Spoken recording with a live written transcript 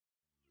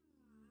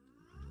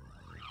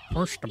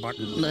Push the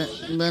button.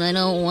 But I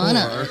don't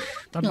wanna.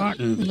 Push the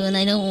button. But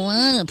I don't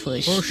wanna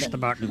push. Push the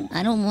button.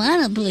 I don't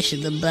wanna push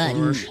the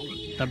button. Push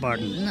the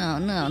button.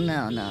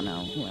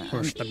 No.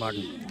 Push the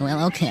button.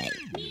 Well, okay.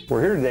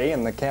 We're here today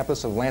in the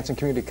campus of Lansing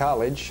Community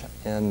College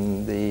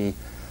in the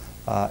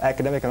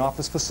academic and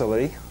office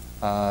facility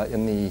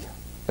in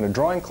a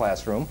drawing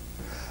classroom,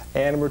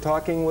 and we're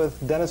talking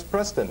with Dennis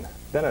Preston.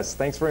 Dennis,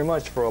 thanks very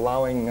much for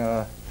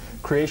allowing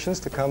Creations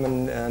to come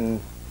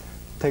and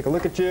take a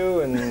look at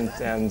you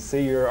and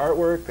see your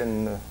artwork,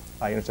 and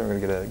I understand we're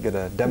going to get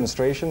a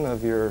demonstration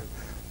of your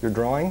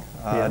drawing.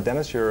 Yeah.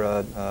 Dennis, you're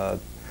a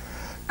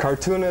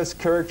cartoonist,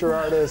 character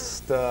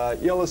artist,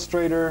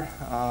 illustrator.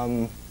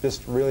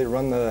 Just really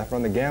run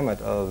the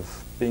gamut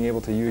of being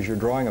able to use your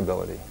drawing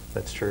ability.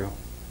 That's true.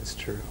 It's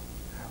true.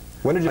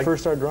 When did you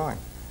first start drawing?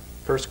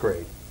 First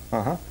grade.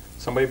 Uh-huh.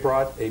 Somebody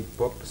brought a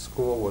book to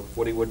school with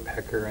Woody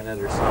Woodpecker in it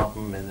or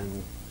something, and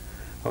then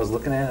I was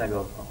looking at it and I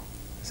go, oh.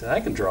 I said,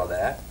 I can draw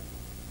that.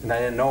 And I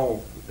didn't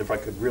know if I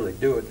could really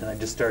do it, and I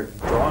just started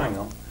drawing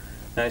them.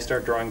 And I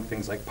started drawing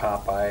things like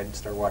Popeye. I'd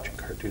start watching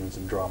cartoons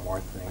and draw more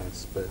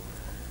things. But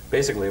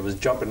basically, it was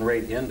jumping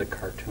right into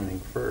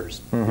cartooning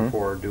first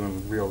before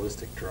doing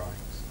realistic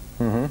drawings.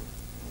 Mm-hmm.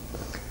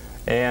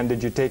 And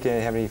did you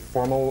have any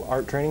formal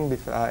art training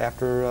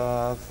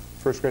after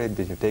first grade?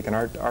 Did you take an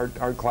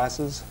art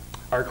classes?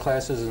 Art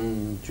classes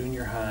in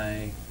junior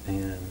high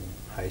and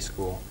high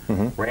school.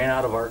 Ran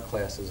out of art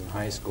classes in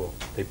high school.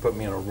 They put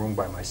me in a room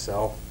by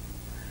myself.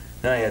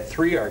 Then I had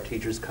 3 art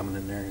teachers coming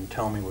in there and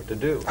telling me what to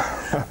do.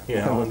 You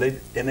know, and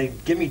they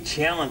give me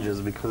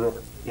challenges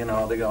because you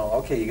know, they go,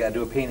 okay, you got to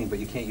do a painting, but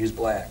you can't use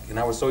black. And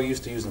I was so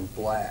used to using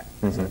black,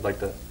 so I'd like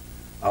to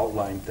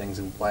outline things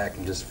in black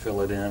and just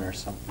fill it in or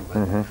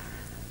something.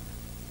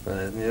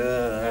 But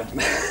yeah.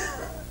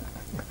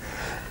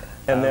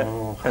 And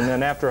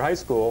then after high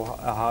school,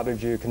 how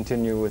did you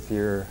continue with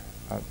your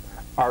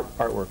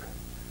artwork?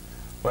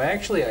 Well,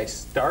 actually, I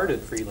started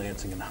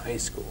freelancing in high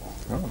school.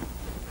 Oh.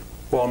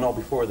 Well, no,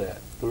 before that.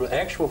 The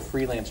actual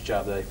freelance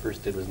job that I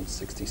first did was in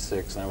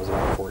 '66, and I was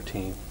about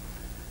 14,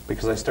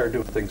 because I started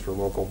doing things for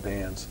local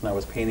bands, and I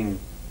was painting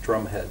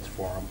drum heads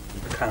for them,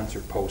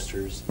 concert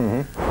posters.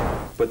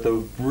 But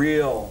the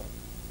real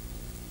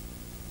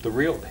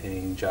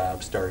painting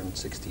job started in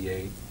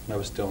 '68, and I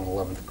was still in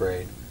 11th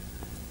grade.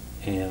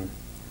 And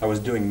I was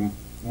doing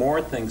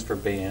more things for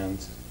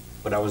bands,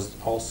 but I was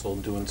also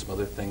doing some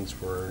other things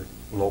for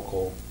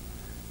local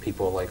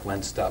people like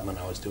Len Stutman.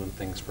 I was doing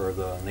things for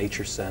the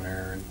Nature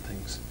Center and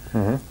things.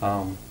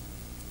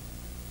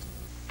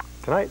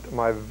 Tonight,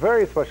 my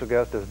very special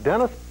guest is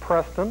Dennis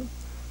Preston,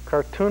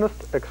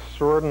 cartoonist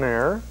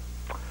extraordinaire.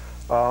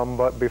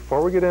 But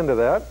before we get into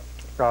that,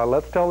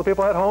 let's tell the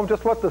people at home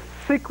just what the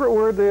secret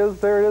word is.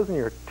 There it is on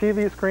your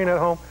TV screen at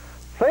home.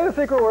 Say the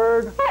secret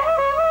word.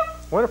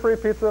 Win a free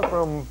pizza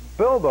from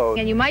Bilbo's.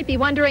 And you might be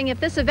wondering if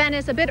this event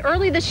is a bit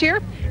early this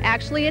year.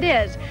 Actually, it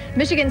is.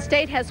 Michigan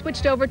State has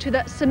switched over to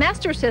the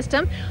semester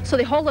system, so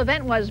the whole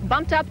event was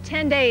bumped up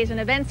 10 days, and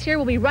events here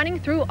will be running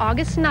through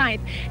August 9th.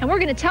 And we're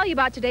going to tell you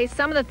about today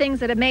some of the things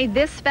that have made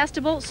this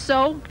festival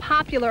so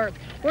popular.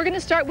 We're going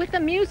to start with the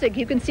music.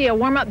 You can see a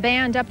warm-up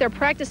band up there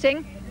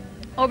practicing.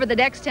 Over the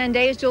next 10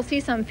 days, you'll see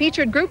some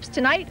featured groups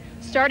tonight.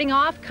 Starting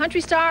off, country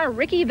star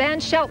Ricky Van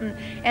Shelton,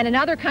 and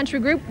another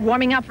country group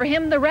warming up for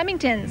him, the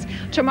Remingtons.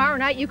 Tomorrow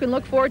night, you can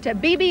look forward to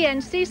BB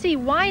and CeCe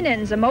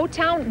Winans, a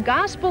Motown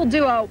gospel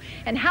duo.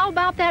 And how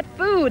about that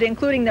food,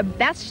 including the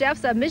Best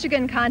Chefs of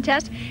Michigan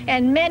contest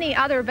and many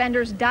other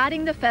vendors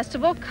dotting the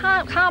festival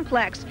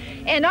complex.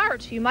 And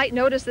art, you might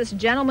notice this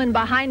gentleman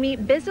behind me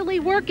busily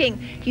working.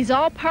 He's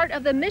all part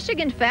of the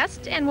Michigan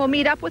Fest, and we'll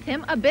meet up with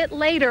him a bit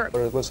later.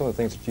 What are some of the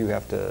things that you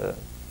have to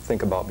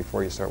think about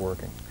before you start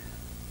working?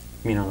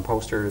 You mean on the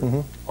poster?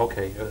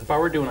 Okay, if I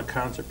were doing a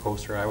concert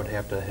poster, I would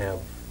have to have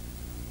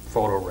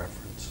photo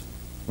reference,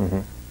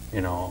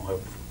 you know,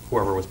 of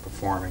whoever was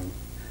performing.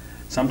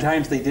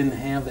 Sometimes they didn't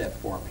have that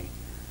for me.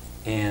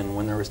 And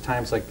when there was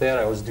times like that,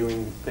 I was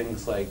doing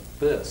things like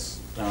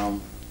this. I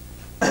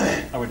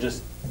would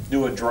just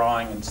do a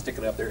drawing and stick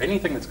it up there.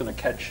 Anything that's going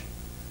to catch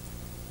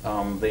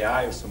the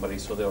eye of somebody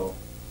so they'll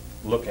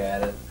look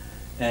at it.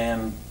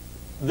 And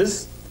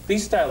these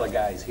style of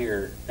guys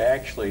here,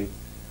 actually,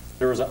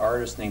 there was an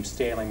artist named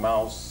Stanley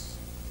Mouse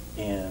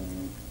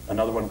and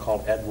another one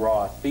called Ed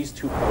Roth. These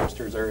 2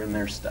 posters are in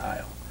their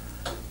style.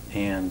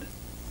 And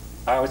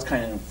I was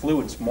kind of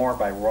influenced more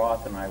by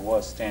Roth than I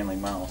was Stanley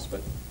Mouse,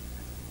 but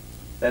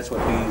that's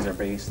what these are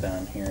based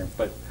on here.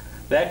 But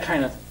that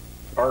kind of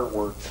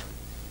artwork,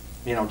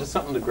 you know, just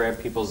something to grab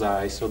people's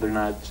eyes so they're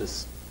not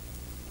just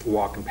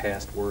walking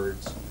past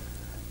words.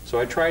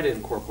 So I try to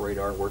incorporate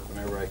artwork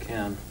whenever I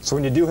can. So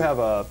when you do have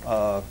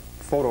a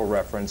photo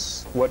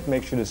reference, what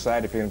makes you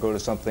decide if you're going to go to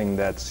something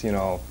that's, you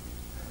know,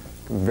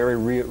 very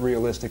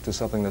realistic to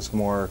something that's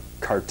more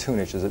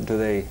cartoonish? Is it,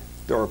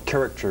 or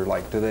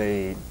character-like, do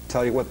they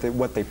tell you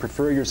what they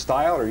prefer your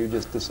style, or you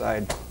just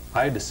decide?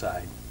 I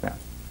decide. Yeah.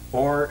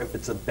 Or if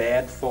it's a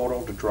bad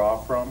photo to draw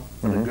from,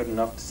 but good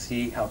enough to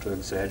see how to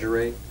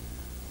exaggerate,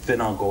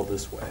 then I'll go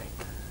this way.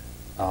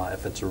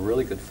 If it's a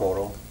really good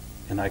photo,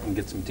 and I can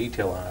get some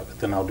detail on it, but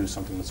then I'll do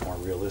something that's more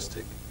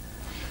realistic.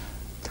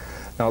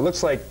 Now it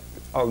looks like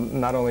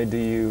not only do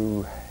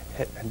you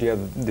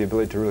have the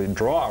ability to really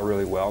draw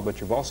really well, but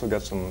you've also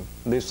got some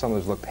of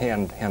those look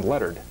hand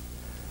lettered.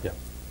 Yeah.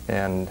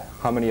 And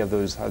how many of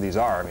these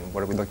are? I mean,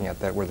 what are we looking at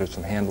that where there's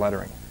some hand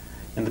lettering?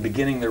 In the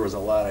beginning, there was a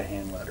lot of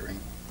hand lettering.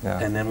 Yeah.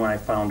 And then when I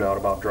found out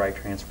about dry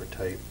transfer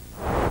type,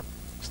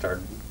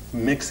 started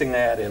mixing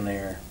that in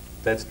there.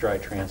 That's dry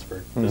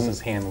transfer. This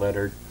is hand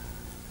lettered.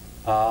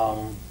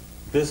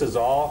 This is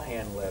all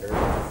hand lettered,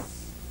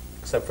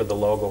 except for the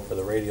logo for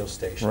the radio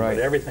station. Right.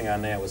 But everything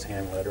on that was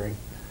hand lettering.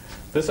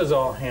 This is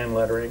all hand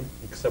lettering,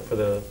 except for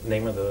the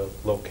name of the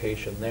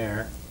location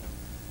there.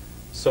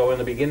 So in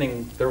the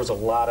beginning, there was a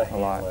lot of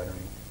hand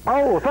lettering.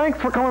 Oh, thanks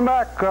for coming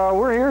back.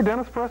 We're here.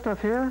 Dennis Preston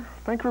is here.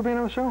 Thank you for being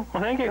on the show.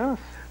 Well, thank you. Dennis,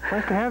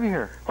 nice to have you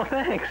here. Well,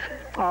 thanks.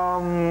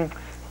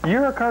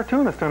 You're a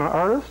cartoonist and an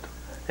artist.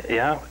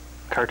 Yeah,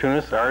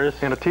 cartoonist,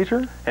 artist. And a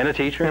teacher. And a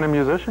teacher. And a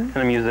musician.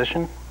 And a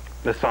musician.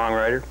 A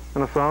songwriter.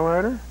 And a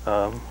songwriter.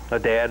 A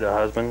dad, a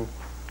husband,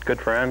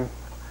 good friend.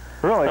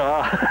 Really?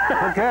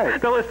 Okay.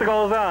 The list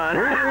goes on.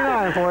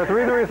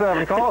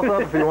 339-4337. Call us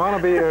up if you want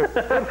to be a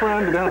good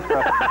friend to Dennis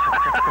Preston.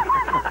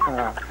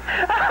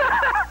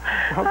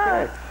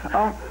 Okay.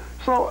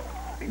 So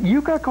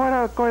you got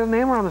quite a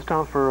name around this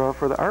town for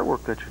the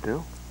artwork that you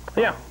do.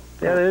 Yeah.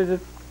 Yeah.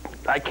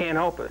 I can't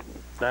help it.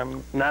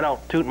 I'm not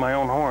out tooting my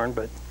own horn,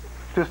 but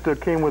just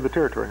came with the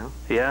territory, huh?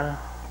 Yeah.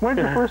 When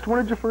did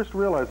you first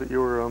realize that you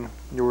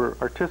were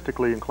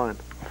artistically inclined?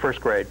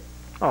 First grade.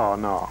 Oh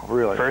no,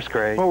 really? First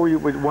grade. What were you?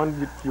 You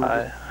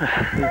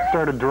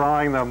started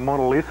drawing the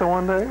Mona Lisa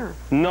one day, or?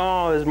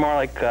 No, it was more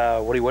like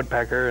Woody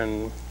Woodpecker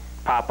and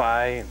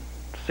Popeye, and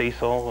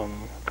Cecil, and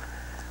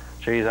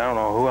geez, I don't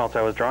know who else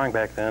I was drawing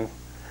back then.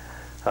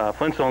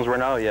 Flintstones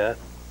weren't out yet,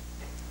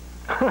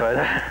 but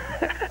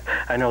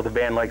I know the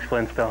band likes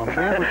Flintstones. The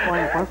band was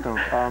playing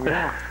Flintstones.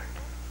 Yeah.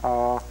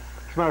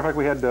 As a matter of fact,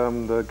 we had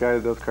the guy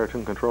that does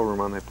Cartoon Control Room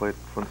on. They played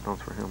Flintstones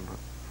for him, but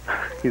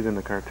he's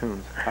into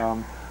cartoons.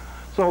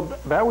 So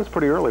that was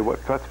pretty early.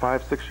 What? That's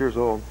 5, 6 years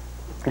old.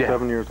 Yeah.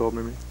 7 years old,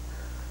 maybe.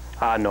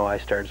 No, I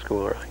started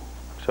school early,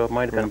 so it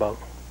might have been about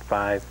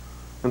 5.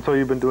 And so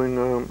you've been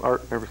doing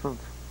art ever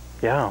since.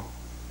 Yeah,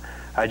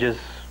 I just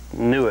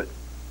knew it.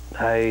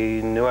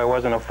 I knew I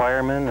wasn't a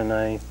fireman, and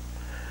I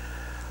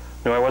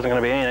knew I wasn't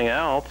going to be anything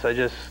else. I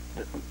just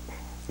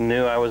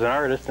knew I was an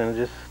artist, and it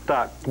just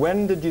stuck.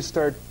 When did you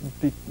start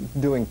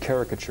doing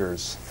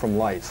caricatures from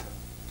life?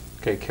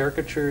 Okay,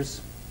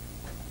 caricatures.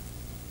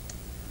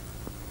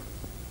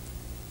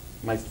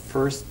 My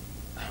first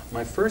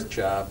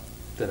job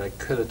that I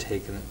could have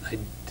taken, I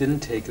didn't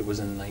take it, was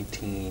in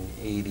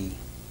 1980.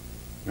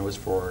 And it was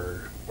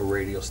for a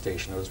radio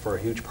station. It was for a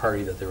huge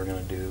party that they were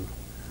going to do.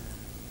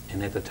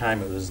 And at the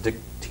time, it was Dick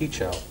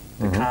Teachout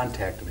that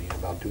contacted me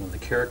about doing the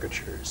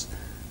caricatures.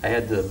 I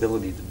had the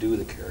ability to do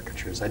the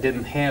caricatures. I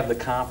didn't have the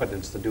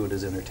confidence to do it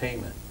as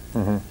entertainment.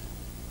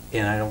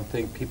 And I don't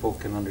think people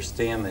can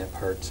understand that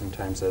part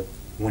sometimes, that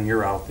when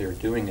you're out there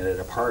doing it at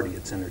a party,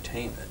 it's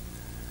entertainment.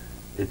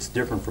 It's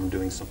different from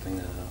doing something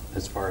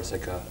as far as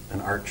like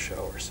an art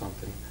show or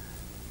something.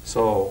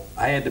 So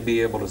I had to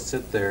be able to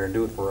sit there and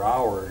do it for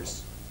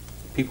hours,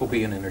 people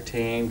being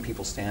entertained,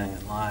 people standing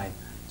in line.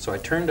 So I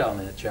turned down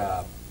that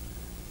job.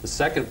 The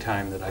second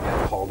time that I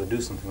got called to do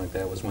something like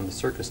that was when the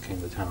circus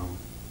came to town.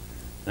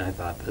 And I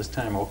thought, this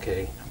time,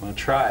 okay, I'm going to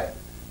try it.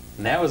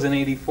 And that was in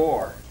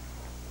 '84.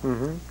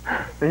 And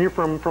you're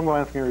from the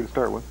Lansing area to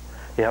start with?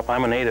 Yep,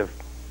 I'm a native.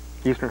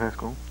 Eastern High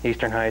School?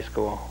 Eastern High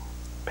School,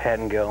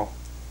 Pattongill,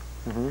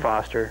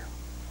 Foster.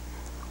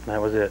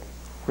 That was it.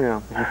 Yeah.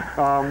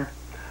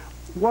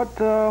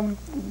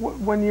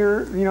 When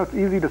you're, it's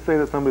easy to say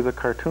that somebody's a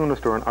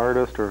cartoonist or an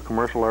artist or a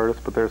commercial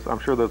artist, but I'm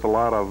sure there's a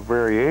lot of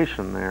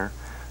variation there.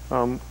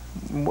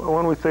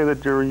 When we say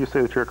that you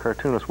say that you're a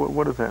cartoonist,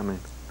 what does that mean?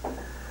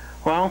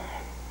 Well,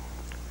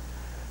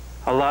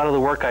 a lot of the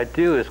work I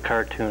do is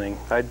cartooning.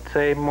 I'd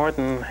say more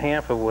than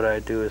half of what I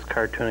do is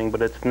cartooning,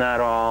 but it's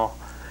not all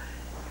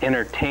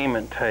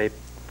entertainment type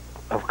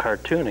of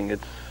cartooning.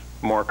 It's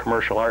more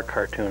commercial art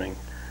cartooning.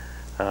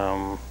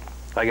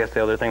 I guess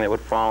the other thing that would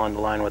fall into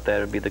line with that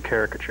would be the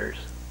caricatures,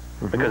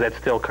 because that's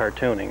still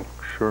cartooning.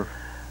 Sure.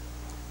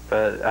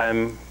 But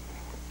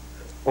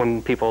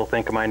when people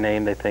think of my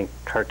name, they think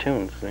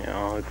cartoons.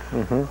 It's,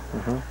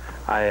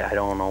 I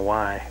don't know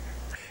why.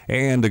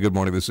 And good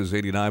morning. This is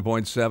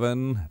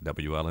 89.7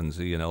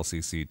 WLNZ and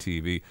LCC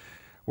TV.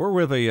 We're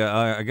with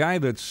a guy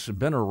that's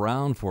been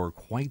around for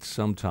quite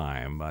some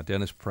time,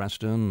 Dennis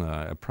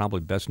Preston, probably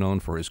best known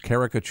for his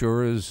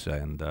caricatures,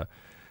 and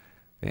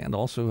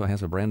also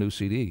has a brand new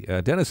CD.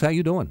 Dennis, how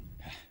you doing?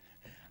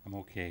 I'm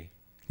okay.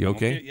 You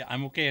okay? Yeah,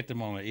 I'm okay at the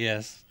moment,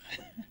 yes.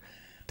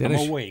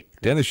 Dennis, I'm awake.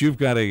 Dennis, you've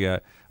got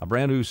a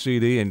brand new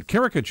CD, and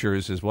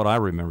caricatures is what I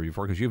remember you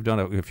for, because you've done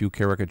a few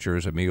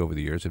caricatures of me over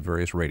the years at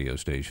various radio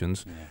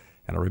stations. Yeah.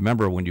 And I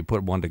remember when you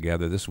put one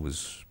together, this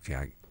was,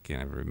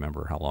 can't even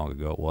remember how long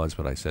ago it was,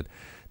 but I said,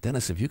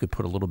 Dennis, if you could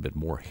put a little bit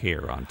more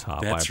hair on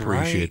top, That's I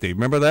appreciate right. that.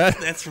 Remember that?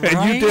 That's And you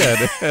right.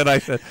 did. And I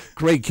said,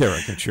 great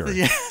caricature.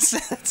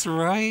 Yes, that's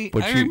right.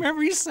 But I you-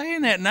 remember you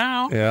saying that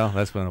now. Yeah,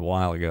 that's been a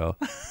while ago.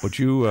 But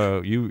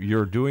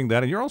you're doing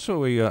that, and you're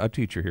also a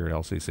teacher here at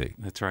LCC.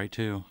 That's right,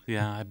 too.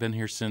 Yeah, I've been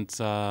here since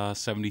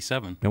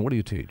 77. And what do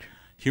you teach?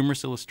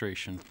 Humorous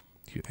illustration.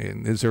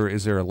 And is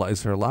there a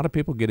lot of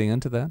people getting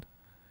into that?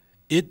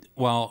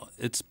 Well,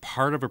 it's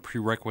part of a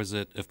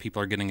prerequisite if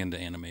people are getting into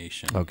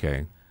animation.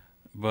 Okay.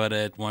 But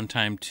at one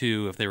time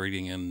too, if they were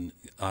going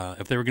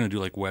to do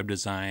like web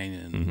design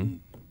and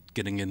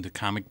getting into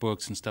comic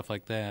books and stuff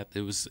like that,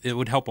 it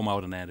would help them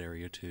out in that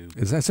area too.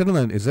 Is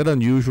that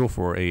unusual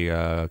for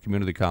a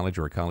community college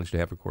or a college to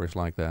have a course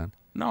like that?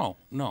 No.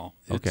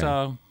 It's Okay.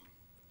 a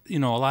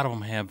lot of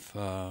them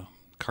have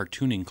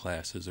cartooning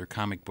classes or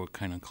comic book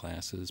kind of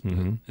classes, but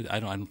I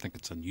don't think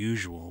it's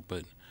unusual.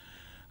 But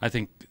I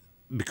think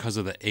because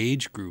of the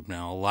age group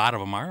now, a lot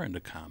of them are into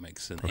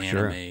comics and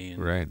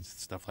anime and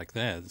stuff like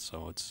that.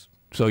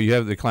 So you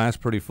have the class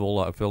pretty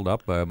filled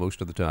up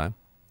most of the time.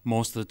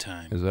 Most of the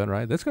time. Is that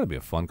right? That's going to be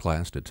a fun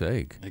class to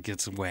take. It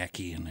gets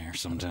wacky in there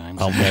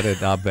sometimes. I'll bet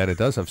it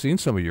does. I've seen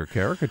some of your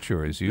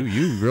caricatures. You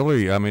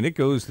really, I mean,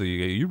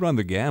 you run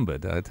the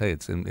gambit. I tell you,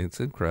 it's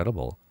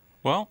incredible.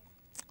 Well,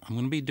 I'm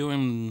going to be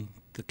doing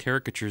the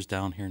caricatures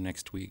down here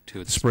next week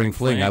too. It's Spring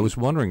Fling. I was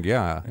wondering.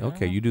 Yeah.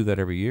 Okay, you do that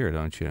every year,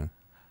 don't you?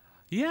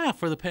 Yeah,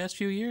 for the past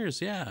few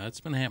years. Yeah,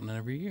 it's been happening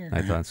every year.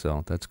 I thought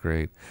so. That's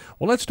great.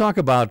 Well, let's talk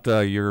about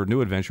your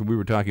new adventure. We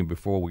were talking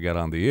before we got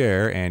on the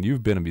air, and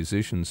you've been a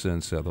musician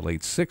since the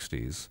late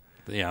 60s.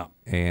 Yeah.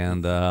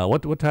 And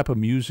what type of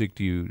music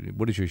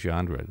what is your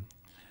genre?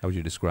 How would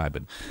you describe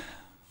it?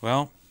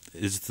 Well,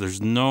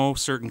 there's no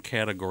certain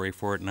category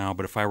for it now,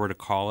 but if I were to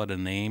call it a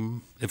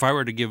name, if I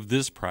were to give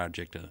this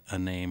project a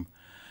name,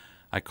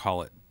 I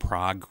call it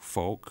prog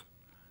folk.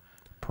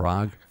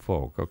 Prog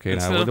folk. Okay,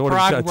 It's now a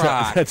prog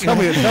rock. Tell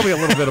me a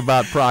little bit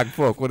about prog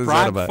folk. What is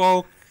that about?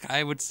 Prog folk,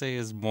 I would say,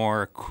 is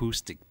more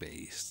acoustic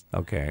based.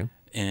 Okay.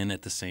 And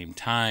at the same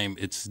time,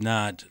 it's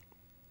not,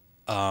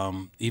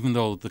 even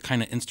though the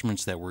kind of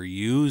instruments that we're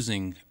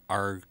using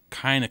are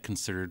kind of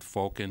considered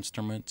folk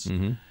instruments,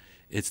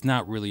 it's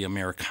not really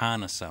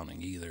Americana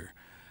sounding either.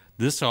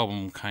 This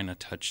album kind of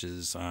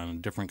touches on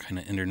different kind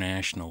of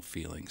international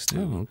feelings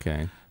too. Oh,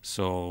 okay.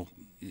 So,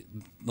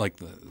 like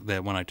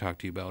that one I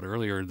talked to you about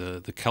earlier,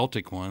 the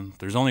Celtic one,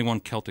 there's only one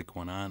Celtic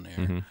one on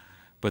there.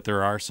 But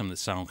there are some that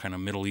sound kind of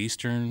Middle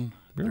Eastern.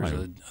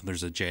 Really?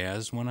 There's a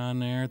jazz one on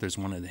there. There's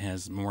one that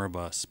has more of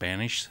a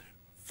Spanish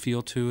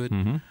feel to it.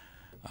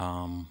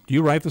 Do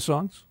you write the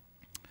songs?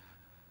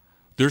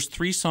 There's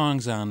 3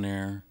 songs on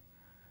there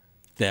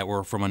that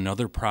were from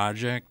another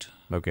project,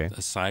 Okay.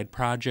 a side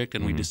project,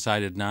 and we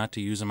decided not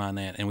to use them on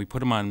that. And we put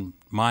them on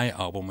my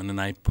album, and then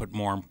I put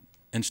more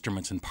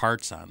instruments and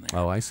parts on there.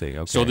 Oh, I see.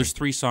 Okay. So there's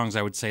 3 songs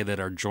I would say that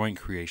are joint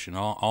creation.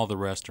 All the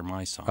rest are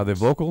my songs. Are they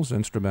vocals,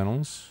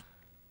 instrumentals?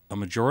 A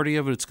majority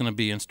of it's going to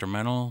be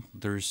instrumental.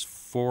 There's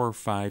 4 or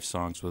 5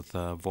 songs with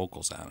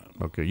vocals on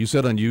it. Okay. You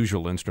said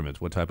unusual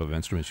instruments. What type of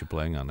instruments you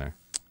playing on there?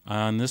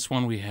 On this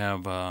one, we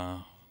have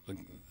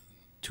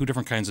 2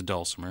 different kinds of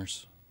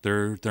dulcimers.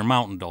 They're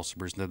mountain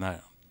dulcimers. They're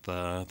not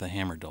the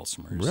hammer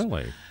dulcimers.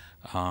 Really?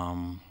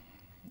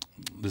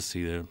 Let's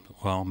see.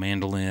 Well,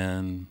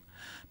 mandolin,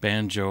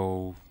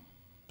 banjo,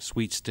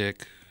 sweet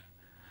stick.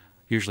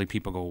 Usually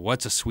people go,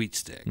 "What's a sweet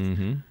stick?"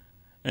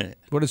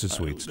 What is a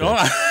sweet stick?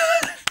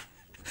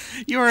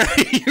 Do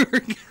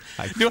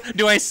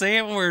I say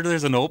it where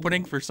there's an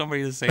opening for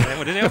somebody to say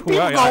that? People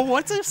Well, go,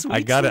 "What's a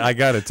sweet stick?" I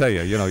got to tell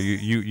you,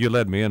 you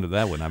led me into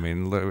that one. I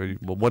mean,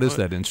 what is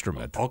that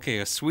instrument? Okay,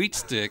 a sweet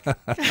stick.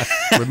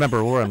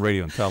 Remember, we're on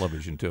radio and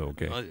television too.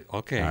 Okay.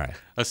 Okay. All right.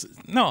 A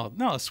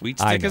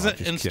sweet I stick know, is I'm an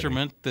just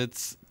instrument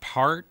that's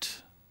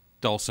part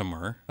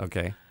dulcimer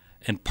Okay.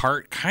 and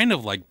part kind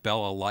of like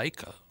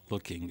balalaika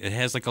looking. It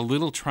has like a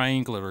little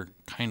triangular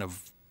kind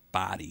of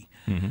body.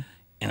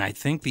 And I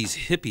think these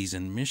hippies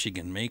in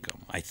Michigan make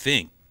them. I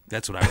think.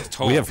 That's what I was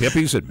told. We have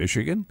hippies in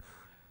Michigan.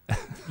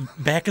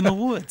 Back in the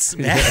woods.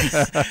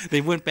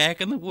 They went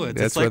back in the woods.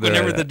 That's it's like where they're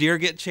whenever at. the deer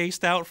get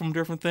chased out from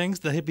different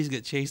things, the hippies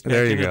get chased back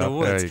There you into go. the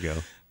woods. There you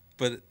go.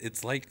 But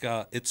it's like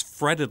it's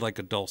fretted like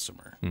a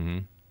dulcimer.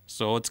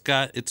 So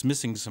it's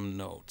missing some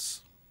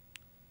notes.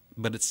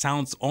 But it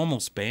sounds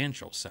almost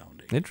banjo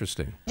sounding.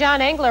 Interesting.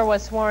 John Engler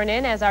was sworn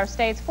in as our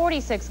state's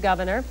 46th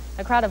governor.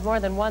 A crowd of more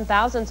than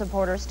 1,000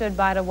 supporters stood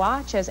by to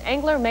watch as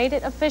Engler made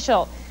it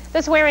official.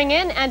 The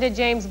swearing-in ended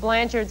James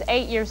Blanchard's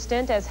 8-year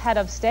stint as head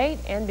of state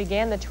and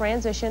began the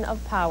transition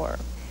of power.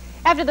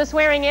 After the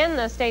swearing-in,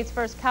 the state's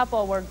first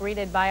couple were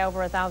greeted by over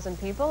 1,000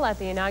 people at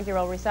the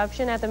inaugural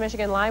reception at the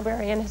Michigan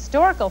Library and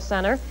Historical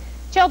Center.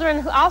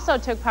 Children who also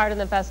took part in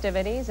the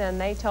festivities, and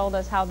they told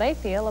us how they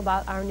feel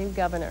about our new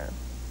governor.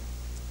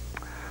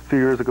 A few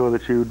years ago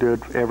that you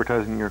did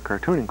advertising in your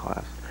cartooning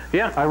class.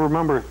 Yeah. I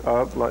remember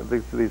like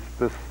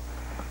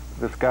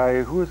this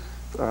guy who was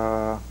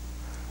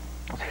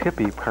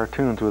hippie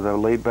cartoons with the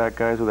laid-back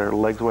guys with their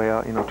legs way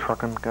out,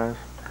 trucking guys.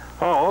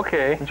 Oh,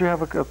 okay. Did you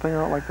have a thing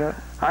out like that?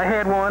 I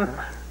had one.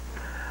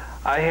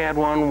 I had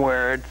one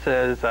where it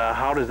says,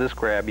 how does this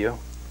grab you?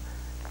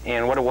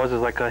 And what it was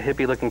is like a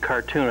hippie-looking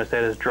cartoonist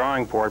at his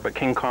drawing board, but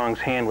King Kong's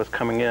hand was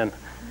coming in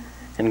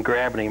and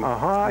grabbing him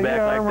back yeah, like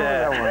I remember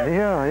that. one.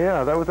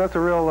 Yeah. That's a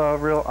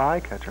real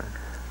eye catcher.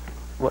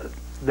 Well,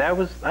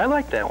 I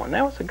liked that one.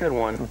 That was a good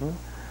one. Mm-hmm.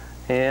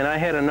 And I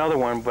had another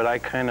one, but I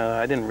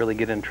didn't really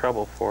get in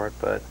trouble for it.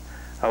 But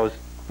I was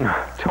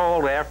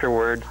told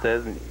afterwards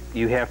that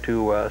you have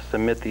to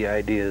submit the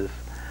ideas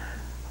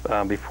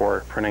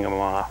before printing them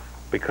off,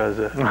 because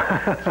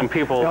some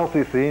people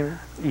LCC.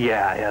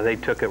 Yeah, they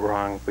took it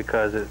wrong,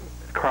 because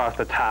across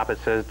the top it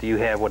says, "Do you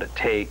have what it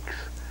takes?"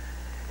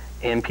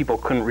 And people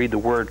couldn't read the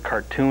word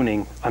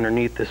cartooning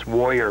underneath this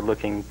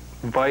warrior-looking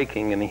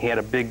Viking, and he had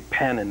a big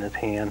pen in his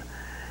hand.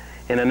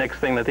 And the next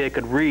thing that they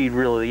could read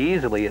really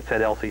easily, it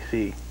said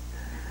LCC.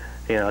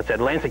 You know, it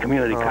said Lansing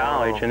Community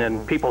College, and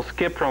then people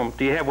skipped from,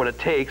 "Do you have what it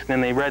takes?" And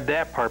then they read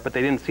that part, but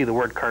they didn't see the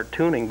word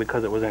cartooning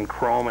because it was in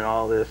chrome and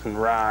all this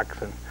and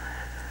rocks. And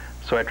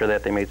so after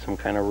that, they made some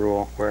kind of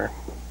rule where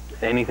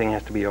anything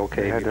has to be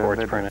okay before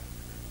it's printed.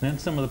 Then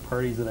some of the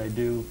parties that I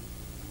do,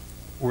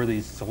 where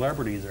these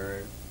celebrities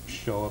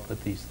show up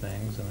at these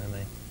things, and then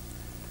they,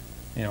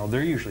 you know,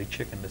 they're usually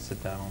chicken to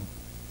sit down.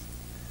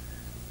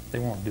 They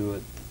won't do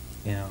it.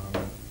 You know,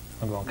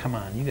 I'm going, come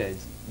on, you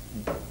guys,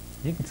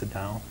 you can sit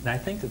down. And I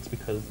think it's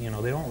because, you know,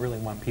 they don't really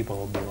want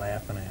people to be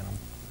laughing at them.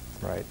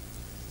 Right.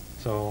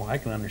 So I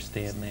can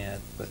understand that,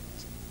 but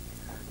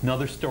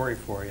another story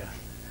for you.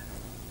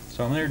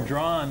 So I'm there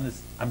drawing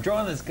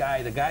this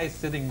guy, the guy's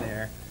sitting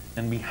there,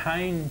 and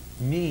behind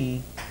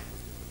me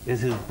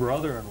is his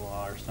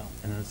brother-in-law or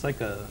something, and it's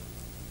like a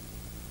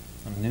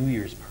New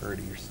Year's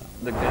party or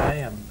something. The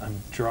guy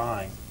I'm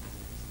drawing,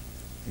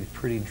 he's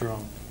pretty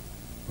drunk.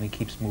 And he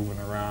keeps moving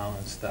around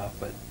and stuff,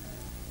 but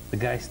the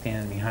guy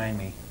standing behind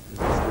me is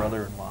his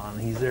brother-in-law,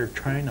 and he's there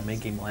trying to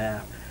make him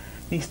laugh.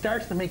 And he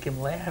starts to make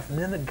him laugh, and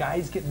then the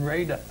guy's getting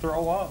ready to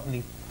throw up,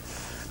 and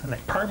I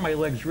part my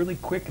legs really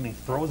quick, and he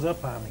throws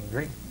up on me,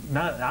 right,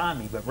 not on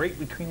me, but right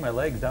between my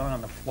legs down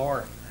on the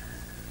floor.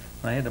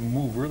 And I had to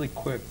move really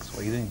quick so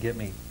he didn't get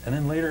me. And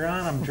then later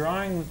on, I'm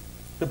drawing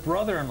the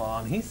brother-in-law,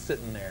 and he's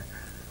sitting there.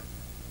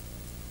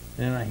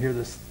 And then I hear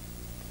this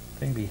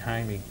thing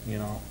behind me, you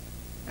know,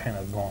 kind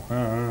of going,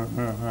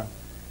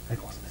 I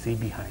go, is he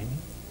behind me?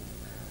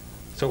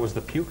 So it was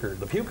the puker.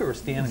 The puker was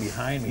standing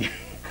behind me.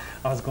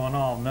 I was going,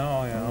 oh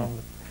no, you know.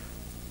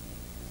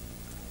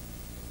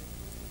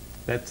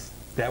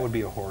 That would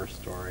be a horror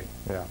story.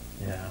 Yeah.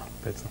 Yeah.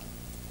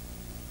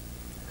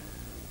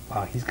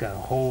 Wow, he's got a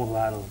whole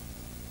lot of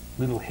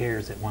little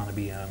hairs that want to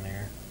be on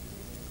there.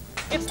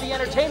 It's the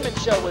Entertainment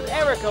Show with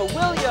Erica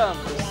Williams,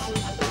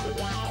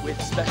 with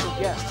special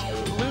guest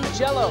Lou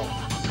Jello,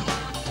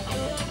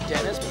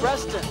 Dennis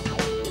Preston,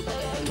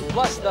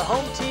 plus the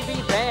Home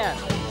TV Band.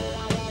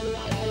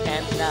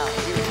 And now,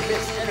 here's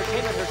Miss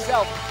Entertainment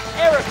herself,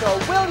 Erica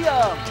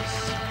Williams.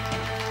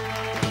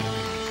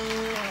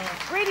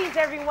 Greetings,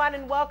 everyone,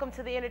 and welcome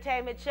to the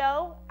Entertainment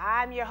Show.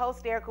 I'm your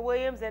host, Erica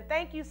Williams, and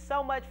thank you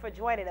so much for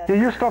joining us. Yeah,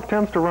 your stuff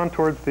tends to run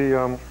towards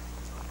the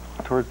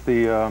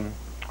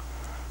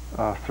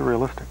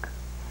surrealistic.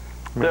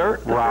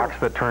 Rocks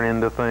that turn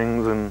into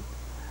things, and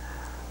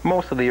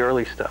most of the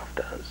early stuff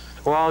does.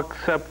 Well,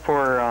 except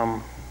for,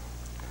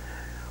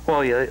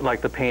 well, yeah,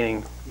 like the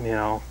painting, you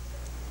know,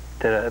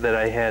 that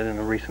I had in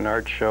a recent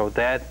art show.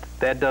 That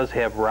does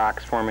have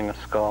rocks forming a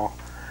skull.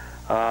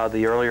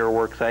 The earlier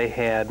works I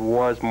had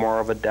was more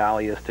of a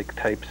Daliistic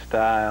type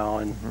style,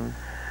 and a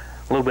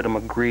little bit of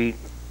Magritte.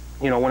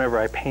 You know, whenever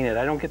I painted,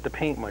 I don't get to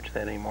paint much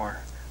anymore.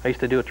 I used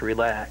to do it to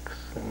relax,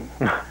 and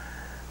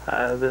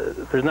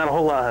there's not a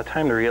whole lot of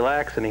time to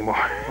relax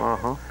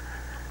anymore.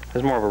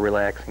 There's more of a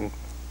relaxing,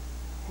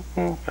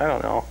 I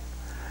don't know,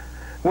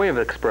 way of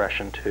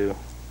expression too,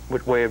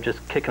 way of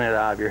just kicking it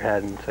out of your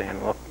head and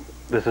saying, "Look,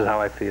 this is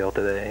how I feel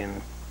today,"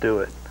 and do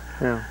it.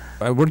 Yeah.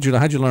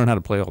 How'd you learn how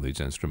to play all these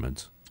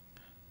instruments?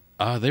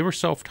 They were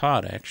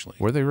self-taught, actually.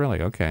 Were they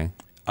really? Okay.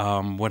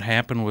 What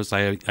happened was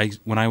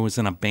when I was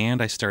in a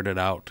band, I started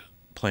out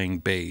playing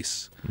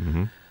bass.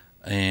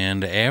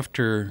 And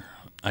after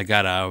I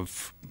got out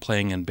of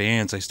playing in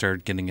bands, I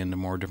started getting into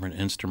more different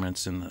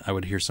instruments, and I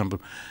would hear something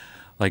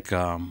like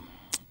Rod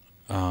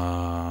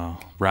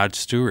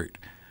Stewart.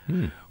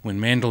 When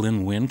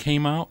Mandolin Wind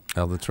came out,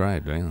 oh, that's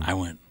right. Man. I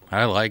went,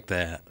 I like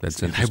that.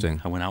 That's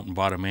interesting. I went out and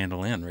bought a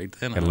mandolin right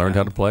then. And learned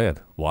how to play it.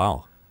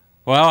 Wow.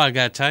 Well, I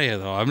got to tell you,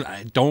 though,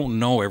 I don't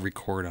know every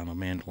chord on a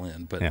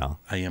mandolin, but yeah.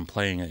 I am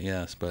playing it,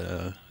 yes.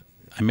 But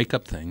I make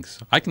up things.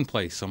 I can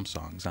play some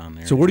songs on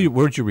there. So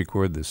where'd you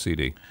record this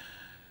CD?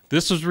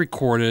 This was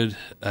recorded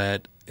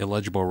at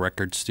Illegible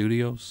Record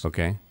Studios.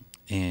 Okay.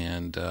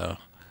 And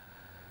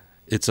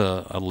it's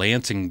a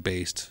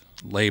Lansing-based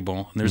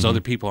label. And there's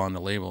other people on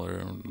the label.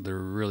 They're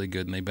really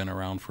good, and they've been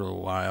around for a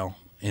while.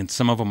 And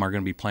some of them are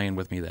going to be playing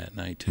with me that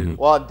night too.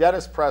 Well,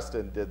 Dennis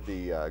Preston did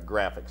the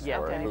graphics Yeah,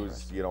 for it, okay.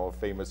 who's a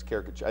famous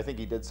caricature. I think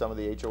he did some of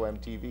the HOM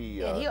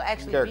TV And he'll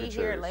actually be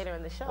here later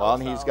in the show. Well,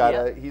 and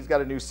so. he's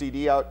got a new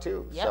CD out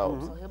too. Yep.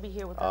 So he'll be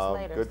here with us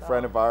later. Good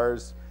friend of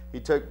ours. He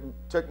took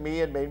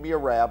me and made me a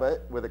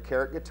rabbit with a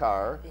carrot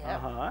guitar.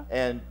 Yeah.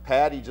 And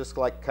Patty just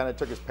kind of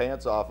took his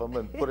pants off him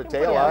and put a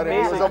tail on it.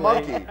 He was a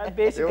monkey.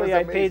 Basically,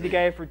 I paid the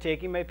guy for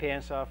taking my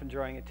pants off and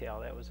drawing a tail.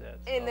 That was it.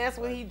 And that's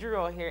what he drew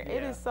on here. Yeah.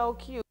 It is so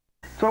cute.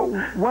 So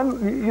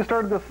when you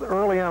started this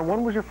early on,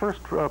 when was your first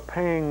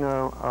paying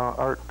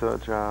art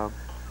job?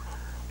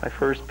 My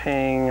first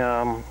paying,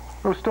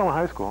 It was still in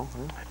high school.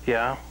 Right?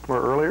 yeah, Or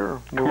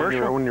earlier?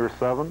 Commercial? When you were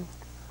 7?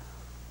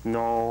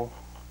 no.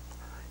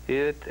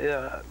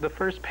 The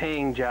first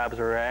paying jobs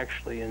were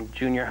actually in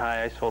junior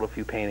high. I sold a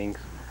few paintings,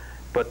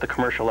 but the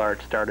commercial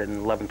art started in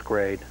 11th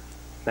grade.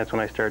 That's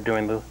when I started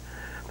doing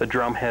the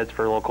drum heads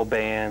for local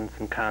bands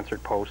and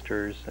concert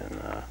posters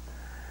and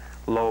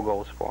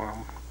logos for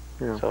them.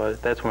 Yeah. So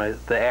that's when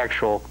the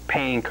actual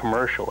paying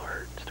commercial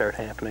art started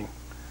happening.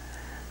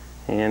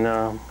 And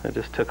it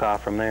just took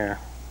off from there.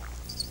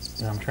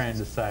 And I'm trying to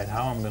decide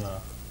how I'm going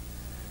to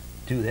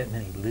do that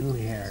many little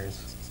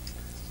hairs.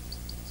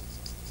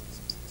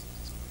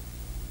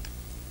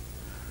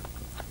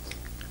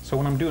 So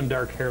when I'm doing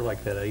dark hair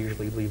like that, I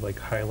usually leave like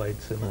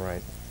highlights in it.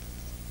 Right.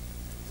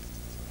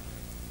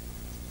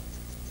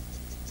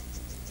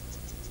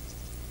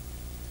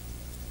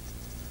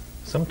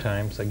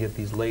 Sometimes I get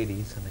these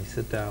ladies and they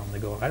sit down and they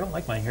go, I don't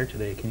like my hair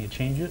today, can you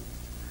change it?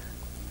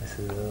 I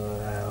said,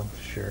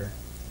 sure.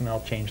 And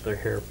I'll change their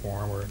hair for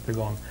them. Or they're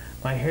going,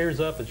 my hair's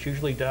up, it's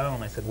usually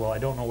down. I said, well, I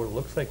don't know what it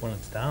looks like when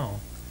it's down.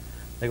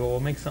 They go, well,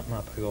 make something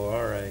up. I go,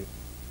 all right.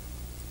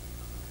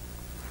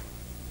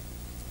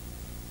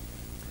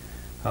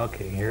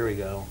 Okay, here we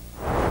go.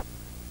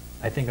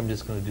 I think I'm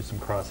just going to do some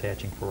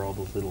cross-hatching for all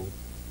those little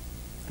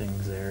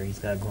things there he's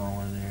got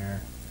growing there.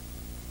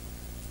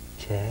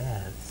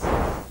 Chaz.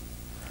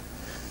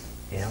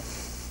 Yep.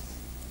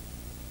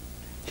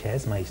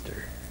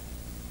 Chazmeister.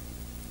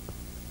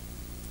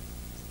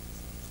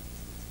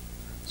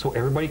 So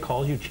everybody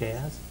calls you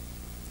Chaz?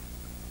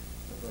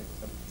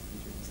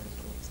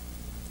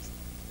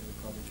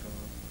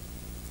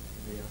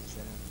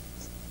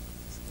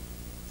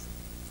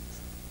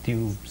 Do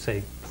you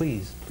say,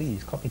 please,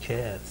 please, call me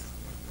Chaz?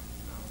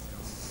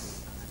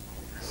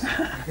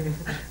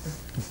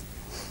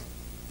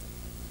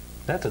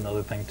 That's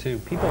another thing, too.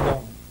 People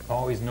don't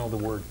always know the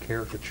word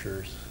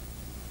caricatures.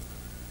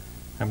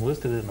 I'm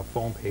listed in the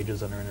phone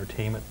pages under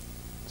entertainment.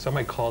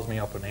 Somebody calls me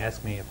up and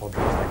asks me if I'll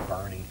dress like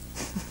Barney.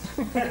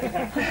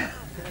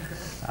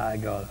 I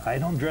go, I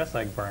don't dress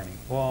like Barney.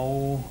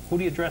 Well, who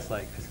do you dress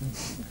like? I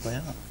said,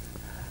 well,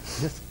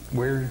 just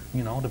wear,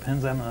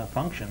 depends on the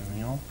function,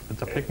 If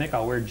it's a picnic,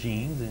 I'll wear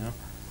jeans,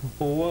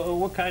 Well,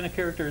 what kind of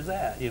character is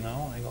that, I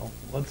go,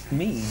 well, it's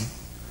me.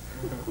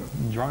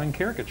 Drawing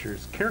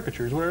caricatures.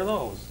 Caricatures, what are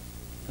those?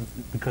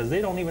 Because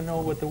they don't even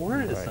know what the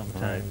word is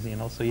sometimes,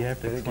 so you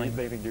have to explain.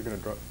 They think you're going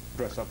to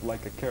dress up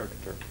like a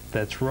caricature.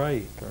 That's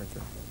right.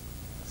 Character.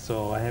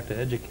 So I have to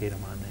educate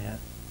them on that.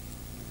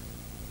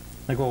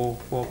 I go,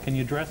 well, can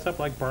you dress up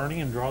like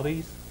Barney and draw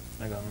these?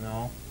 I go,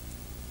 no.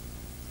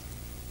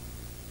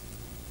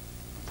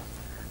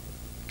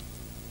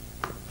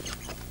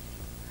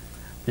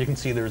 You can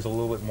see there's a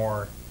little bit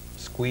more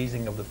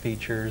squeezing of the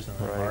features and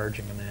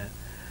enlarging and that.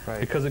 Right.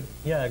 Because,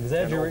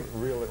 exaggerate.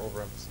 Really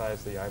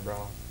overemphasize the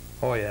eyebrow.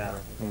 Oh, yeah.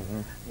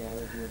 Mm-hmm. Yeah,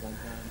 they do it like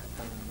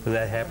that. Does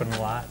that happen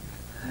a lot?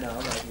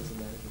 No, that was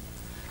American.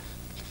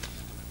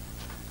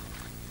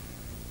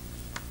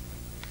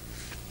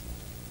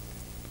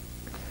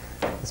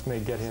 This may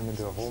get him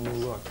into a whole new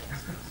look.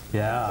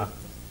 Yeah.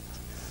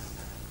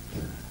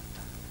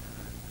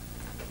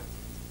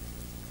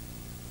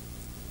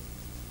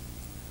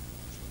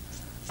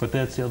 But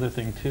that's the other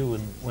thing too.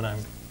 When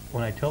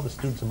I tell the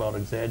students about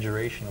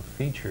exaggeration of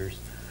features,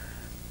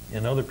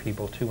 and other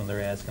people too, when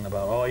they're asking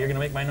about, oh, you're going to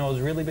make my nose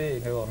really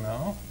big, I go,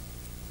 no.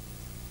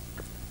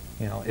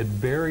 It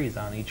varies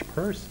on each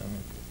person,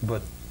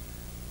 but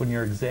when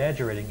you're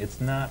exaggerating, it's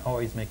not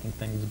always making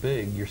things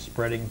big. You're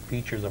spreading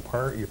features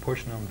apart, you're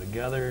pushing them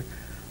together.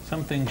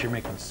 Some things you're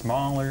making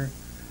smaller.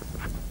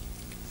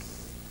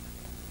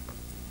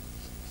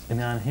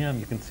 And on him,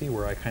 you can see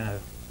where I kind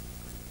of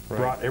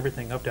brought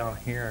everything up down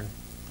here and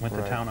went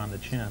to town on the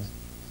chin.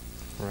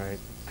 Right.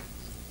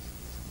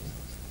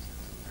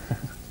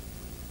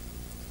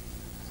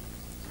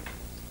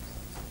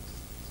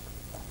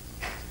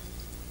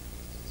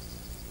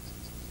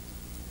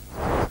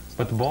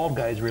 But the bald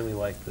guys really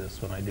like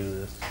this when I do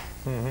this.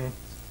 Mm-hmm.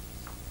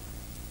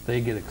 They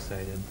get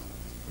excited.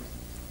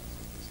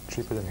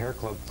 Cheaper than hair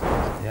club.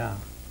 Yeah.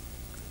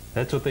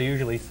 That's what they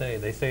usually say.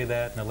 They say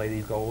that, and the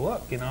ladies go,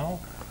 look,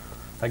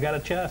 I got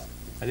a chest.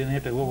 I didn't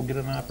have to get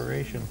an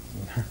operation.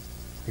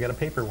 I got a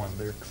paper one.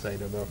 They're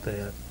excited about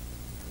that.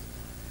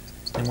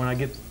 And when I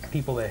get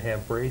people that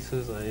have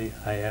braces,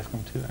 I ask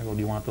them too. I go,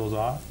 do you want those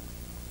off?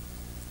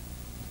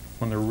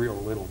 When they're real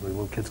little, the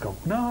little kids go,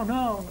 no,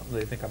 no.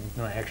 They think I'm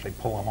going to actually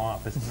pull them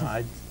off. I said,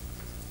 no,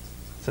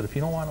 I said, if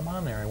you don't want them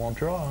on there, I won't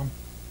draw them.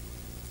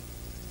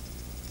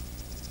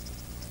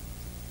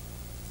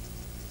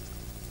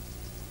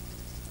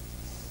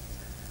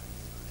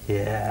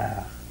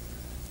 Yeah.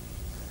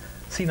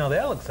 See, now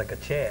that looks like a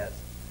Chaz.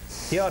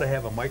 He ought to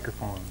have a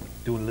microphone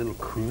doing a little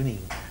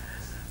crooning.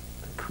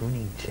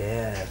 Crooning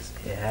Chaz.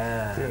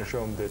 Yeah. You're going to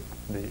show him the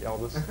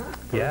Elvis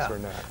Yeah. verse or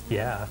not?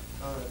 Yeah.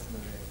 Oh, that's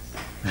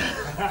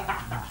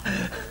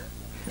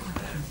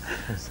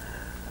nice.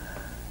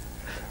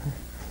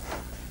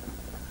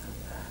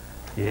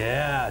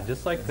 Yeah,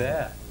 just like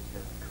that.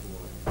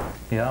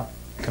 Yeah,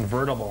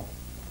 convertible.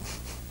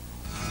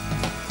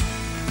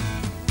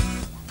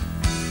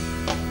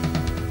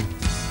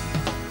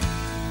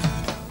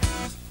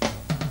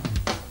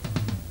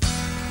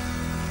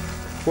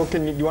 Well,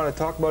 you want to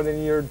talk about any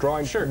of your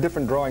drawing,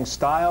 different drawing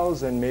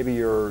styles, and maybe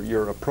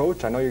your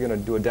approach? I know you're going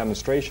to do a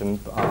demonstration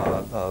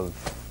of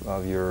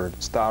your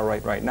style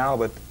right now,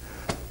 but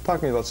talk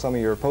to me about some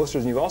of your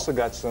posters. And you've also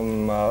got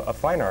some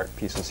fine art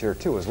pieces here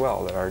too, as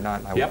well, that are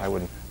not. I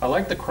wouldn't. I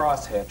like the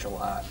crosshatch a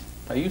lot.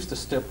 I used to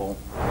stipple.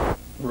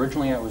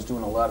 Originally, I was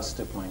doing a lot of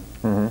stippling.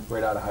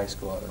 Right out of high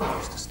school, I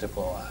used to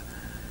stipple a lot.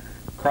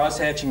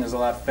 Cross-hatching is a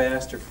lot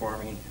faster for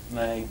me,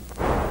 and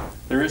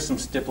there is some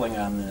stippling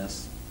on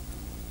this.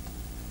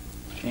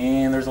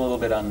 And there's a little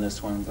bit on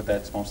this one, but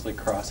that's mostly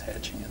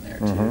cross-hatching in there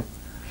too.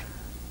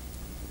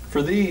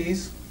 For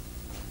these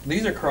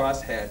are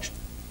cross-hatched,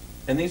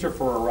 and these are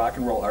for a rock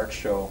and roll art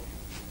show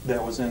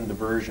that was in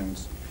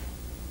Diversions.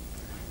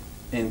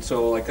 And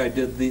so, like, I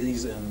did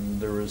these, and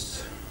there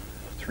was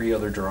 3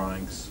 other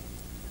drawings,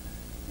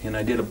 and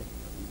I did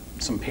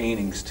some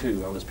paintings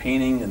too. I was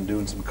painting and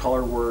doing some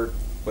color work,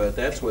 but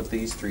that's what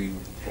these 3 were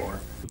for.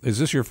 Is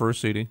this your first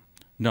CD?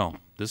 No,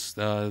 this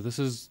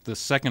is the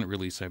second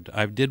release I've done.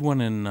 I did one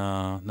in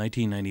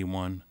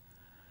 1991,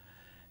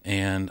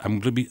 and I'm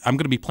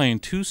gonna be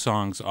playing 2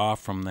 songs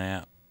off from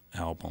that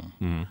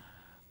album.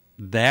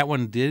 That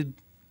one did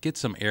get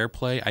some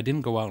airplay. I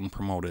didn't go out and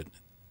promote it.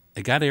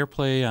 It got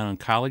airplay on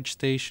college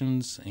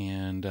stations,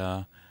 and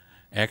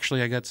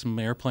actually I got some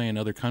airplay in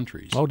other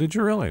countries. Oh, did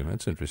you really?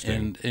 That's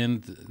interesting.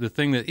 And the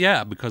thing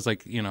that, because,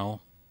 like, you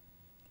know,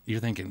 you're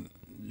thinking,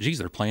 geez,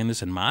 they're playing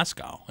this in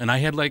Moscow. And I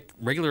had, like,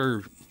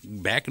 regular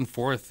back and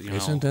forth,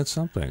 Isn't that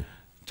something?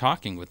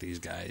 Talking with these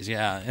guys,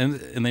 yeah.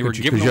 And they were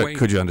giving away.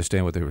 Could you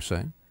understand what they were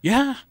saying?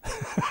 Yeah.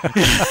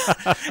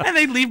 And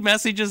they'd leave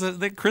messages,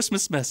 the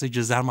Christmas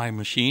messages on my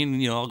machine,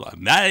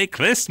 Merry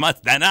Christmas,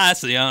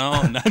 Dennis,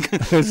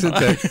 Isn't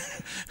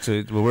that?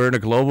 So we're in a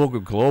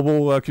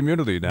global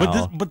community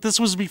now. But this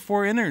was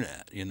before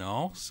internet,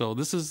 So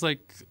this is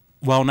like,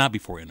 well, not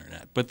before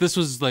internet, but this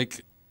was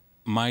like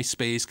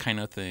MySpace kind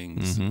of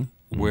things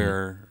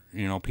where,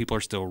 people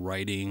are still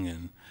writing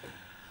and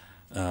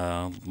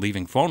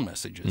leaving phone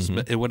messages.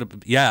 But it would have,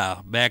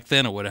 back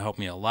then it would have helped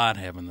me a lot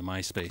having the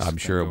MySpace. I'm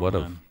sure it would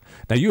have.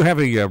 Now, you have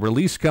a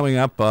release coming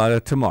up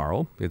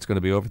tomorrow. It's going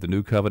to be over at the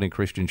New Covenant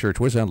Christian Church.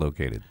 Where's that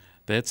located?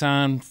 It's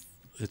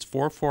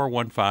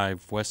 4415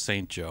 West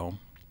St. Joe.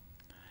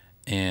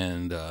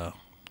 And the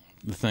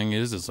thing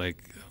is like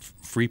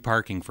free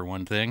parking for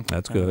one thing.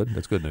 That's good.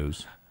 That's good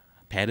news.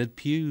 Padded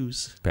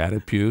pews.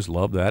 Padded pews,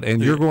 love that.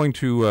 And you're going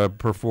to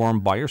perform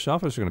by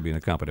yourself, or is there going to be an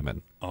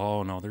accompaniment?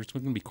 Oh, no, there's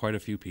going to be quite a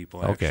few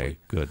people, actually. Okay,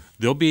 good.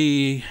 There'll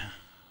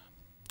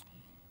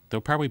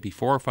probably be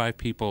 4 or 5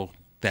 people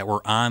that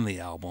were on the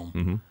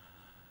album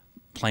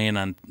playing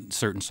on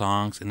certain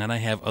songs, and then I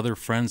have other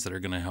friends that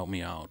are going to help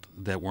me out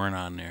that weren't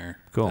on there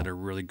that are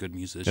really good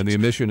musicians. And the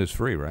admission is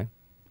free, right?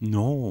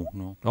 No.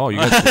 Oh, you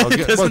got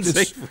it doesn't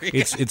say free.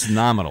 It's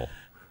nominal.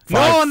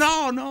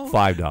 No.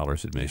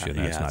 $5 admission.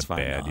 That's not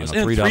bad.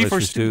 $5. $3 for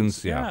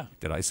students. Yeah.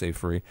 Did I say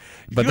free?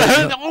 But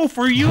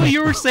for you,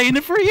 you were saying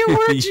it for you,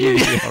 weren't you?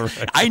 Yeah,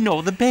 right. I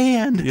know the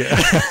band.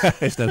 Yeah.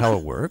 Is that how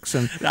it works?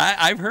 And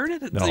I've heard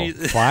it. No,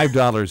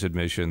 $5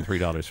 admission,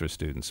 $3 for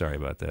students. Sorry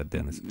about that,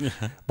 Dennis.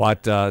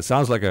 But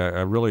sounds like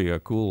a really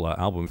cool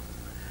album.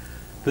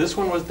 This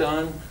one was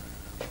done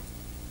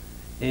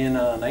in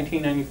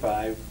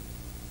 1995.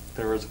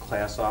 There was a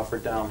class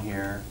offered down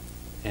here,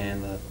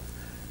 and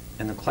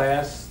in the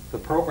class, the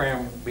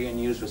program being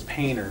used was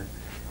Painter.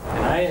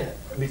 And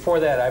before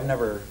that, I've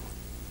never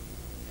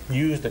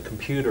used a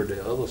computer to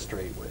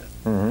illustrate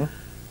with.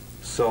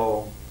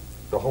 So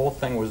the whole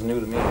thing was new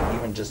to me,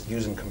 even just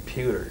using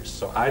computers.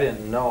 So I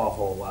didn't know a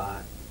whole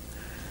lot.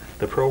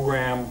 The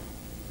program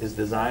is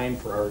designed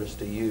for artists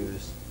to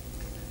use.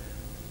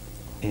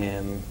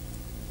 And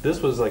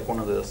this was like one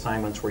of the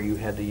assignments where you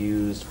had to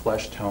use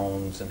flesh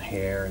tones and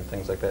hair and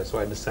things like that. So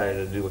I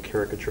decided to do a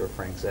caricature of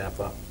Frank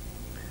Zappa.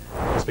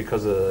 Just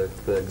because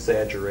of the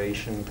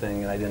exaggeration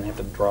thing, and I didn't have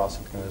to draw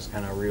something that was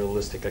kind of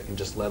realistic. I can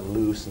just let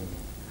loose and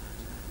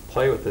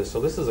play with this.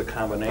 So this is a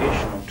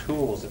combination of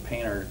tools that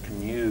painter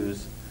can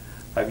use.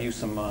 I've used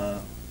some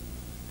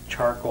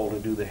charcoal to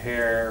do the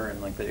hair, and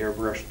like the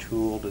airbrush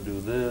tool to do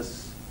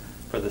this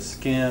for the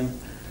skin.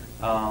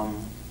 The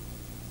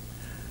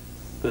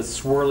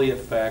swirly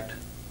effect,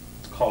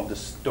 it's called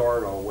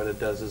Distorto. What it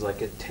does is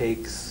like it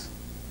takes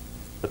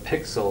the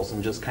pixels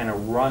and just kind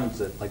of runs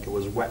it like it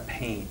was wet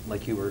paint,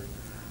 like you were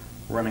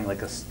running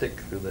like a stick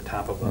through the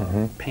top of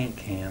a paint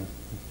can,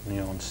 you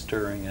know, and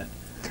stirring it.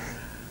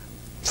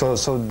 So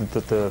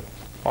that the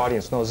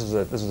audience knows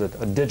this is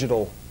a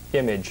digital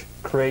image,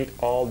 create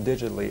all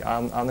digitally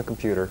on the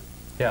computer.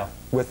 Yeah.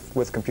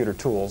 With computer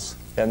tools,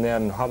 and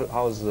then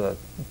how is it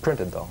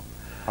printed though?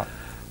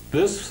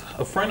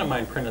 A friend of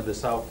mine printed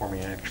this out for me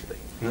actually,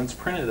 and it's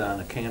printed on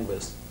a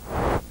canvas.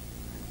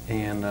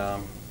 And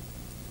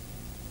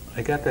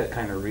I got that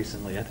kind of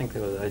recently. I think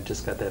I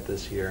just got that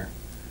this year,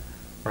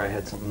 where I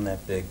had something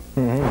that big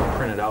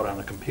printed out on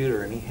a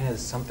computer, and he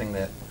has something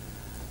that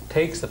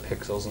takes the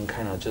pixels and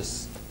kind of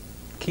just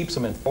keeps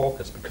them in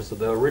focus, because of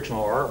the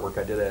original artwork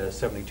I did at a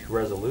 72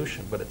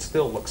 resolution, but it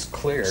still looks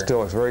clear. Still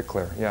looks very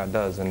clear. Yeah, it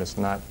does, and it's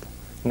not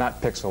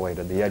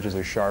pixelated. The edges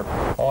are sharp.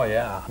 Oh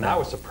yeah, and I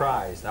was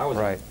surprised. I was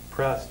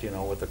impressed, you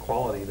know, with the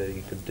quality that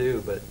he could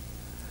do. But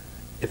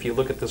if you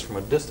look at this from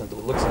a distance, it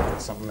looks like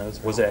it's something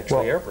that was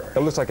actually airbrush.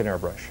 It looks like an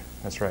airbrush.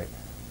 That's right.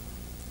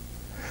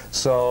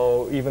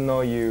 So even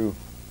though you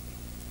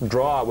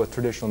draw with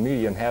traditional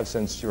media and have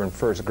since you're in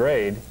first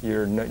grade,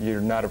 you're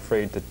not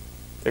afraid to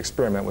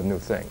experiment with new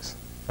things.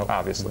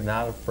 Obviously.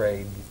 Not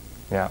afraid.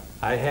 Yeah.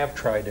 I have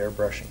tried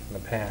airbrushing in the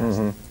past.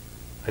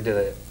 I did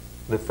it.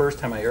 The first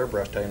time I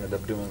airbrushed, I ended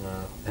up doing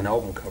an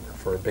album cover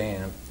for a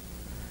band.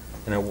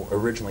 And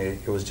originally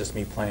it was just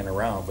me playing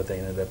around, but they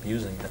ended up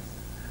using it.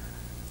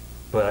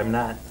 But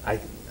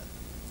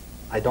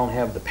I don't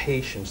have the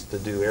patience to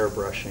do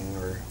airbrushing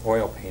or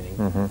oil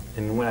painting.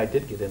 And when I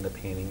did get into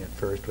painting at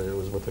first, it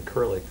was with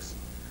acrylics.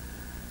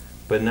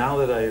 But now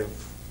that I've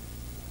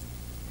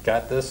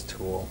got this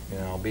tool, you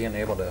know, being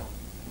able to...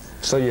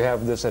 So you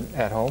have this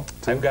at home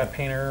too? I've got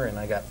Painter and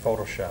I got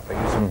Photoshop.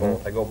 I use them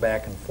both. I go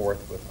back and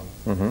forth with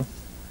them.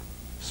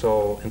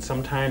 So, and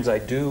sometimes I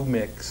do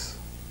mix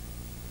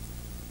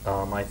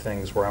my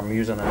things where I'm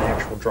using an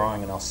actual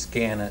drawing and I'll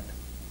scan it,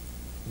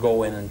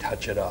 go in and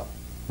touch it up.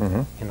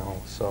 You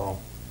know, so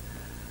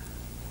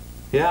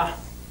yeah,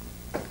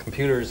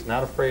 computers,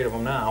 not afraid of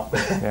them now.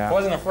 I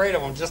wasn't afraid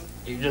of them.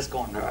 You're just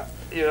going,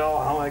 you know,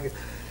 how am I?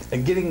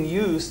 And getting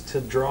used to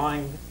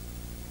drawing,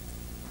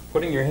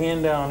 putting your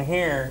hand down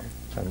here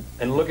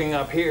and looking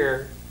up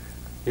here,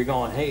 you're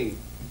going, hey,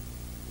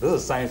 this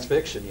is science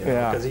fiction, you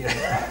know, because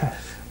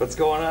what's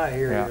going on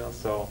here, you know,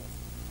 so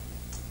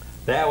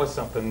that was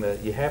something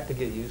that you have to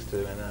get used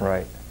to.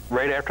 And,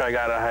 Right after I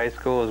got out of high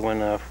school is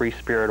when Free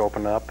Spirit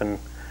opened up, and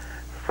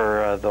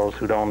for those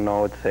who don't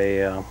know, it's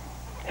a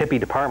hippie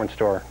department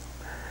store.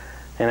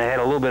 And it had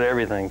a little bit of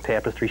everything: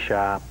 tapestry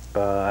shop,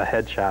 a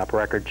head shop,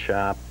 record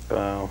shop,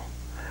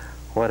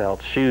 what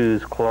else?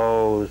 Shoes,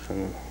 clothes,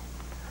 and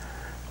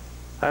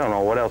I don't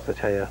know what else to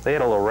tell you. They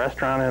had a little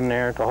restaurant in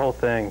there, the whole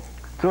thing.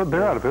 So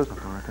they're out of business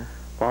now, aren't they?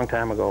 Long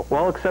time ago.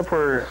 Well, except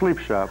for the sleep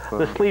shop.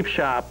 The sleep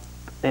shop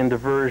and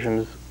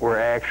diversions were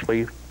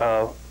actually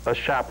a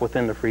shop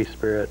within the Free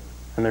Spirit,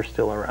 and they're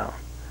still around.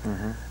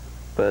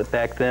 But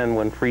back then,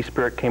 when Free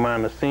Spirit came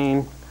on the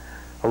scene,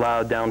 a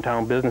lot of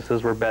downtown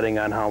businesses were betting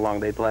on how long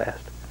they'd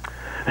last.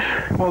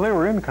 Well, they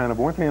were in kind of,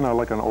 weren't they in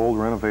like an old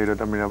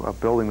renovated, I mean, a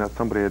building that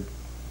somebody had,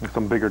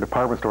 some bigger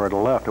department store had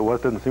left.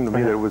 It didn't seem to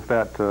me that it was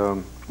that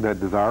that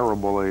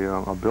desirable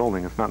a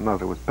building. It's not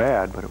that it was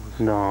bad, but it was...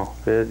 No,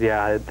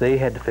 yeah, they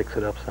had to fix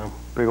it up some.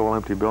 Big old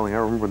empty building. I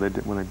remember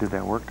when they did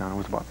that work down. It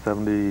was about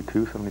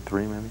 72,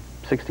 73 maybe?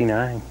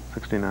 69.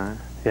 69.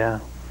 Yeah.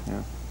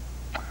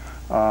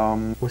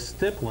 With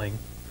stippling,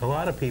 a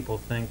lot of people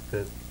think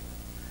that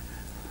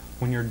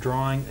when you're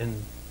drawing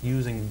and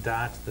using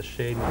dots to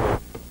shade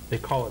with, they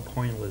call it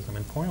pointillism,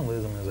 and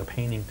pointillism is a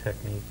painting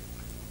technique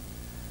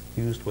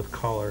used with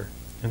color,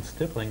 and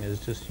stippling is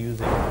just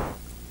using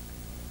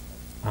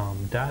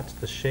dots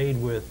to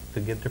shade with to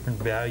get different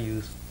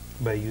values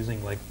by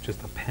using like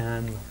just a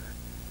pen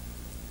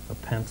or a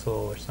pencil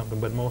or something,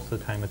 but most of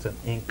the time it's an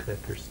ink that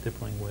you're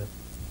stippling with.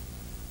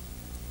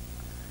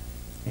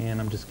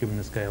 And I'm just giving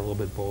this guy a little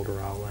bit bolder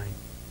outline.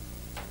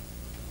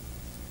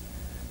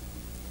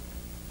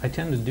 I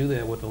tend to do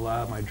that with a lot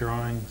of my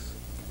drawings.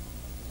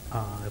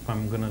 If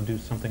I'm going to do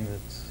something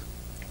that's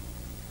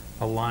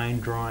a line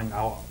drawing,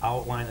 I'll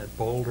outline it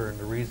bolder, and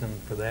the reason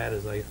for that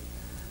is a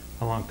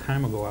long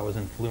time ago I was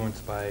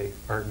influenced by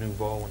Art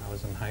Nouveau when I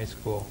was in high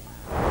school,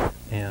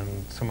 and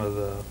some of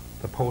the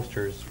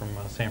posters from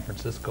San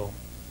Francisco,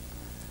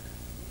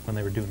 when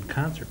they were doing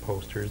concert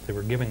posters, they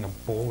were giving a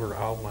bolder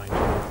outline to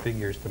their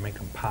figures to make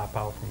them pop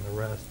out from the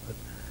rest. But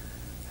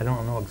I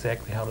don't know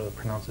exactly how to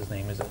pronounce his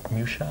name. Is it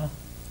Musha?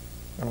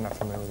 I'm not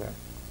familiar with that.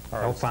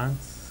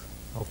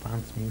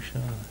 Alphonse Musha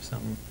or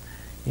something.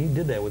 He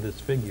did that with his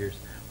figures.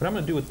 What I'm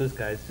going to do with this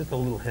guy is just a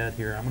little head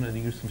here. I'm going to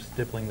use some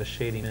stippling, the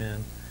shading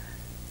in,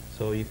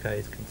 so you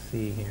guys can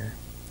see here.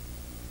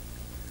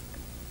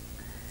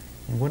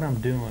 And what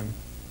I'm doing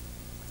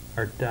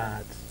are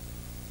dots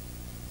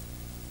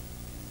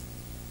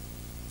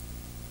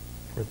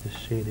for this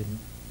shaded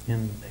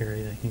in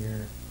area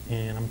here.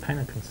 And I'm kind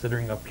of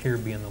considering up here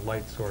being the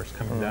light source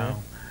coming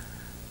down.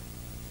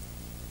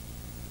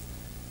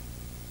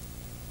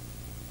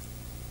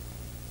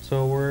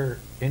 So where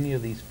any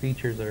of these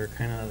features are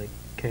kind of like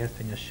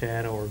casting a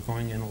shadow or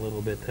going in a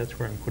little bit, that's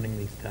where I'm putting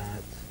these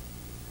dots.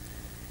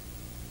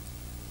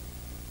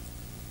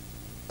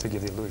 To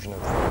give the illusion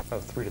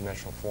of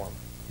three-dimensional form.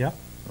 Yep.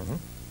 Mm-hmm.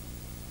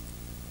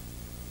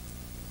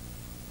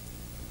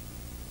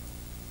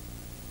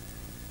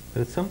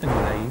 But it's something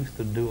that I used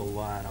to do a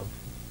lot of.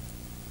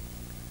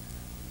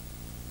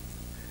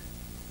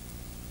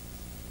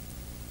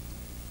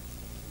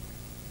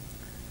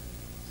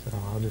 So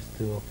I'll just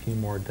do a few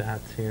more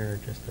dots here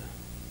just to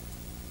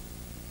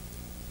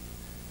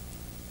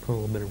put a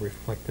little bit of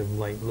reflective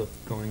light look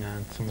going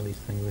on some of these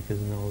things, like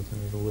his nose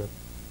and his lip.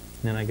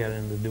 And then I got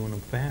into doing them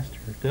faster.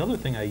 The other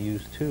thing I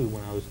used too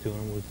when I was doing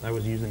them was I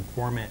was using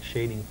format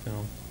shading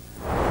film.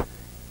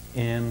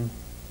 And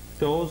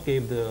those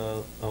gave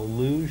the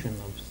illusion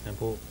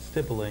of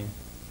stippling.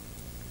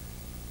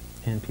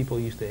 And people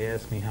used to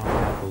ask me how I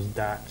got those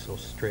dots so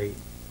straight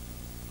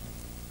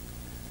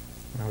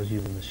when I was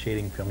using the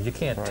shading film. You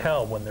can't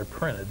tell when they're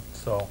printed,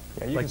 so.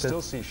 Yeah, you can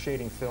still see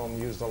shading film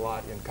used a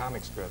lot in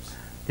comic strips.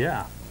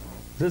 Yeah.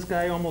 Is this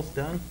guy almost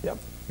done? Yep.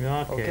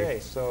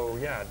 Okay, so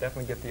yeah,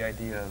 definitely get the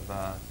idea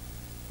of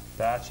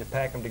dots. You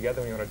pack them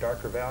together when you want a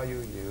darker value,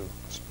 you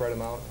spread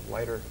them out,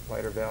 lighter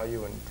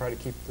value, and try to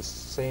keep the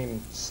same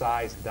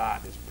size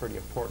dot is pretty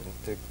important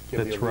to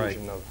give the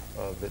illusion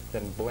of it,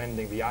 then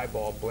blending, the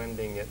eyeball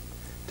blending it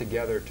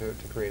together to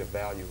create a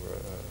value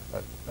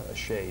or a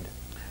shade.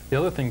 The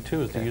other thing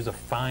too is to use a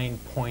fine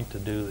point to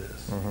do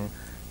this. Mm-hmm.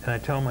 And I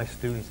tell my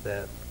students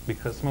that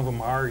because some of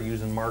them are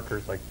using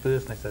markers like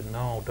this, and I said,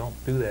 no, don't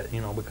do that, you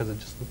know, because it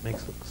just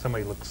makes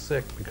somebody look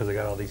sick because they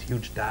got all these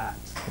huge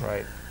dots.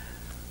 Right.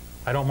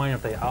 I don't mind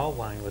if they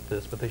outline with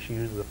this, but they should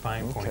use the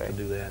fine point to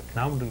do that.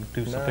 Now I'm going to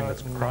do something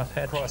that's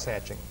cross-hatching.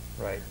 Cross-hatching,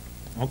 right.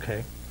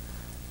 Okay.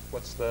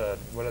 What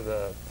are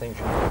the things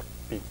you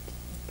need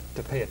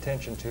to pay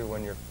attention to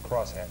when you're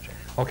cross-hatching?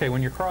 Okay,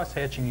 when you're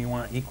cross-hatching, you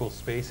want equal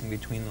spacing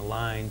between the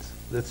lines.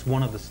 That's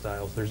one of the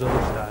styles. There's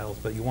other styles,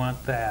 but you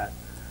want that.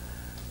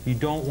 You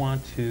don't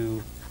want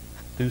to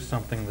do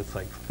something that's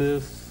like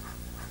this,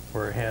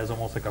 where it has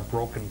almost like a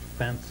broken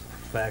fence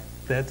effect.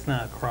 That's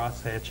not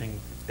cross-hatching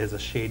as a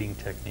shading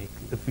technique.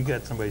 If you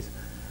got somebody's,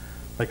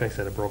 like I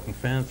said, a broken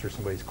fence, or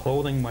somebody's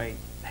clothing might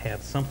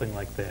have something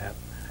like that.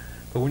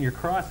 But when you're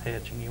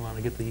cross-hatching, you want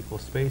to get the equal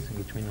spacing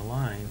between the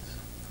lines.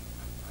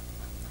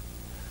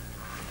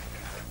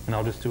 And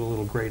I'll just do a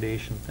little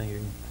gradation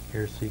thing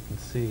here so you can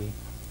see.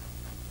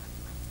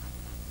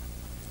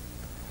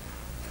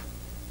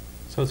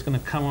 So it's going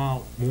to come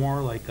out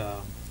more like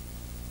a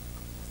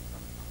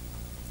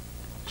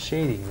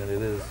shading than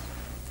it is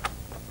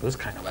this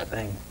kind of a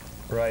thing.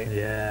 Right.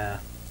 Yeah.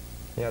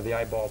 Yeah, the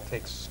eyeball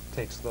takes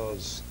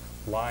those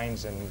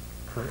lines and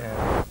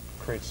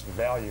creates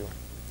value.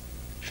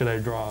 Should I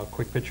draw a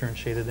quick picture and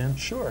shade it in?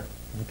 Sure.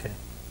 Okay.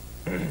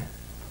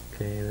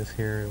 Okay, this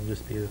here will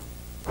just be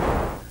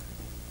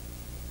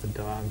the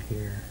dog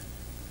here.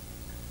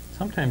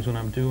 Sometimes when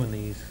I'm doing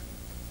these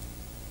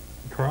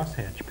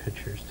crosshatch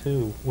pictures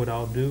too, what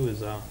I'll do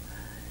is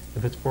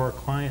if it's for a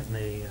client and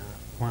they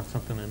want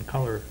something in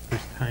color,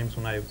 there's times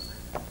when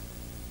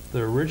the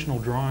original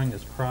drawing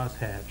is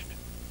crosshatched.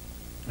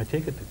 I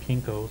take it to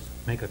Kinko's,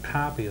 make a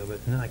copy of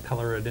it, and then I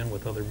color it in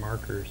with other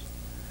markers.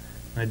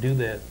 And I do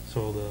that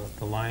so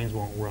the lines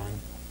won't run.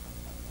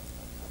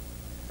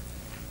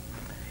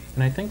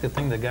 And I think the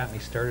thing that got me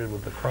started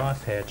with the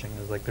cross-hatching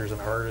is, like, there's an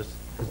artist,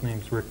 his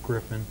name's Rick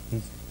Griffin.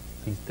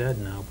 He's dead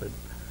now, but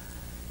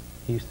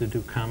he used to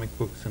do comic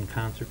books and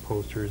concert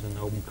posters and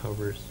album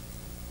covers.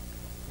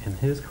 And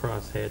his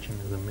cross-hatching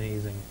is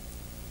amazing.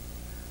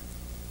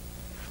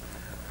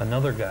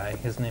 Another guy,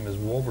 his name is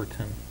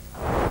Wolverton.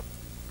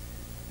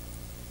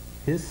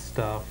 His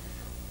stuff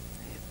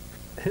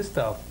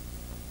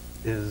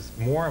is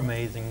more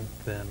amazing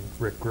than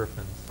Rick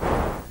Griffin's.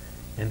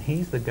 And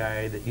he's the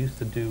guy that used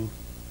to do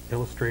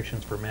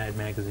illustrations for Mad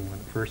Magazine when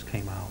it first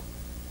came out.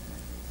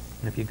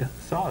 And if you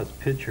saw his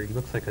picture, he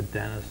looks like a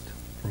dentist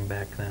from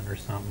back then or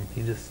something.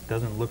 He just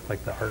doesn't look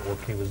like the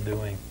artwork he was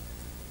doing.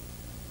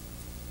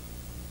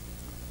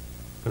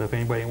 But if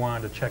anybody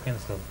wanted to check in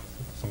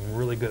some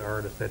really good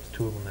artists, that's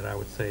two of them that I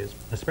would say, is,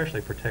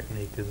 especially for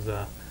technique, is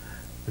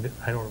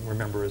I don't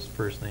remember his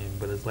first name,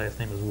 but his last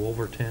name is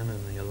Wolverton,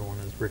 and the other one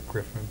is Rick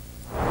Griffin.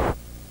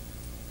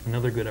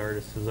 Another good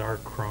artist is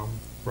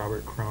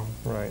Robert Crumb.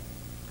 Right.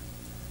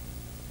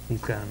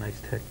 He's got a nice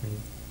technique.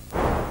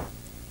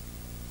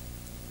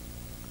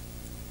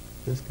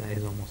 This guy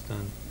is almost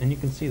done. And you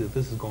can see that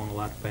this is going a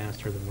lot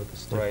faster than what the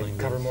stippling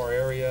Cover does. more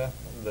area.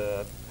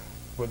 The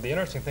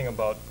interesting thing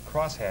about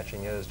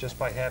cross-hatching is just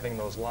by having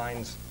those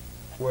lines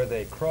where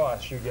they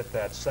cross, you get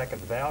that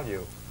second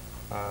value,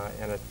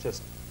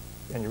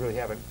 and you really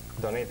haven't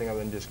done anything other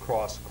than just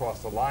cross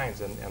the lines,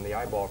 and the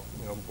eyeball,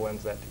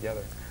 blends that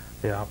together.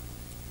 Yeah,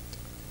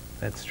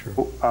 that's true.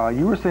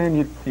 You were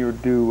saying you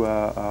would do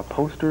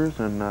posters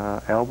and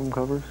album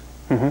covers.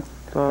 Mm-hmm.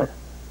 So,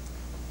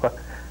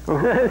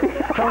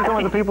 tell me some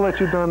of the people that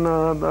you've done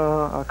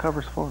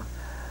covers for.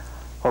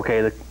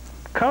 Okay,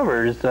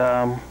 Covers,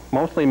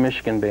 mostly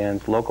Michigan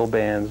bands, local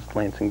bands,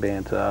 Lansing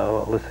bands.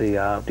 Let's see,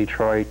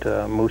 Detroit,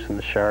 Moose and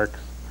the Sharks,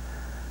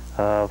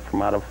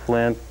 from out of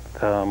Flint,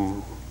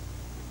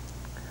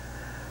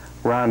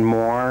 Ron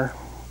Moore,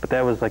 but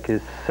that was like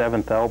his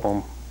 7th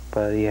album,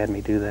 but he had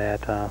me do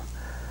that.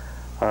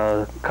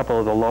 A couple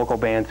of the local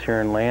bands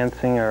here in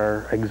Lansing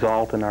are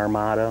Exalt and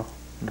Armada.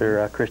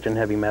 They're Christian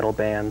heavy metal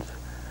bands.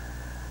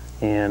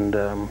 And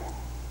I'm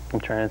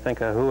trying to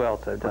think of who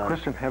else I've done.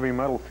 Christian heavy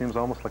metal seems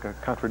almost like a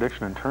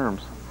contradiction in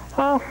terms.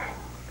 Well,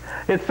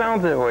 it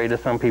sounds that way to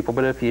some people,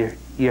 but if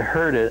you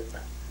heard it,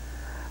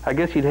 I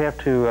guess you'd have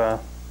to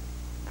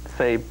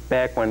say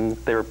back when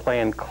they were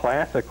playing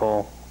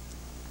classical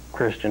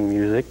Christian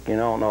music, you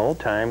know, in the old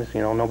times,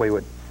 you know, nobody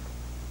would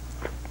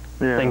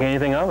think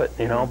anything of it,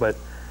 you know, but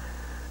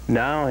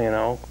now, you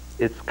know,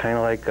 it's kind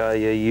of like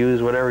you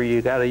use whatever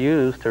you got to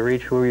use to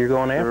reach who you're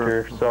going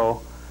after.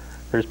 So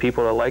there's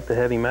people that like the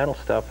heavy metal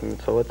stuff, and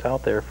so it's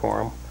out there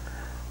for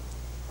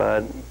them.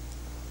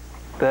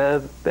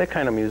 But that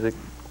kind of music,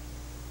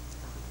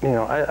 you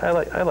know, I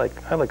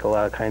like a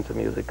lot of kinds of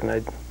music, and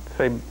I'd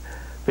say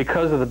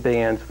because of the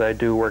bands that I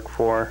do work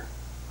for,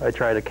 I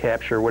try to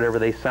capture whatever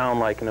they sound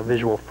like in a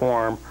visual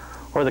form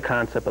or the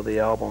concept of the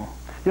album.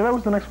 Yeah, that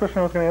was the next question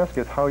I was going to ask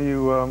you, is how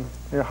you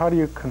know, how do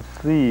you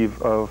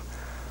conceive of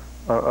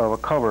a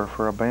cover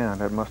for a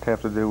band? It must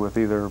have to do with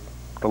either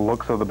the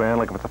looks of the band,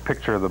 like if it's a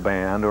picture of the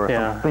band, or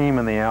some theme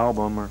in the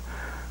album, or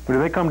do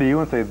they come to you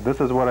and say, this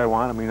is what I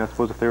want? I mean, I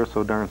suppose if they were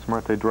so darn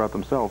smart, they'd draw it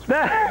themselves.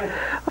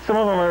 Some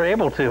of them are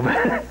able to,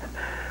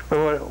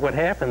 but what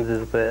happens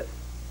is that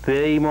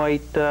they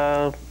might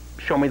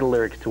show me the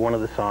lyrics to one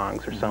of the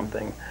songs or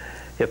something.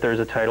 If there's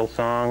a title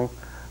song,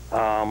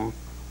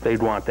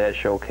 they'd want that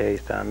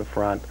showcased on the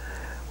front.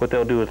 What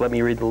they'll do is let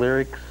me read the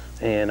lyrics,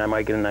 and I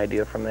might get an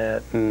idea from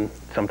that, and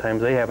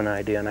sometimes they have an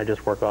idea, and I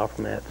just work off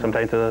from that.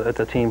 Sometimes it's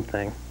a team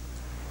thing.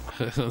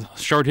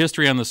 Short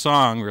history on the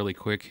song, really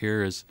quick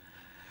here, is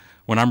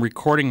when I'm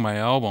recording my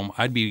album,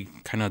 I'd be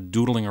kind of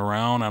doodling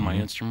around on my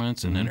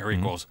instruments, and then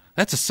Eric goes,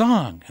 "That's a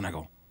song," and I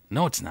go,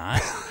 "No, it's not."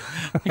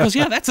 He goes,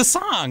 "Yeah, that's a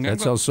song."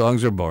 That's how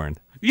songs are born.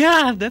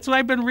 Yeah, that's what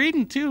I've been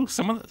reading too.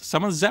 Some of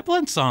the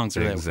Zeppelin songs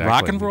are that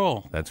rock and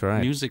roll. That's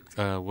right. Music.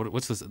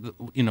 What's this?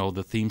 You know,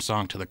 the theme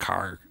song to the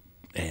car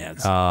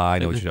ads. I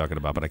know what you're talking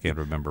about, but I can't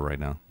remember right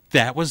now.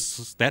 That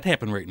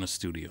happened right in the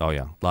studio. Oh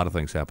yeah, a lot of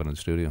things happen in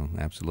the studio.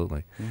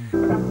 Absolutely.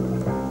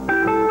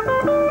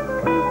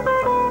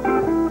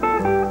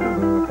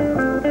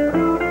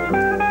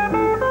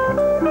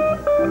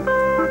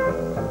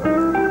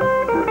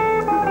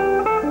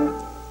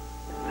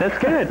 That's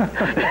good.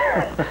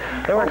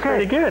 That works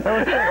pretty good.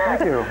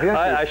 Thank you.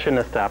 I shouldn't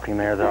have stopped him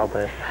there, though,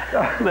 but...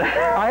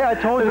 I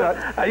told you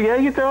that. Yeah,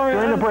 you told me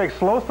during the break.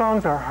 Slow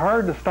songs are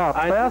hard to stop.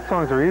 Fast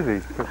songs are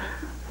easy.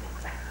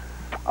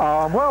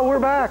 Well, we're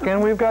back,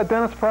 and we've got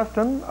Dennis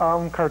Preston,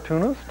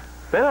 cartoonist.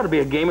 That ought to be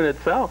a game in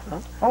itself,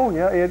 huh? Oh,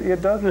 yeah,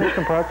 it does need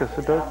some practice.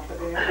 It does.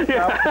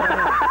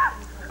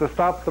 The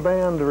stop the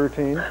band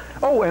routine.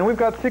 Oh, and we've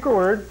got secret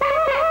word.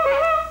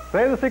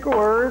 Say the secret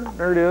word.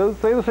 There it is.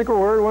 Say the secret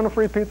word. Win a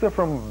free pizza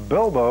from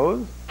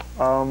Bilbo's.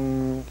 We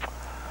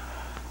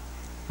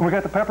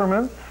got the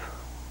Peppermints.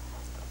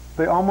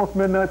 The Almost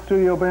Midnight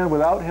Studio Band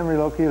without Henry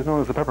Lokey is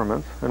known as the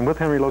Peppermints, and with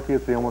Henry Lokey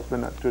it's the Almost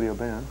Midnight Studio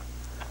Band.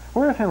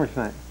 Where is Henry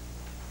tonight?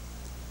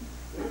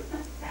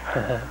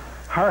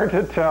 Hard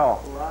to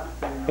tell.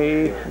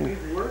 He's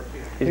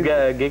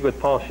got a gig with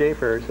Paul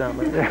Schaefer or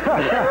something.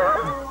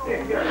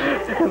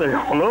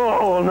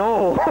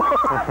 No.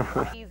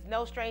 He's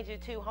no stranger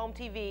to home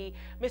TV,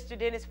 Mr.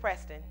 Dennis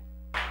Preston.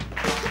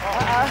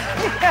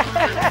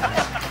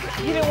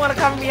 You didn't want to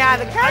come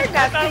behind the curtain,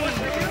 I see.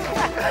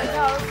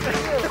 No, it's for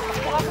you.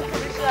 Welcome to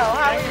the show.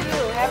 How are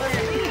you? Have a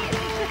seat.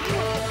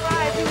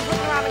 Surprised he was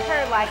looking around the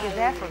curtain like, is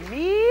that for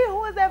me?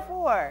 Who is that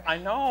for? I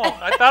know.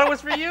 I thought it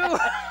was for you.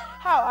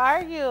 How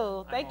are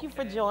you? Thank you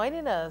for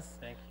joining us.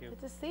 Thank you.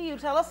 Good to see you.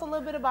 Tell us a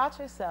little bit about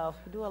yourself.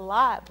 You do a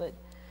lot, but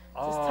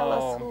just tell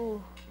us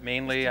who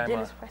mainly Mr.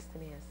 Dennis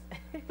Preston is.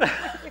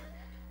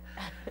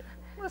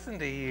 Listen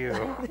to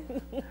you.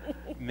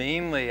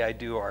 Mainly, I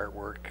do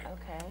artwork.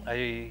 Okay.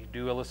 I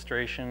do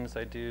illustrations.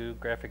 I do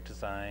graphic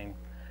design.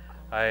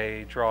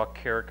 I draw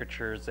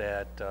caricatures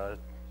at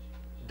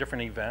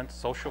different events,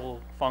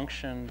 social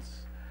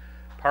functions,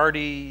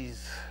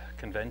 parties,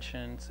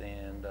 conventions,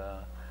 and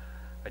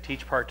I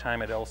teach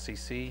part-time at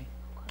LCC,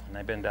 and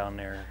I've been down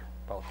there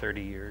about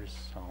 30 years.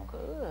 So.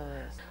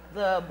 Good.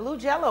 The Blue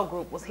Jello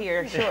group was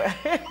here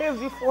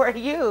before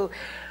you,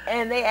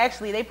 and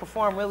they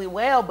perform really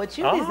well, but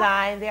you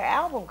designed their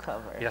album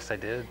cover. Yes, I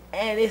did.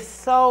 And it's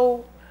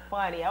so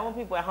funny. I want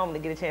people at home to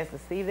get a chance to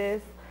see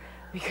this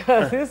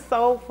because it's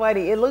so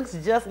funny. It looks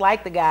just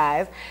like the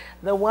guys.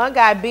 The one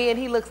guy, Ben,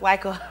 he looks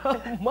like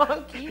a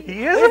monkey.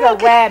 He is a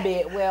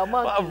rabbit. Well,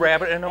 monkey. A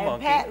rabbit and a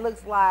monkey. Pat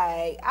looks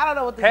like, I don't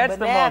know what this Pat's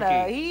banana. the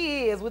monkey.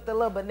 He is with the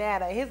little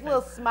banana. His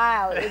little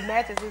smile, it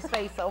matches his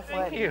face so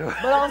funny. Thank you.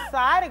 But on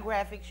side of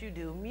graphics, you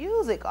do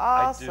music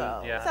also.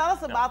 I do, yeah. Tell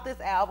us about this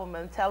album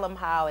and tell them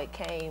how it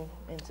came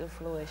into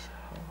fruition.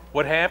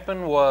 What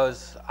happened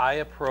was I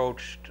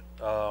approached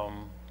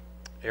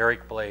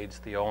Eric Blades,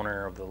 the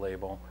owner of the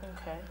label,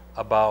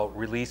 about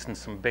releasing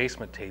some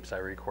basement tapes I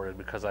recorded,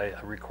 because I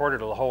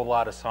recorded a whole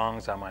lot of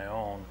songs on my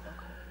own.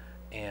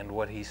 And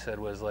what he said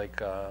was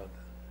like,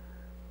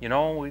 you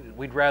know,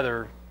 we'd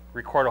rather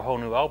record a whole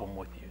new album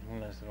with you.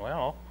 And I said,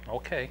 well,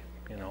 okay,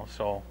 you know.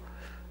 So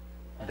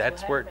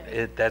that's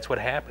what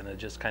happened. It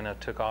just kind of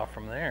took off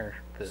from there.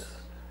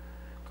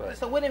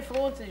 So what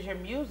influences your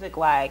music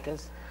like?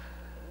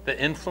 The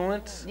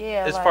influence?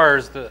 Yeah. As like, far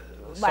as the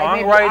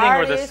like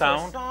songwriting or the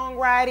sound? Or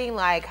songwriting,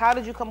 like how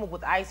did you come up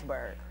with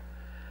Iceberg?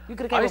 You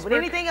could have came up with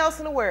anything else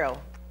in the world.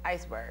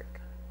 Iceberg.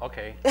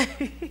 Okay.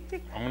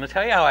 I'm going to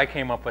tell you how I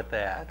came up with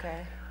that.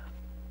 Okay.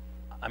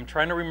 I'm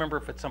trying to remember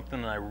if it's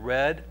something that I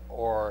read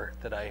or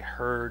that I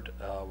heard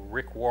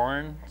Rick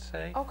Warren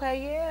say.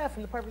 Okay, yeah,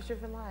 from The Purpose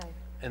Driven Life.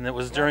 And it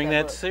was during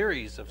that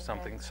series of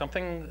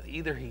something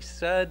either he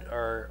said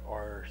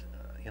or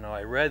you know,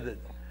 I read that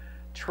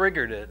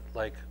triggered it,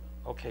 like,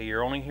 okay,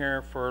 you're only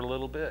here for a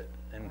little bit,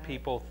 and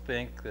people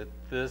think that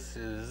this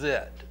is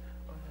it.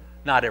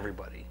 Not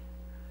everybody.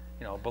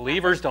 You know,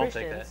 believers don't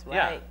think that.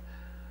 Right.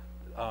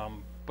 Yeah.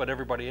 But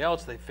everybody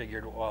else, they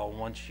figured, well,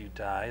 once you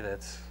die,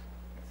 that's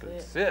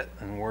it.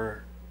 And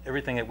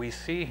everything that we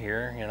see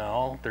here, you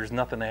know, there's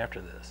nothing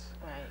after this.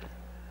 Right.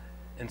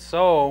 And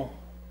so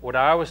what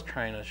I was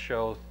trying to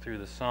show through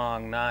the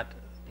song, not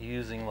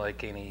using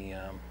like any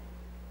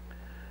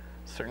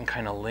certain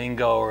kind of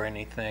lingo or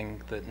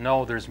anything, that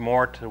no, there's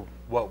more to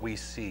what we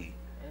see.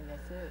 And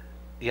that's it.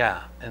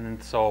 Yeah.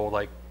 And so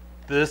like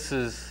this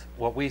is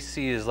what we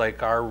see is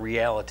like our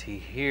reality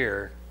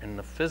here in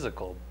the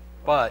physical,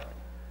 but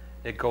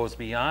it goes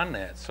beyond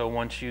that. So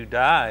once you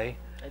die,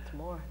 it's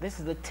more. This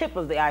is the tip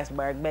of the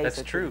iceberg, basically.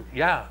 That's true.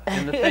 Yeah.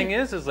 And the thing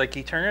is like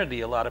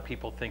eternity, a lot of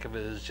people think of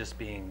it as just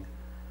being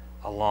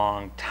a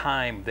long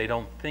time. They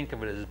don't think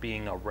of it as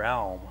being a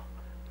realm,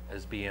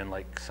 as being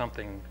like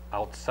something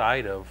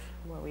outside of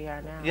where we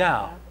are now.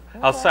 Yeah. Okay.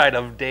 Outside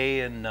of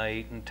day and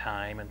night and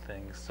time and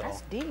things. So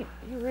that's deep.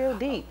 You're real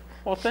deep.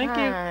 Well, thank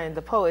you.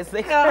 The poets.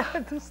 They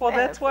well,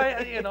 that's why,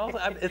 you know,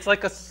 it's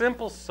like a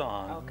simple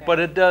song, but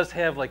it does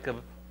have like a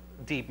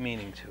deep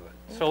meaning to it.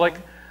 So like,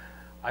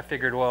 I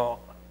figured, well,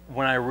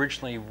 when I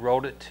originally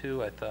wrote it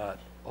too, I thought,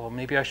 oh,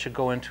 maybe I should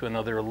go into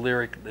another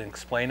lyric and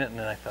explain it. And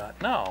then I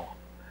thought, no,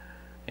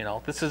 you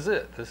know, this is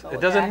it. It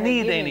doesn't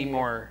need any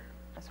more.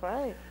 That's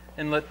right.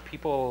 And let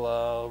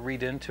people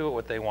read into it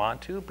what they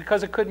want to,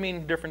 because it could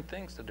mean different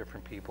things to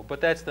different people.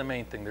 But that's the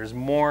main thing. There's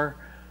more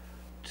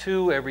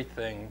to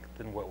everything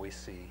than what we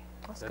see.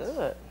 That's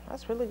good.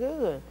 That's really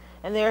good.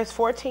 And there's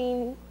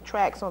 14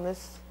 tracks on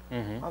this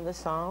on this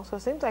song, so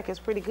it seems like it's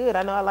pretty good.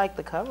 I know I like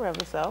the cover of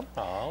it, so.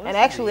 Oh, and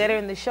actually later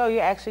in the show,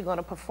 you're actually going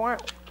to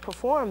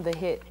perform the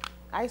hit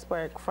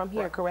Iceberg from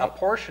here, correct? A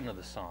portion of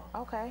the song.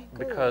 Okay,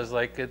 good. Because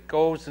like it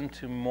goes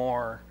into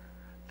more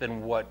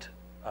than what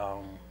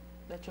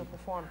that you'll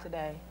perform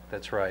today.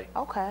 That's right.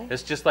 Okay.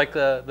 It's just like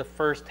the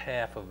first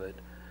half of it,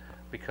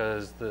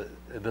 because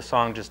the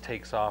song just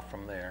takes off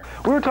from there.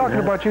 We were talking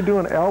about you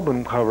doing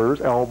album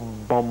covers,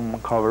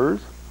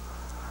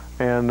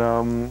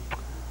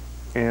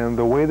 and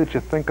the way that you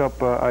think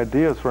up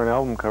ideas for an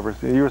album cover.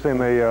 So you were saying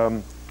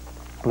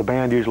the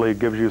band usually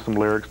gives you some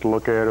lyrics to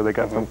look at, or they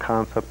got some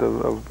concept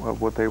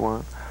of what they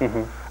want.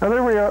 Are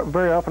they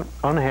very often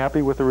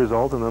unhappy with the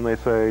result, and then they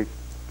say,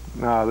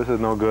 nah, this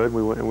is no good,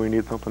 we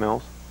need something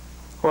else?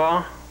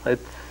 Well,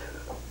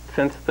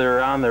 since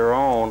they're on their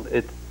own,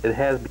 it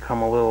has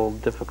become a little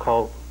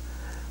difficult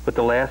with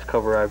the last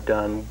cover I've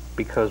done,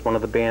 because one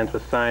of the bands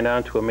was signed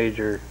on to a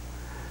major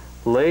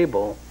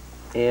label,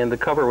 and the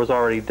cover was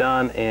already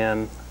done,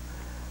 and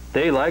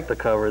they like the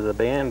cover, the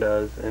band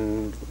does,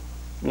 and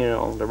you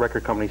know, the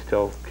record company's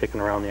still kicking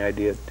around the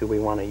idea, do we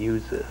want to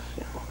use this?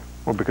 You know?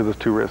 Well, because it's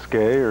too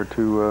risque, or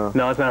too...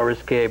 No, it's not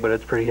risque, but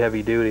it's pretty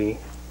heavy duty.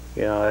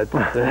 You know, it's,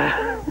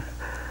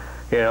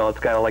 you know, it's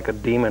got like a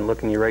demon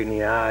looking you right in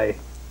the eye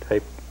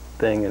type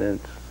thing, and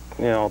it's,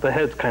 you know, the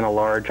head's kind of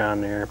large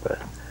on there,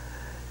 but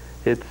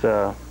it's,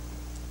 I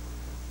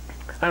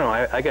don't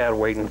know, I gotta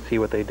wait and see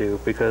what they do,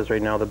 because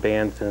right now the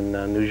band's in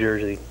New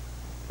Jersey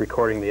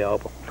recording the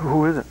album.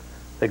 Who is it?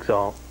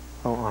 Exalt.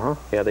 Oh,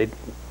 Yeah,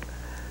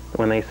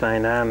 when they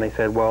signed on, they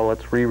said, well,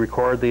 let's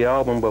re-record the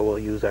album, but we'll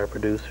use our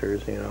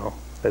producers, you know.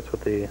 That's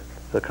what the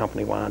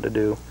company wanted to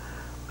do.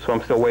 So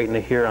I'm still waiting to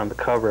hear on the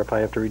cover if I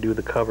have to redo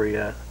the cover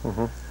yet.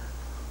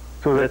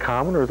 So is it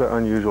common, or is it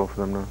unusual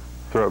for them to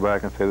throw it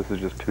back and say this is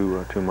just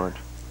too much?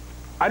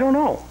 I don't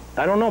know.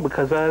 I don't know,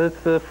 because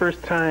it's the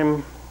first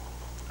time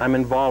I'm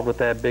involved with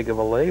that big of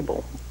a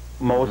label.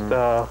 Most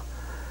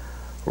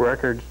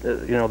records,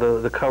 you know,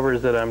 the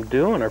covers that I'm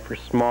doing are for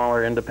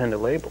smaller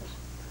independent labels.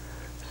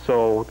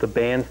 So the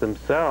bands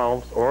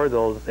themselves or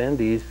those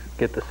indies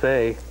get to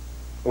say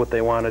what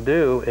they want to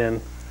do, and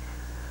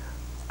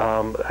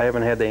I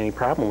haven't had any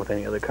problem with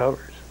any other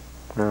covers.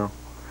 No.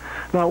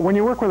 Now, when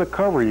you work with a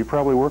cover, you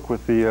probably work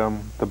with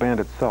the band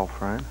itself,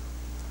 right?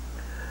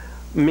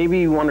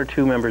 Maybe one or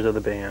two members of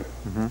the band,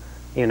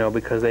 you know,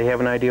 because they have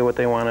an idea what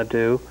they want to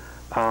do.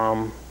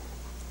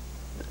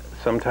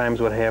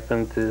 sometimes what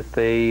happens is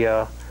they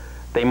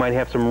might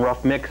have some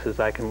rough mixes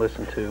I can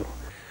listen to.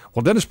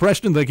 Well, Dennis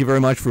Preston, thank you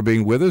very much for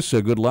being with us.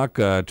 Good luck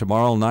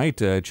tomorrow night.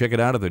 Check it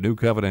out at the New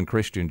Covenant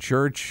Christian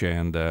Church,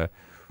 and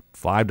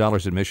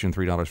 $5 admission,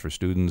 $3 for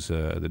students.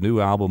 The new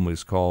album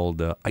is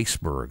called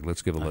Iceberg.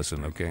 Let's give a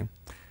listen, okay?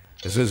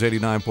 This is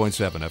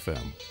 89.7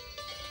 FM.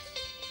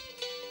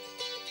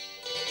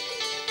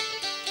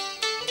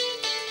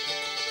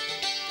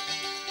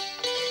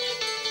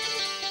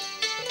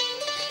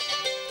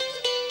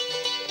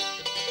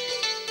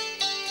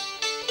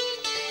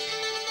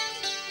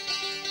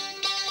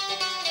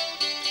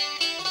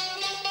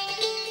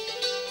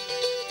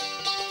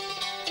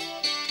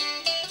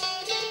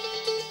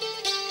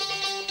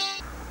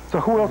 So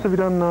who else have you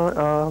done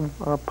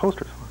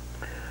posters for?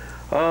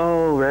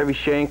 Oh, Ravi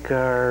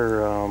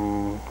Shankar,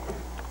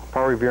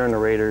 Paul Revere and the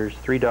Raiders,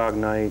 Three Dog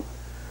Night.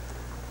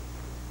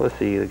 Let's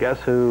see, the Guess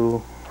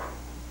Who,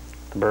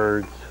 the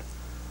Byrds,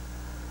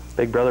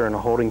 Big Brother and the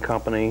Holding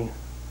Company,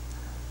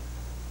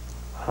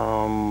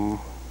 Ike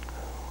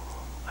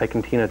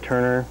and Tina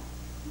Turner.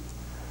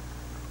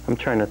 I'm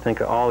trying to think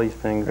of all these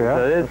things.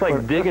 Yeah, it's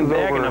like digging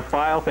back in a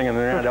file thing and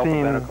they're not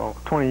 15, alphabetical.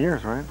 20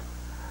 years, right?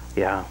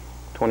 Yeah,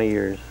 20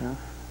 years. Yeah.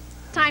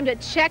 Time to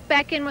check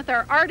back in with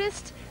our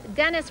artist,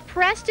 Dennis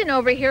Preston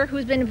over here,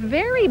 who's been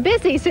very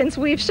busy since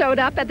we've showed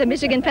up at the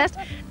Michigan Fest.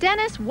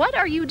 Dennis, what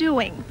are you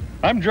doing?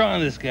 I'm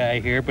drawing this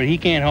guy here, but he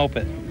can't help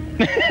it.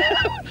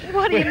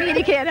 What do you mean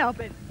he can't help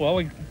it? Well,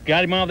 we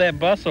got him on that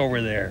bus over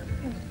there.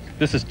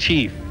 This is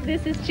Chief.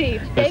 This is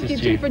Chief. Thank you,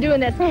 Chief, for doing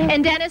this.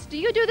 And Dennis, do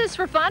you do this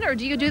for fun, or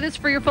do you do this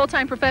for your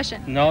full-time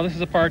profession? No, this is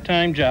a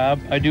part-time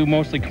job. I do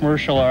mostly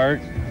commercial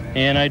art,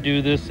 and I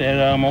do this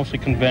at mostly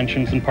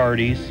conventions and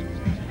parties.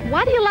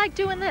 Why do you like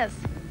doing this?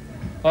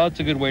 Well, it's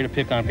a good way to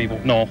pick on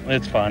people. No,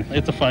 it's fun.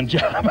 It's a fun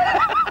job.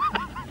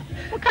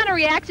 What kind of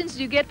reactions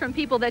do you get from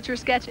people that you're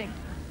sketching?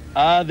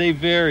 They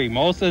vary.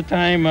 Most of the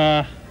time,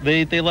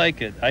 they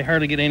like it. I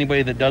hardly get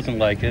anybody that doesn't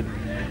like it.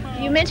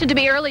 You mentioned to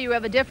me earlier you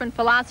have a different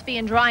philosophy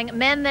in drawing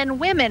men than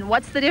women.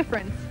 What's the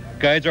difference?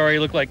 Guys already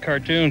look like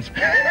cartoons.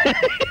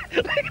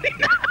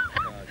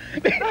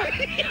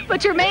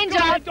 But your main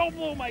job... Don't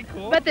blow my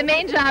cool. But the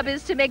main job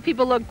is to make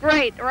people look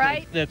great,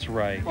 right? That's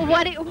right. Well,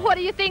 what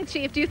do you think,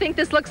 Chief? Do you think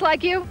this looks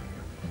like you?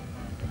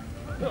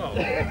 No.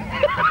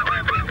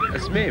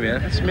 That's me,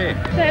 man. That's me.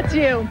 That's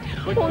you.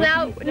 Well,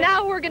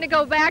 now we're going to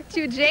go back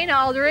to Jane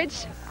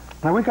Aldridge.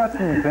 Now, we got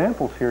some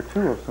examples here,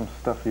 too, of some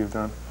stuff you've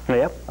done.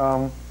 Yep.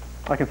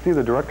 I can see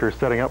the director is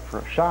setting up for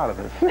a shot of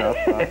this stuff.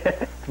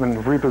 It's been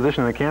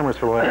repositioning the cameras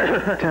for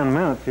like 10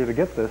 minutes here to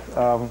get this.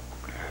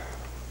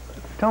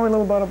 Tell me a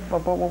little about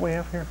what we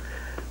have here.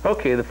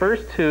 Okay, the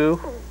first two.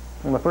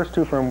 And the first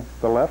two from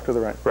the left or the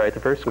right? Right, the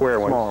first square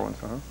ones. Smaller ones,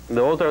 huh?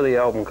 Those are the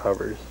album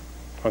covers.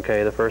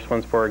 Okay, the first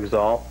one's for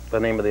Exalt. The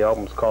name of the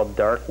album is called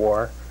Dark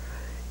War.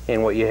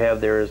 And what you have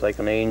there is like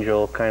an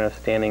angel kind of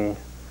standing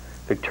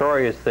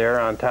victorious there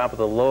on top of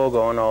the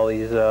logo, and all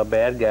these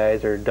bad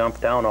guys are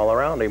dumped down all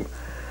around him.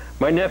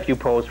 My nephew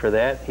posed for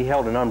that. He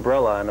held an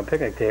umbrella on a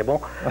picnic table.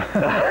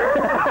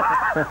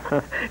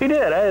 He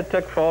did. I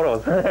took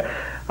photos.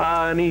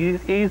 And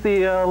he's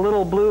the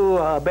little blue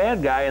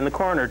bad guy in the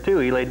corner, too.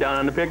 He laid down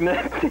on the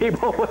picnic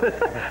table with his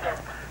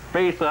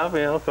face up, you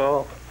know,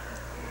 so.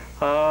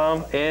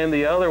 And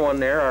the other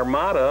one there,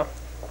 Armada,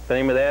 the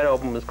name of that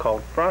album is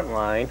called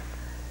Frontline.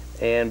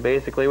 And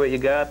basically what you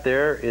got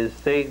there is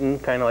Satan,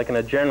 kind of like in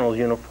a general's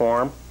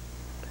uniform.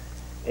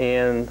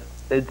 And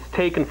it's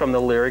taken from the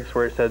lyrics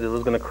where it said it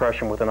was going to crush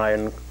him with an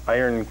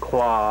iron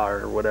claw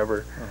or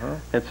whatever.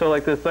 And so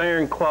like this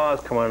iron claw is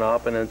coming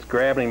up and it's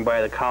grabbing him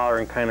by the collar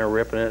and kind of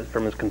ripping it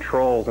from his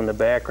controls. In the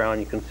background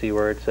you can see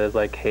where it says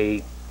like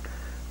hate,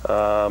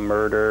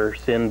 murder,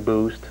 sin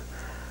boost.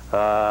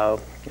 I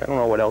don't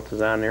know what else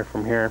is on there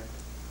from here.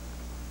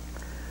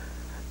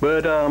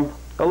 But a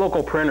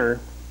local printer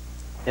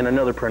and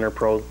another printer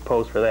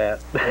posed for that.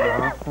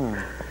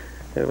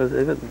 It was,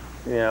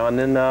 you know, and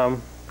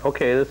then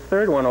okay, this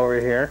third one over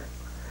here,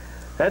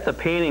 that's a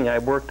painting I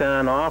worked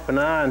on off and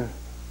on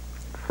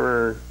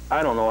for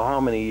I don't know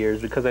how many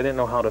years because I didn't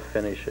know how to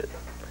finish it.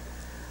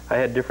 I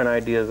had different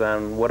ideas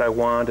on what I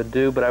wanted to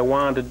do, but I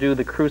wanted to do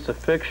the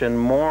crucifixion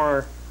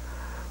more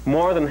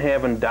than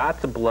having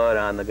dots of blood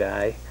on the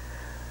guy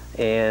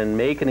and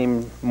making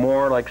him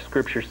more like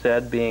Scripture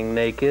said, being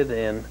naked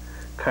and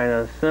kind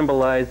of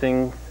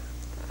symbolizing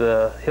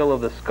the hill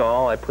of the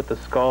skull. I put the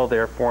skull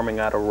there forming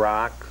out of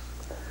rocks.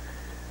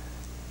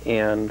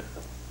 And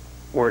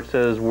where it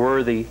says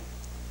worthy,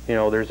 you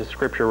know, there's a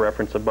scripture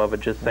reference above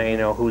it just saying, you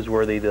know, who's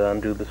worthy to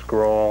undo the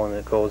scroll, and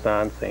it goes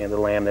on saying the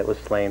lamb that was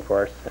slain for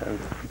our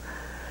sins.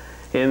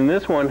 And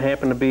this one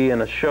happened to be in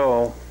a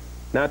show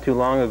not too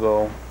long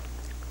ago.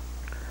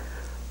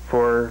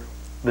 For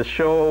the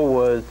show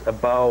was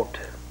about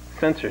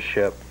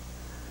censorship.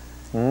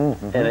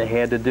 And it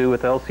had to do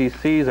with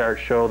LCC's art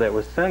show that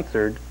was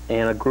censored,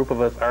 and a group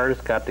of us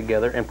artists got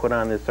together and put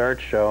on this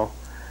art show.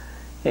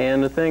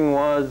 And the thing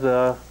was,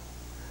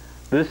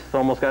 this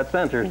almost got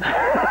censored.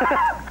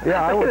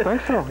 Yeah, I would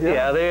think so.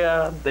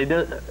 Yeah, they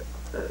did.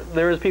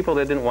 there was people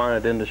that didn't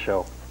want it in the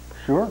show.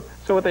 Sure.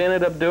 So what they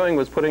ended up doing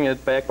was putting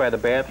it back by the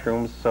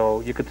bathrooms,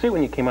 so you could see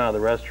when you came out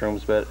of the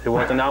restrooms, but it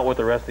wasn't out with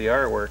the rest of the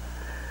artwork.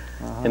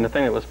 And the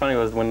thing that was funny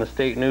was when the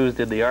State News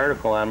did the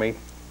article on me,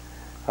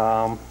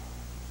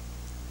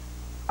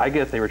 I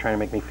guess they were trying to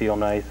make me feel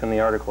nice. In the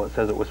article it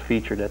says it was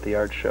featured at the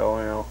art show,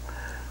 you know.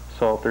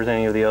 So if there's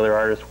any of the other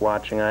artists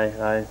watching,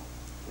 I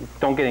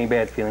don't get any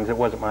bad feelings. It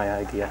wasn't my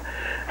idea.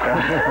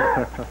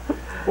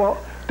 Well,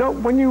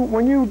 when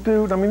you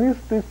do, I mean,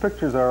 these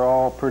pictures are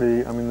all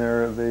pretty. I mean,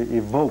 they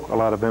evoke a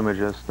lot of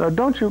images.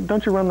 Don't you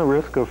run the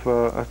risk of,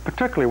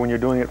 particularly when you're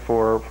doing it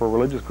for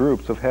religious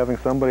groups, of having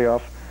somebody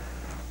off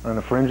on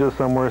the fringes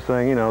somewhere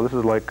saying, you know, this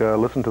is like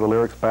listen to the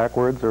lyrics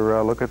backwards,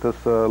 or look at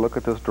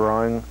this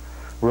drawing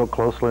real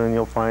closely, and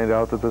you'll find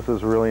out that this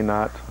is really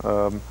not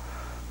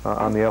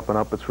on the up and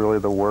up. It's really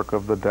the work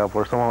of the devil,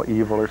 or somehow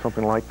evil, or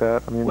something like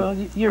that. I mean, well,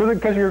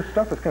 because your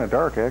stuff is kind of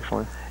dark,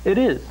 actually. It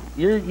is.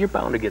 You're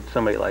bound to get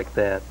somebody like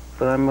that.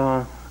 But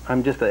I'm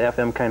just an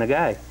FM kind of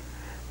guy.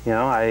 You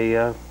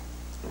know,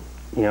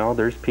 you know,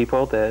 there's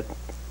people that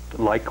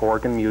like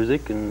organ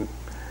music and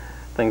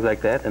things like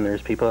that, and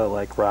there's people that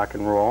like rock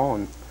and roll,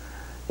 and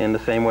in the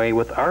same way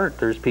with art,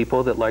 there's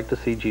people that like to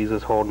see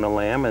Jesus holding a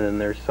lamb, and then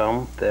there's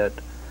some that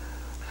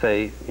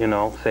say, you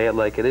know, say it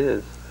like it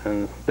is.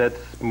 And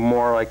that's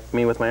more like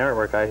me with my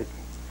artwork. I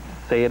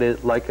say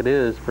it like it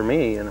is for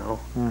me, you know.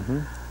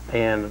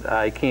 And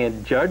I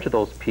can't judge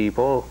those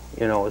people,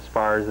 you know, as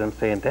far as them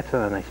saying, that's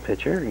a nice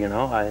picture, you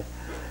know. I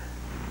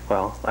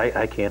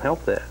can't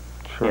help that.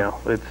 Sure. You know,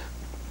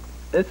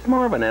 it's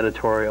more of an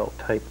editorial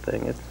type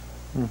thing. It's,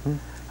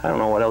 I don't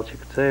know what else you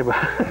could say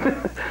about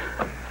it.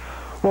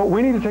 Well,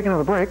 we need to take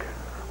another break.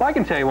 Well, I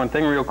can tell you one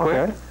thing real quick.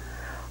 Okay.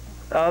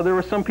 There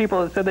were some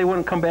people that said they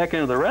wouldn't come back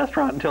into the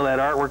restaurant until that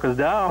artwork was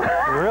down.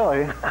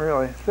 Really?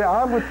 Really? See,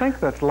 I would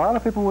think that a lot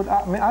of people would.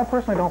 I mean, I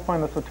personally don't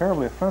find this so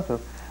terribly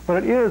offensive,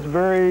 but it is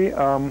very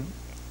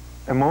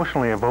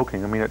emotionally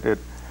evoking. I mean, it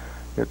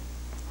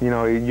you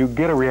know, you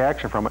get a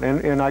reaction from it,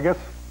 and I guess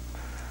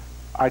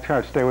I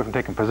try to stay away from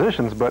taking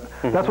positions, but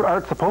that's what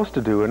art's supposed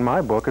to do. In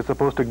my book, it's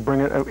supposed to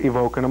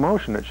evoke an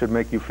emotion. It should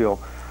make you feel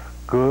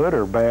good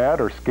or bad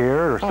or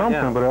scared or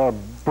something, but it ought to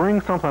bring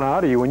something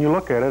out of you when you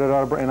look at it.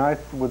 And I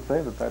would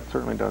say that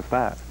certainly does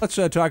that. Let's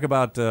talk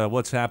about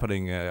what's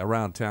happening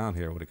around town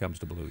here when it comes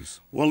to blues.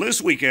 Well,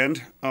 this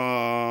weekend,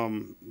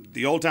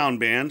 the Old Town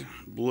Band,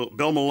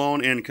 Bill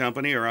Malone and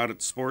company, are out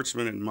at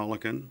Sportsman in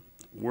Mulligan.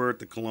 We're at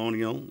the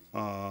Colonial.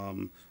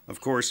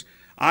 Of course,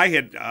 I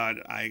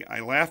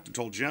laughed and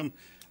told Jim,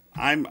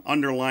 I'm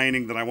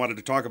underlining that I wanted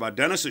to talk about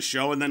Dennis's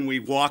show, and then we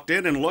walked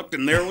in and looked,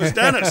 and there was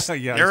Dennis.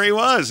 Yes. There he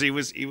was. He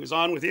was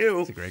on with you.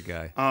 He's a great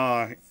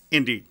guy.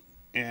 Indeed.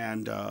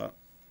 And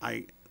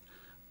I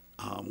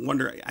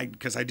wonder,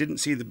 because I didn't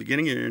see the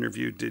beginning of your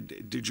interview,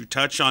 did you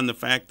touch on the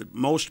fact that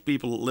most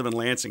people that live in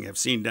Lansing have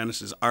seen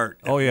Dennis's art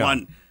at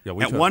one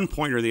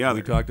point or the other?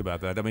 We talked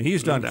about that. I mean,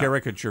 he's done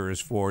caricatures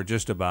for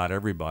just about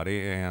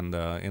everybody and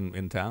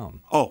in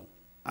town. Oh,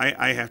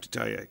 I have to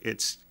tell you,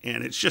 it's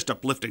just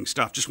uplifting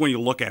stuff. Just when you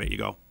look at it, you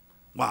go,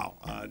 wow.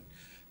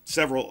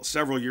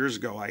 Several years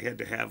ago, I had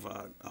to have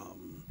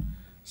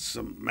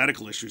some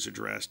medical issues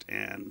addressed,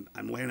 and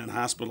I'm laying in the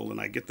hospital,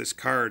 and I get this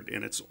card,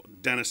 and it's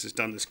Dennis has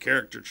done this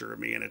caricature of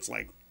me, and it's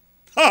like,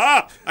 ha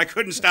ha! I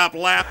couldn't stop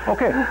laughing.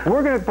 Okay,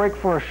 we're going to break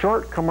for a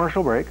short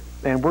commercial break,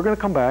 and we're going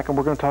to come back, and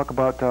we're going to talk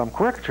about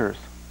caricatures.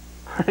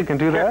 You can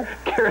do that?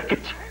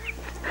 Caricatures.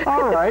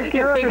 All right,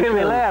 You're making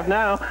me laugh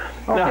now.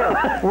 Okay,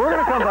 No. We're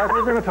going to come back.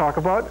 We're going to talk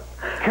about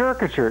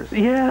caricatures.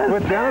 Yes.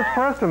 With Dennis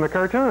Preston, the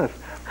cartoonist.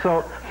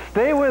 So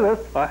stay with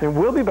us, and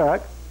we'll be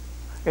back.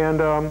 And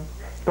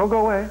don't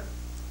go away.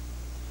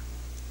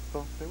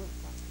 So stay with us.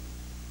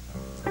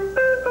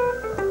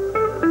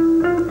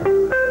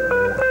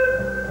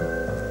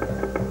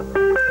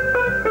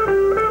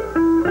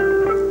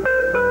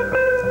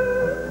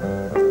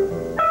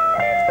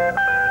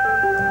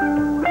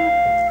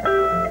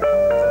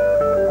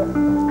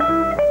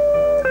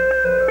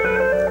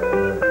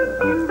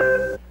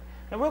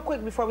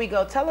 Before we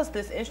go, tell us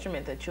this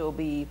instrument that you'll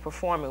be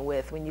performing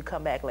with when you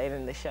come back later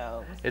in the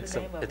show.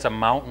 It's a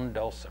mountain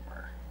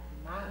dulcimer.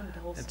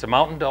 It's a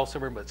mountain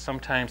dulcimer, but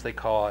sometimes they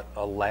call it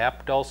a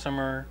lap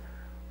dulcimer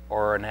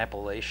or an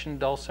Appalachian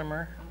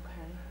dulcimer.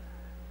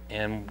 Okay.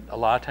 And a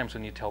lot of times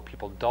when you tell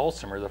people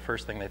dulcimer, the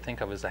first thing they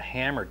think of is a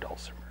hammer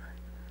dulcimer.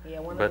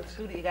 Yeah, one of the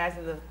studio guys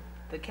and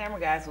the camera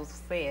guys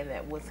was saying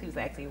that he was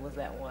asking, was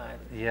that one?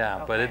 Yeah,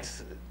 okay. But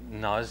it's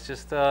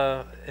just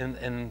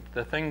and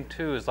the thing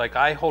too is, like,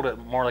 I hold it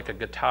more like a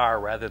guitar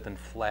rather than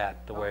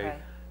flat the way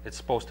it's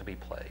supposed to be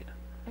played.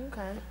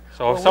 Okay.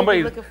 So if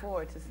somebody, we'll be looking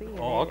forward to seeing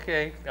it.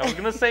 Okay. I was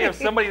gonna say, if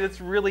somebody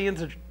that's really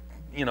into,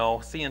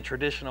 seeing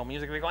traditional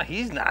music, they go,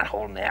 he's not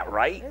holding that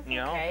right. It's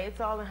okay. It's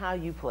all in how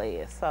you play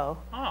it. So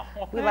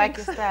we thanks. like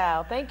your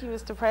style. Thank you,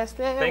 Mr.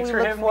 Preston. Thanks we for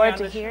look having forward me on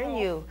to the hearing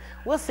show. you.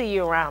 We'll see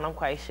you around, I'm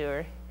quite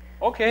sure.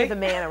 Okay. You're the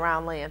man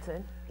around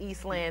Lansing,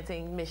 East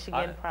Lansing,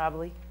 Michigan,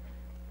 probably.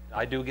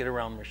 I do get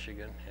around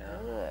Michigan, yeah.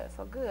 Good,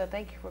 so good.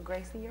 Thank you for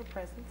gracing your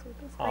presence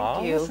with us. Aw,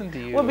 Thank you. listen to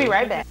you. We'll be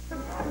right back.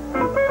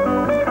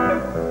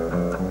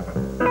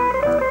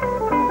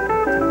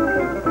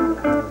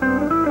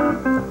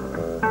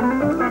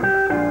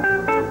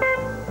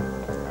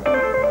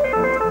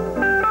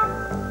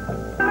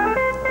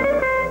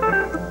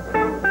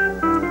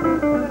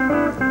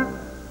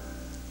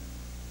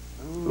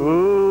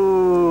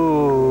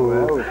 Ooh,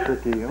 that was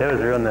tricky. That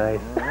was real nice.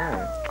 All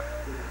right.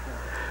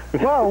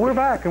 Well, we're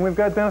back, and we've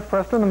got Dennis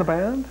Preston in the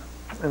band,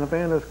 and the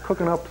band is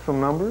cooking up some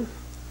numbers.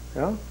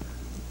 Yeah?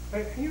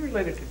 Are you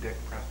related to Dick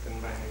Preston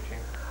by any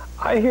chance?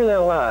 I hear that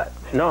a lot.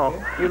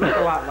 No. You look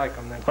a lot like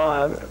him. That's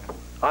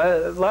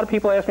A lot of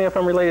people ask me if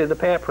I'm related to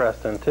Pat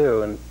Preston,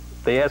 too, and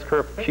they ask her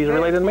if she's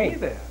related to me.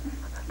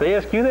 They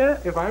ask you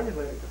that? If I'm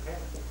related to Pat.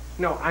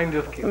 No, I'm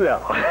just kidding. No.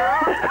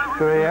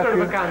 Do they ask sort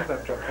you? of a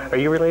concept joke. Are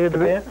you related to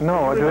Pat?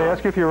 No. Do they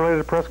ask you if you're related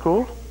to Press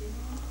Cool?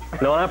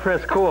 No, not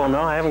Press Cool.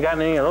 No, I haven't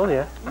gotten any of those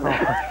yet.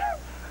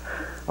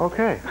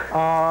 Okay.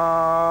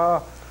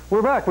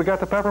 We're back. We got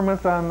the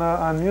Peppermints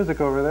on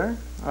music over there.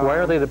 Why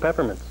are they the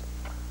Peppermints?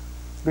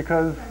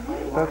 Because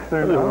that's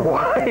their...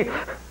 Why?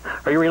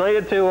 Are you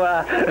related to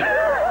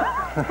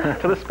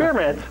to the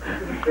Spearmints?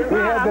 We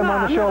had them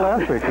on the show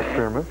last week, the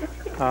Spearmints.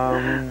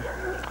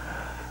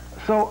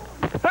 So,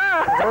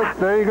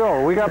 there you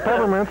go. We got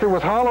Peppermints. It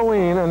was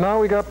Halloween, and now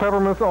we got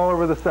Peppermints all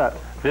over the set.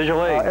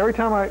 Visual aid. Every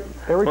time I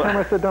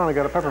sit down, I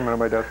got a peppermint on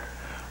my desk.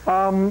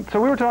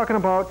 So we were talking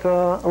about,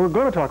 we're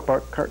going to talk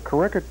about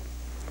caricatures.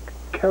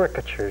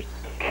 Caricatures.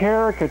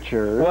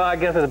 Well, I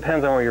guess it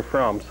depends on where you're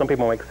from. Some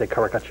people might say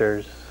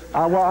caricatures.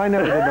 Well, I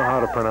never did know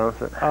how to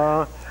pronounce it.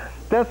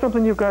 That's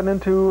something you've gotten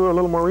into a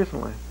little more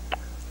recently.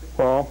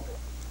 Well,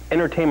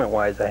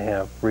 entertainment-wise, I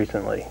have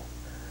recently,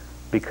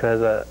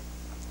 because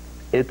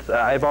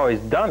I've always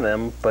done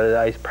them, but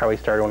I probably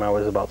started when I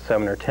was about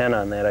 7 or 10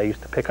 on that. I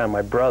used to pick on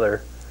my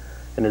brother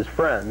and his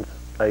friends.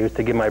 I used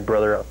to give my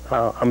brother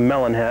a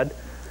melon head,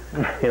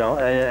 you know,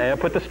 and I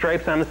put the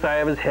stripes on the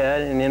side of his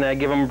head, and then I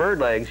give him bird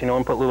legs, you know,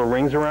 and put little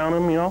rings around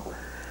him, you know.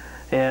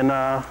 And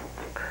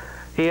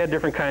he had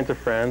different kinds of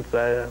friends.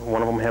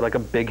 One of them had like a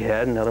big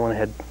head, and the other one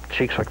had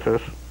cheeks like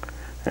this,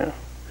 yeah.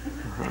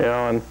 You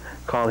know, and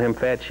called him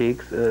Fat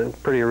Cheeks.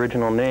 Pretty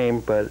original name,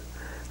 but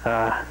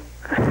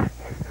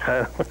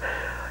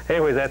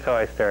anyways, that's how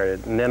I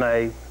started. And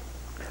then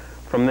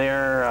from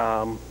there,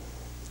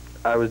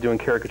 I was doing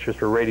caricatures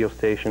for radio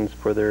stations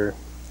for their,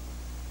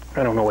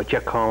 I don't know what you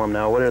call them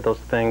now. What are those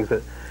things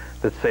that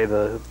say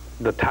the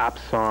top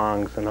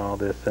songs and all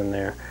this in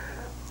there?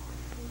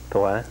 The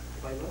what?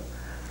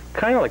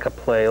 Kind of like a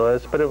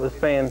playlist, but it was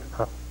saying,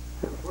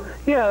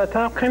 yeah,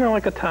 kind of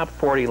like a top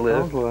 40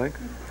 list. Sounds like.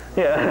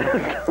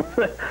 Yeah.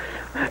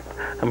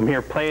 I'm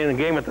here playing a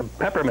game with the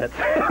Peppermints.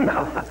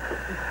 No.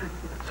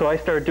 So I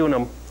started doing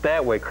them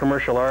that way,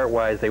 commercial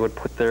art-wise. They would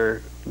put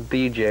their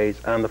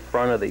DJs on the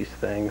front of these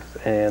things,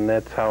 and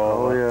that's how...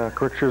 Oh, yeah,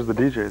 caricatures of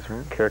the DJs,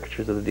 right?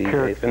 Caricatures of the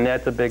DJs, and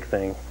that's a big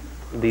thing.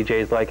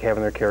 DJs like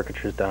having their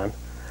caricatures done.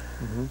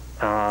 Mm-hmm.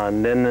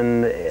 And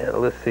then,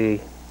 let's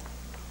see,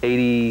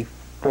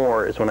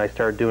 84 is when I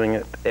started doing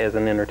it as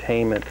an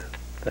entertainment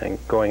thing,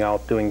 going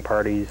out, doing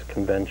parties,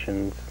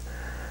 conventions,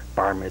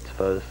 bar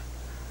mitzvahs.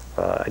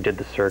 I did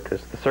the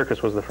circus. The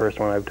circus was the first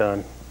one I've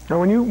done. Now,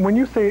 when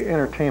you say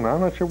entertainment,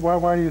 I'm not sure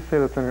why do you say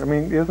that's I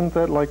mean, isn't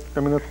that like, I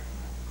mean, that's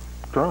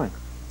drawing.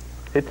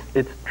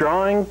 It's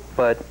drawing,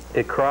 but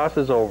it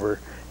crosses over.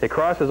 It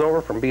crosses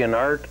over from being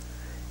art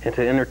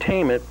into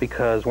entertainment,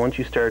 because once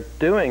you start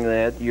doing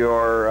that,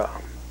 your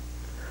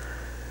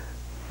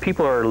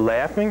people are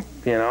laughing,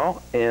 you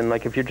know, and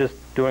like if you're just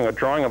doing a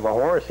drawing of a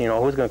horse, you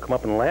know, who's going to come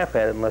up and laugh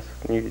at it unless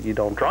you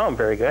don't draw them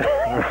very good.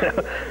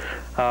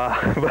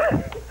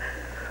 But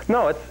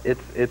no,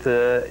 it's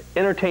a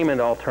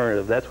entertainment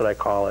alternative. That's what I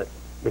call it,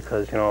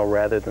 because, you know,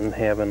 rather than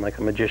having like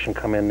a magician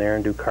come in there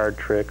and do card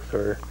tricks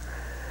or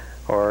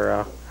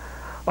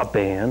a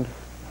band.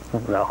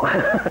 No,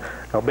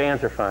 no,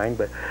 bands are fine,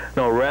 but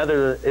no,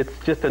 rather it's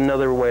just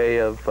another way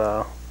of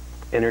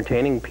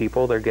entertaining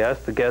people, their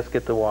guests. The guests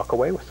get to walk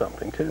away with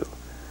something too.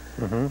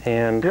 Mm-hmm.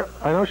 And yeah,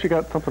 I know she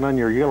got something on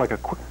you got like a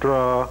quick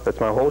draw. That's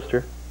my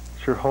holster.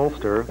 It's your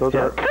holster. Those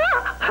yeah.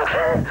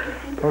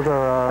 Those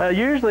are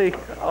usually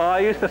I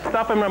used to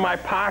stuff them in my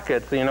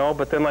pockets, you know,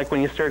 but then like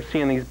when you start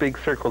seeing these big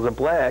circles of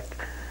black,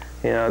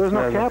 you know, there's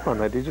no cap on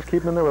that. Do you just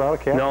keep them in there without a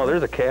cap? No,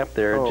 there's a cap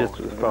there. Oh, it just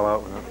fell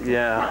out.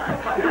 Yeah.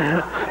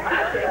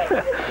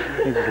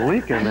 It's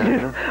leaking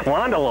there.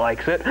 Wanda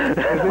likes it.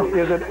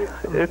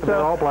 They're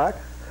all black?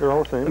 They're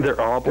all the same? They're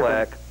all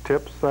black.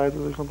 Tips,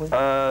 sizes, or something?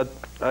 I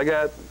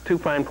got 2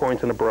 fine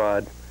points and a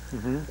broad.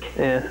 Mm-hmm.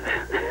 Yeah.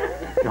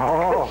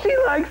 Oh. She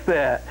likes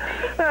that.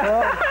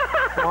 Well,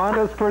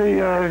 Wanda's pretty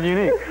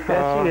unique.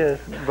 Yes, she is.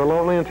 But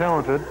lovely and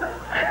talented.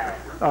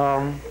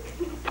 Well,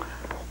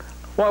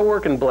 I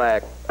work in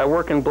black. I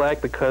work in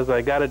black because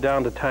I got it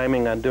down to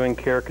timing on doing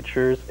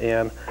caricatures,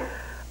 and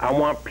I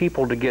want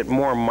people to get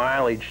more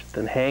mileage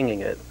than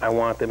hanging it. I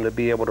want them to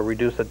be able to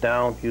reduce it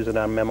down, use it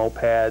on memo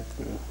pads,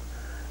 and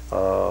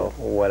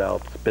what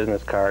else?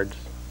 Business cards,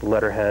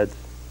 letterheads,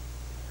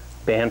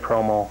 band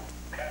promo.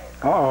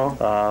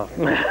 Uh-oh.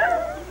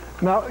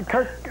 Now,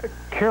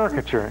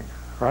 caricaturing,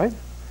 right?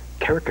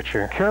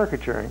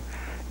 Caricaturing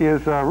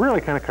is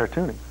really kind of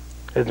cartoony.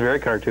 It's very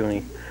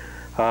cartoony.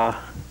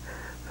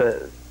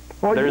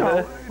 Well, we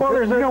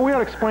ought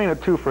to explain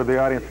it too for the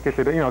audience.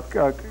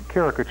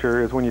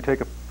 Caricature is when you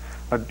take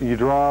you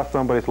draw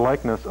somebody's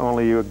likeness,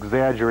 only you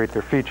exaggerate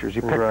their features.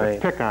 You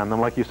pick on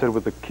them, like you said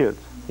with the kids.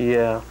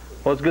 Yeah.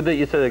 Well, it's good that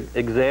you said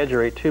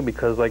exaggerate too,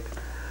 because like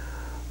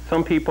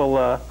some people.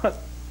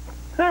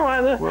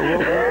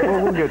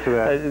 We'll get to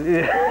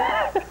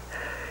that.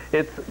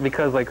 It's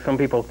because like some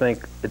people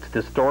think it's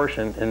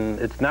distortion, and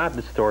it's not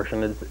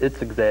distortion.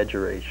 It's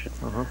exaggeration.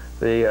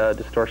 The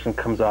distortion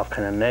comes off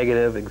kind of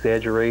negative.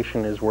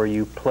 Exaggeration is where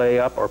you play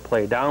up or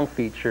play down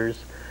features.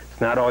 It's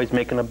not always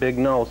making a big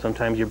nose.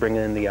 Sometimes you're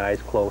bringing in the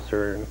eyes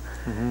closer,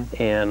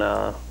 and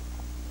well,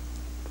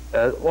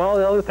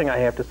 the other thing I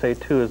have to say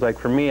too is like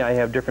for me, I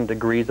have different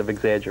degrees of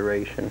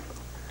exaggeration.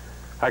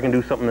 I can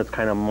do something that's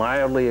kind of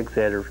mildly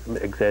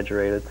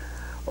exaggerated,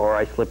 or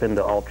I slip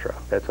into ultra.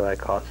 That's what I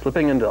call it.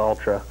 Slipping into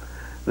ultra.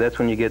 That's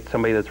when you get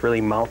somebody that's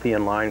really mouthy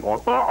in line going,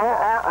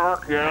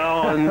 you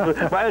know, and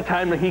by the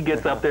time that he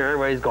gets up there,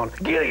 everybody's going,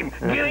 get him,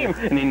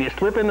 and then you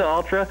slip into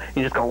ultra, and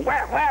you just go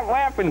whap, whap,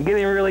 whap, and get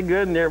him really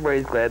good, and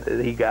everybody's glad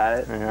that he got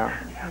it. Yeah.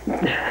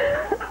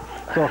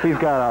 So if he's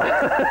got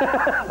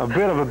a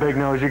bit of a big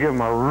nose, you give him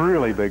a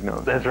really big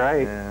nose. That's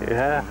right.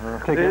 Yeah.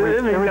 Take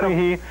everything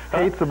he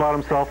hates about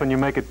himself and you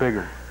make it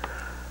bigger.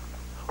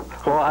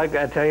 Well, I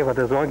got to tell you about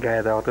this one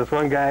guy, though. This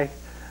one guy,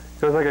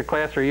 it was like a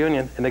class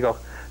reunion, and they go,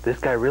 this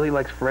guy really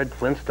likes Fred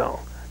Flintstone,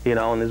 you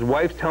know, and his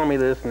wife's telling me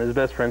this, and his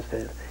best friend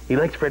says, he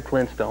likes Fred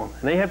Flintstone.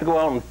 And they have to go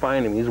out and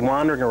find him. He's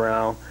wandering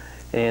around,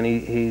 and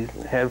he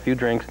had a few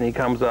drinks, and he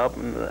comes up,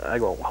 and I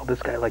go, well,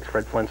 this guy likes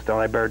Fred Flintstone.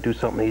 I better do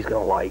something he's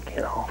going to like,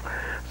 you know.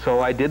 So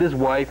I did his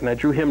wife, and I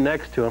drew him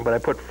next to him, but I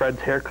put Fred's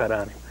haircut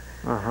on him.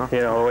 You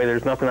know, the way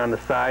there's nothing on the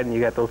side, and you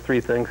got those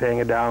three things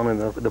hanging down,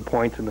 and the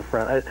points in the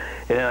front. And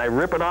then I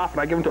rip it off,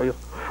 and I give him to him.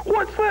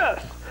 What's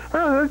this?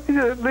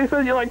 They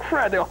said you like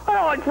Fred. They go, I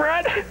don't like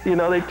Fred. You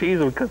know, they tease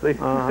him because they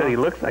said he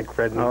looks like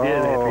Fred, and he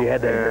did after he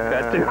had that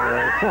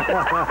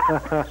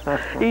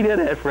haircut too. He did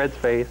have Fred's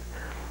face.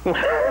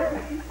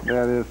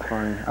 That is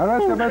funny.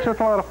 I bet you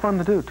it's a lot of fun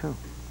to do too.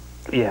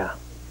 Yeah,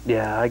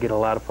 I get a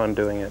lot of fun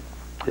doing it.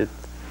 I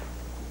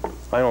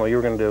don't know what you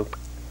were going to do.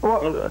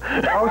 Well,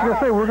 I was going to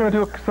say, we're going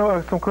to do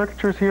some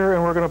caricatures here,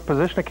 and we're going to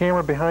position a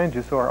camera behind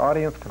you so our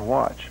audience can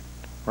watch,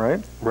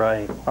 right?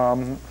 Right.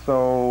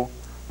 So,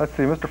 let's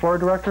see, Mr. Floor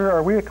Director,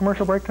 are we at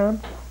commercial break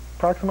time,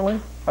 approximately?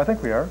 I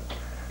think we are.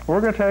 We're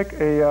going to take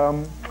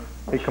a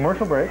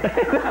commercial break. We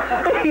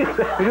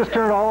just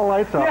turned all the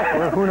lights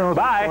off. Who knows?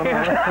 Bye.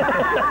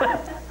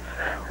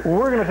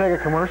 We're going to take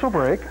a commercial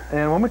break,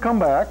 and when we come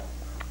back,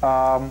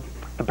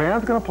 the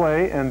band's going to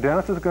play, and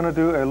Dennis is going to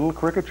do a little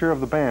caricature of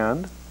the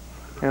band,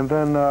 and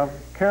then a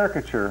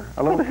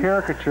little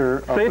caricature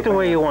of Say it the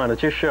way you want.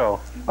 It's your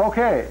show.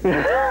 Okay.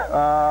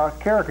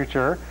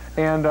 Caricature,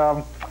 and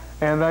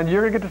then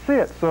you're going to get to see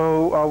it.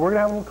 So we're going to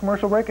have a little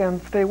commercial break,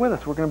 and stay with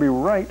us. We're going to be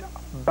right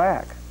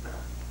back.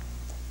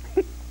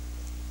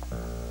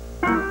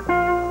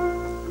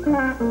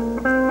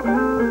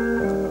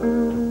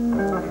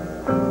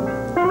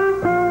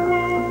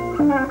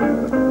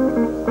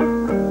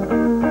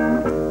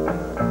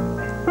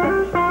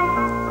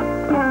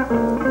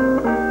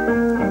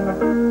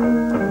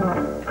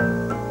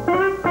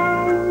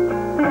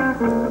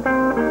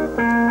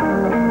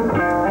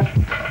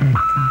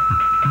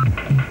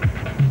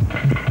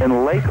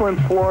 In Lakeland,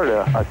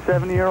 Florida, a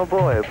 70-year-old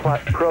boy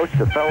approached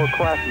a fellow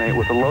classmate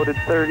with a loaded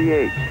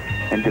 .38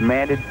 and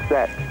demanded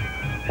sex.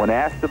 When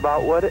asked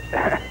about it,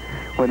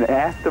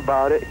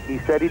 he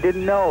said he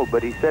didn't know,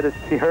 but he said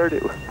he heard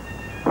it.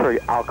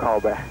 I'll call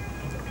back.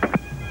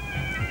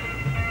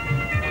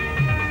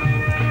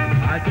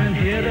 I can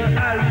hear the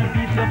Irish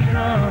beats of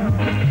drum,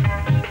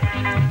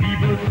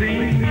 people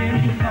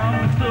singing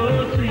songs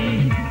so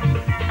sweet.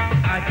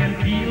 I can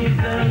feel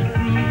the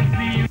groove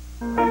beat.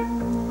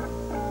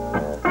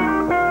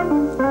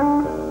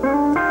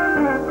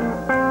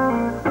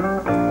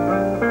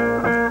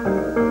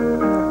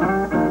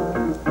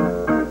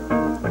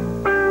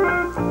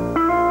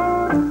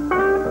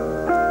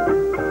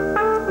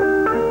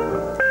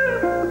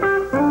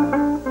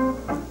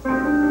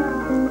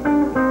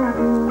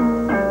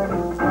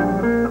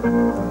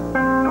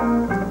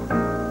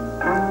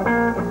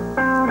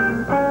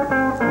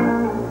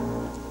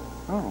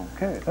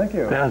 Thank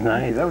you. That was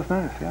nice. That was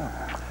nice, yeah.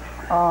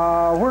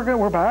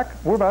 We're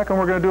back, and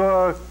we're going to do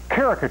a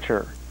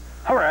caricature.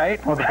 All right.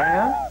 Of the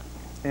band.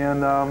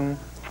 And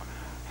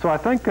so I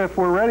think if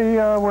we're ready,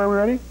 we're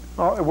ready?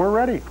 We're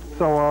ready.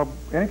 So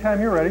anytime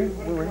you're ready,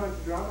 we're ready.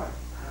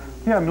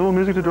 Yeah, a little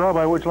music to draw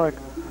by. What'd you like?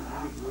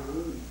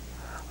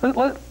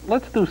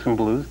 Let's do some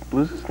blues.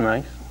 Blues is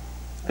nice.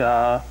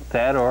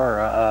 That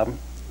or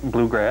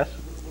bluegrass.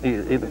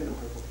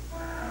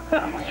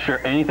 Yeah, sure,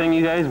 anything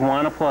you guys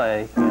want to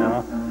play, you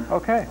know.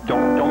 Okay.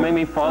 Don't make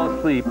me fall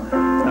asleep.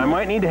 I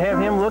might need to have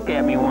him look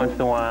at me once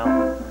in a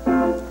while.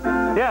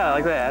 Yeah,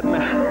 like that.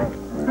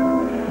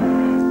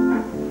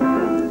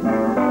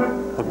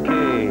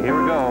 Okay, here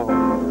we go.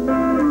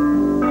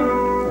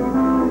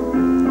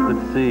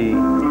 Let's see.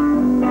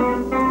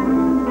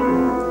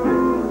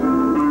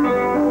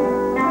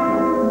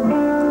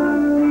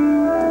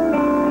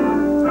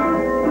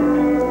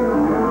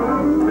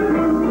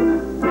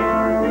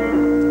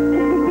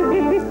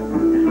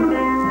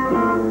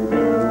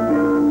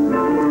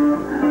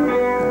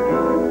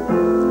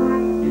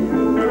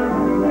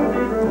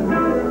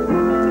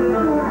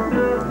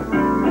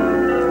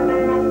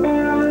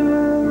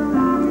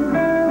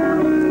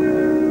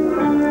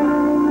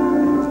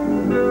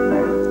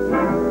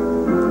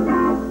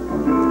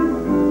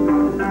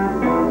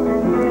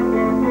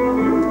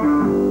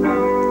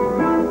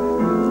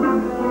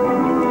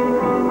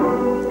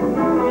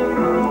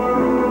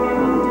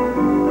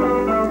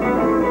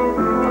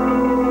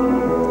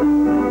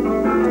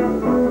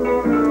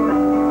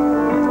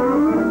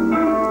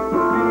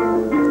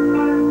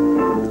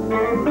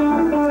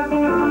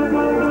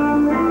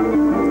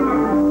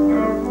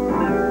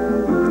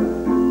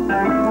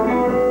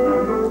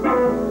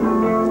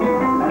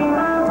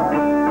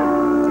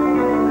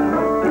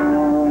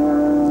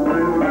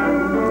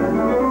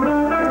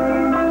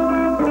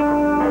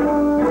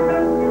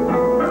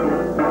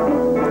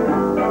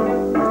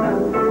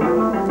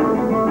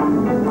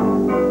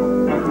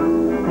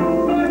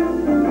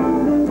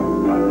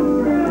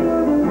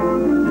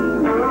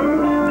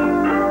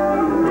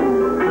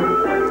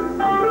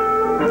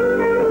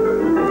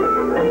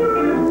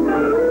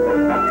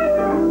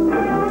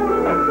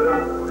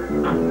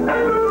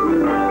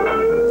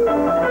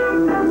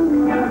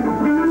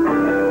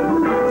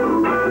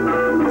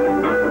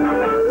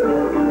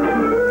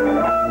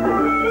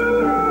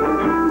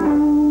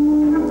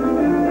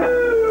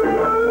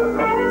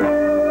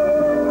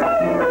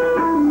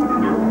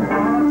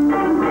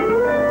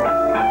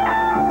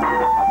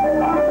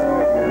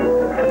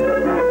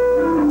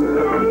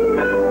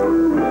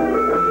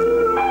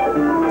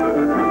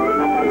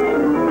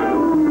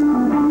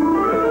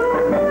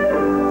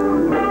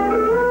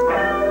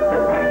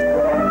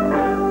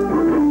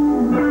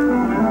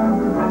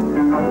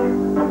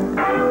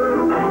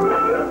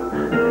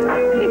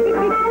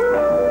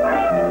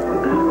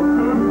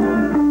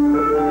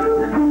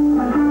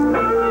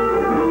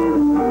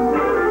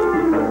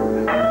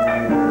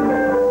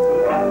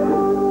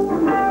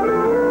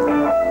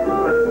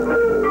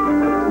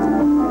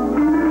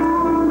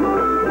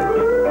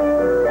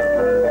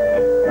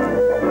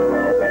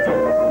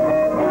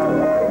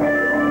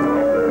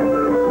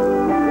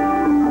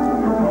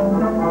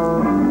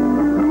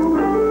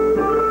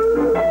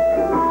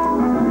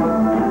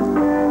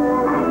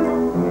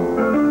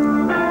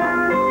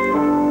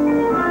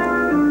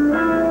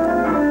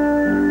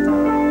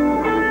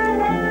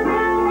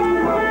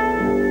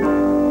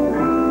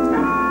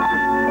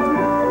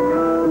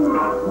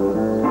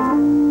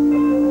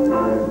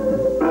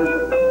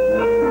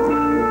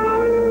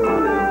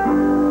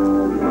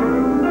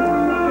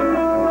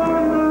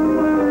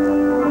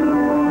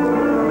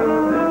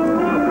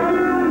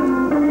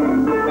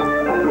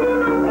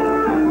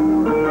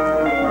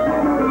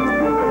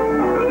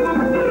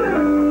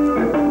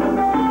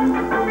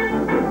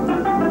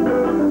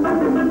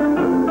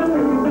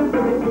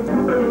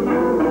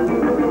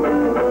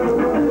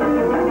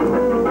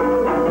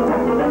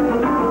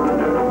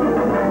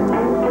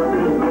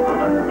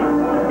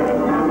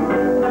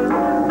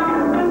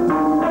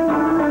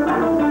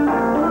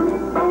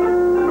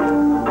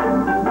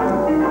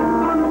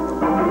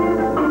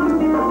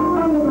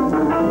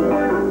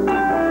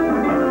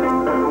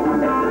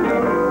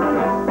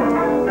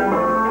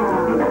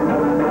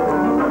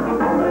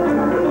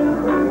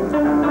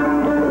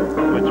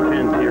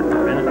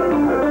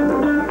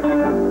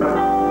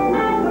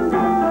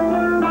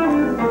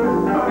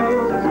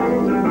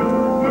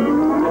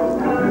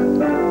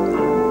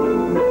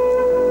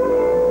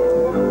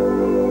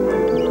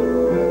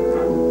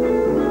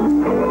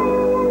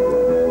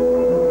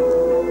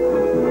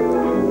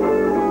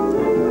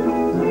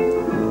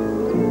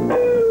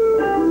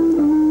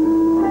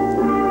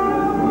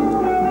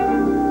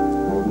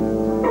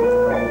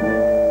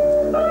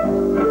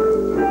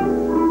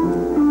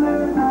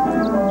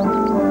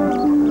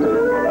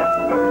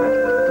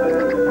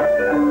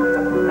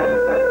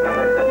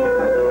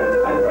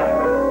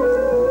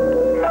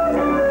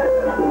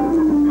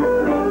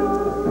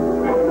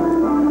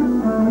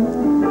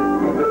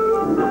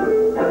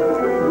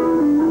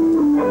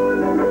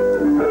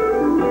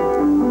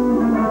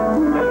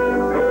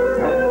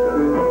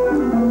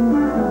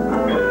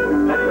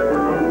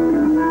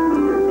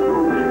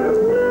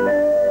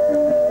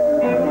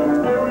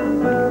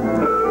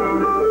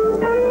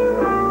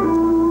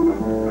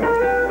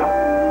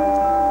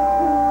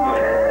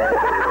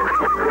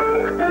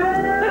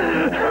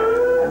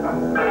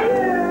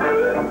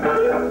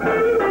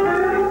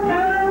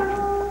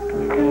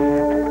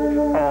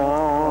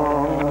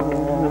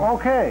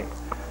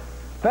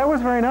 That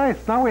was very nice.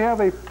 Now we have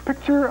a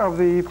picture of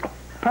the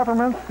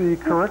peppermints, the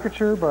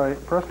caricature by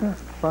Preston.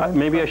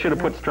 Maybe I should have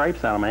put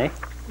stripes on them,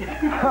 eh?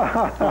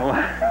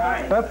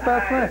 That's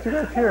nice. You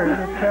guys here. You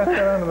can pass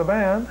that on to the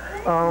band.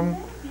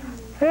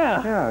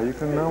 Yeah, you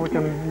can. We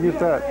can use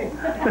that.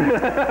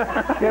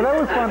 Yeah, that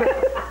was fun.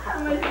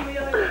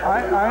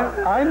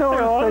 I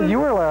noticed that you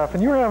were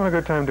laughing. You were having a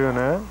good time doing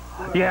that.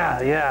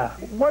 Yeah.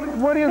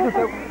 What is it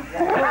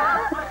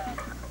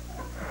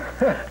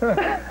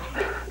that?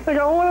 I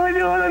go, what are we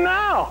doing with it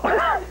now?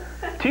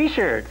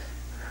 T-shirts.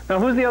 Now,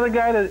 who's the other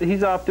guy that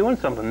he's off doing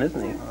something,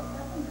 isn't he?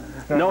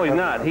 No, he's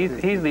not.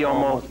 He's the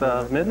Almost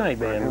Midnight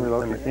Band.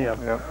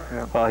 Yeah.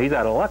 Well, he's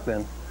out of luck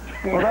then.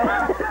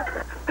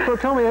 So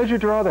tell me, as you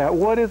draw that,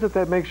 what is it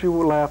that makes you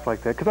laugh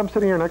like that? Because I'm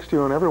sitting here next to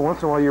you, and every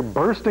once in a while you're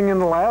bursting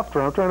into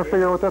laughter. I'm trying to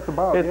figure out what that's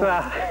about. It's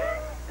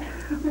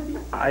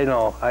I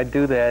know. I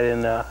do that,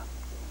 and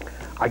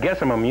I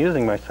guess I'm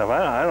amusing myself.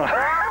 I don't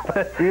know.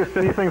 Do you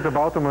see things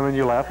about them and then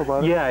you laugh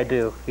about it? Yeah, I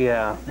do.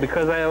 Yeah,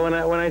 because when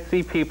I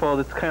see people,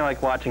 it's kind of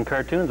like watching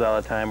cartoons all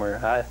the time. Or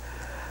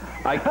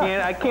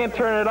I can't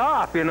turn it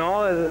off. You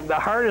know, the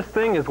hardest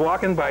thing is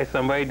walking by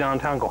somebody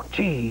downtown, going,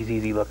 "Gee, he's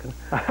easy looking."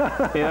 You know,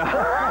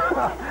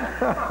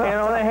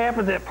 that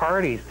happens at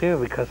parties too,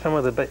 because some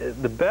of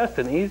the best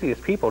and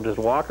easiest people just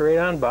walk right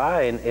on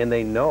by, and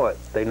they know it.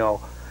 They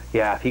know.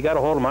 Yeah, if you got a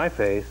hold of my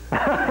face. So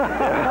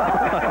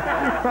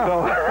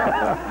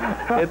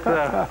it's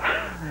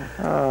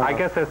I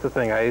guess that's the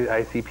thing.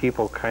 I see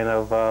people kind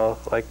of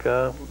like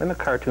in a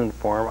cartoon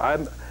form.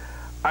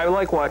 I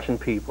like watching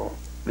people.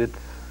 It's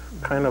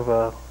kind of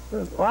a,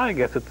 well, I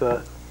guess it's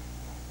a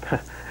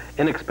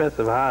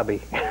inexpensive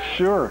hobby.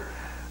 Sure.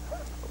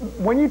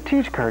 When you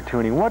teach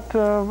cartooning, what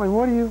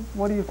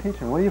do you teach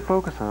them? What do you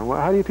focus on?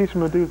 How do you teach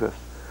them to do this?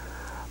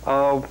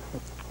 How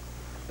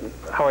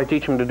I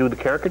teach them to do the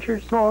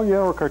caricatures? Oh, yeah,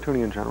 or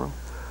cartooning in general.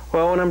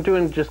 Well, when I'm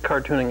doing just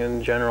cartooning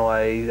in general,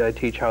 I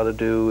teach how to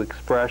do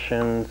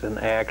expressions and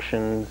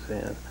actions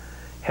and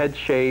head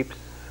shapes,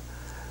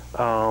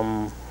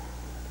 drawing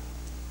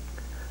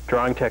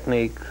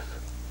techniques.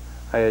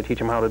 I teach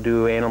them how to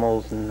do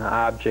animals and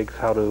objects,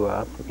 how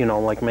to,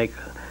 like make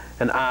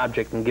an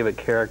object and give it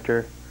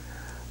character,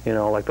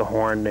 like the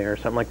horn there or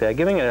something like that,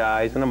 giving it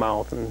eyes and a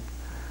mouth and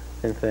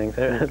things.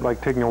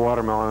 Like taking a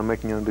watermelon and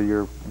making it into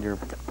your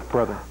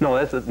brother. No,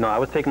 I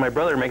was taking my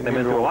brother and making them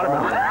into a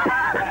watermelon.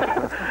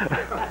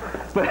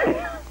 But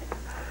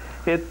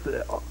it's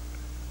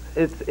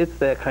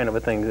that kind of a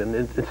thing, and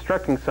it's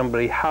instructing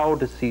somebody how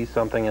to see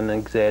something and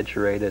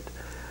exaggerate it.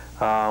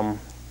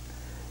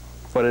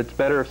 But it's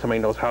better if somebody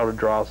knows how to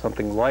draw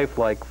something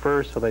lifelike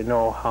first, so they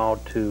know how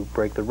to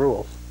break the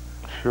rules.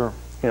 Sure.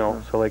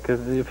 So like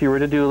if you were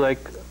to do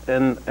like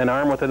an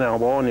arm with an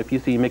elbow, and if you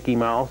see Mickey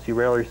Mouse, you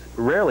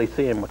rarely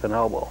see him with an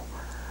elbow.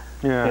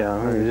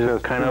 Yeah. It's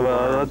just kind of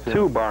a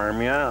tube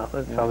arm. Yeah.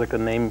 That sounds like the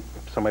name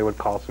somebody would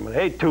call somebody.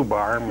 Hey, tube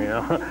arm.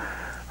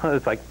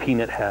 It's like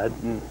Peanut Head.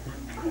 And,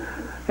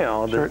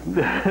 sure.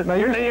 Now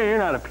you're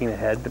not a peanut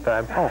head, but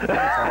I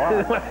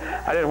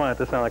didn't want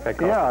it to sound like I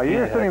called. Yeah,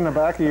 you're sitting in the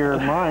back of your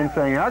mind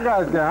saying, "I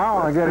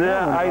want to get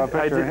a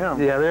picture of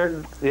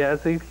him." Yeah,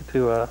 it's easy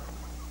to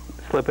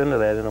slip into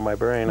that into my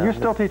brain. You're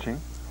still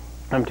teaching?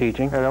 I'm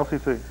teaching at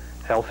LCC.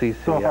 LCC.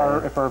 So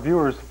if our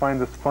viewers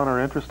find this fun or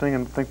interesting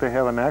and think they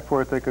have a knack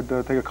for it, they could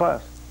take a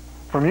class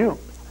from you,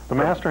 the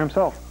master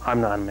himself.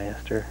 I'm not a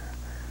master.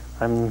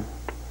 I'm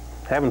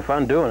having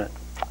fun doing it.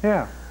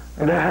 Yeah.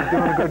 And you're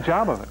doing a good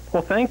job of it.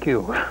 Well, thank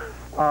you.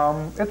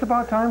 It's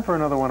about time for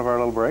another one of our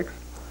little breaks.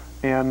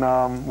 And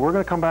we're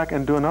going to come back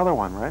and do another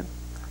one, right?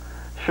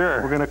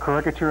 Sure. We're going to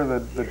caricature the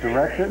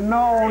director.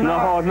 No.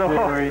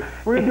 Jerry.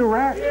 We're going to do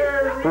Rex.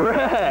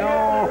 Rex.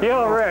 No.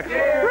 Yo, Rex.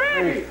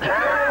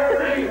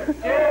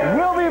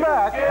 We'll be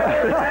back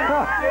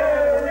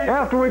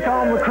after we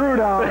calm the crew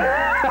down.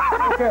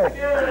 Okay.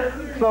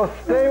 So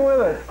stay with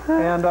us.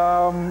 And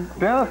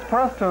Dennis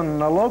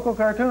Preston, a local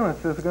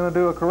cartoonist, is going to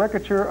do a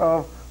caricature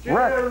of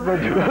Rex, the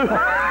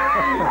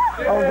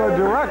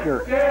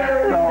director.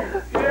 So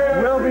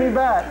we'll be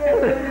back.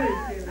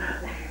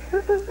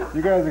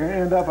 You guys are going to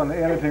end up on the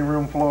editing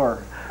room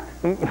floor.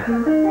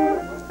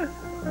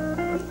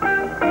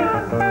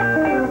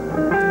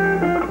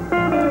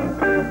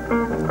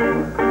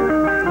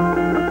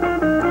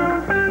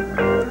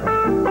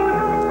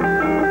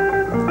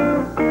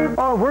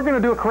 Oh, we're going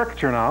to do a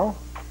caricature now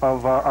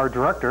of our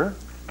director.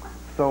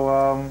 So,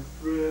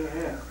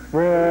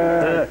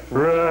 Rex.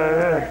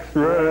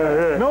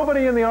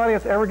 Nobody in the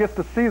audience ever gets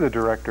to see the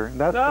director.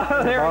 That's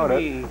about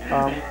it.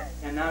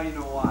 And now you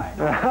know why.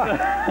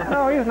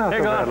 No, he's not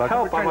so bad.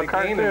 Help, I'm a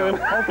cartoon.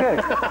 Okay,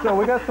 so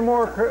we got some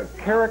more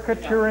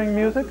caricaturing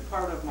music.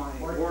 Part of my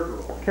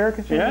wardrobe.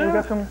 Caricature? Yeah. We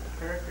got some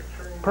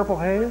Purple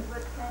Haze?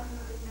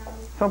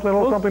 Something, a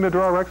little something to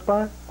draw Rex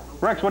by?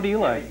 Rex, what do you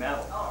like?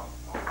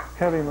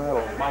 Heavy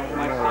metal. My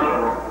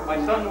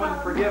son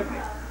wouldn't forgive me.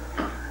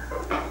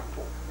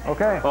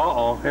 Okay.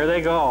 Uh-oh, here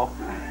they go.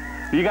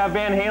 You got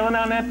Van Halen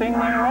on that thing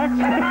there, Rex?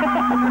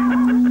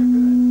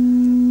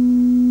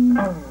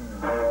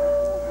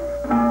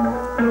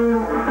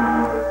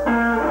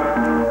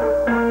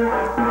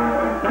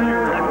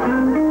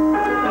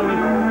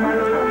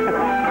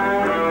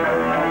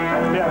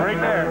 Yeah, right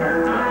there.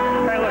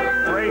 Hey, look,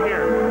 right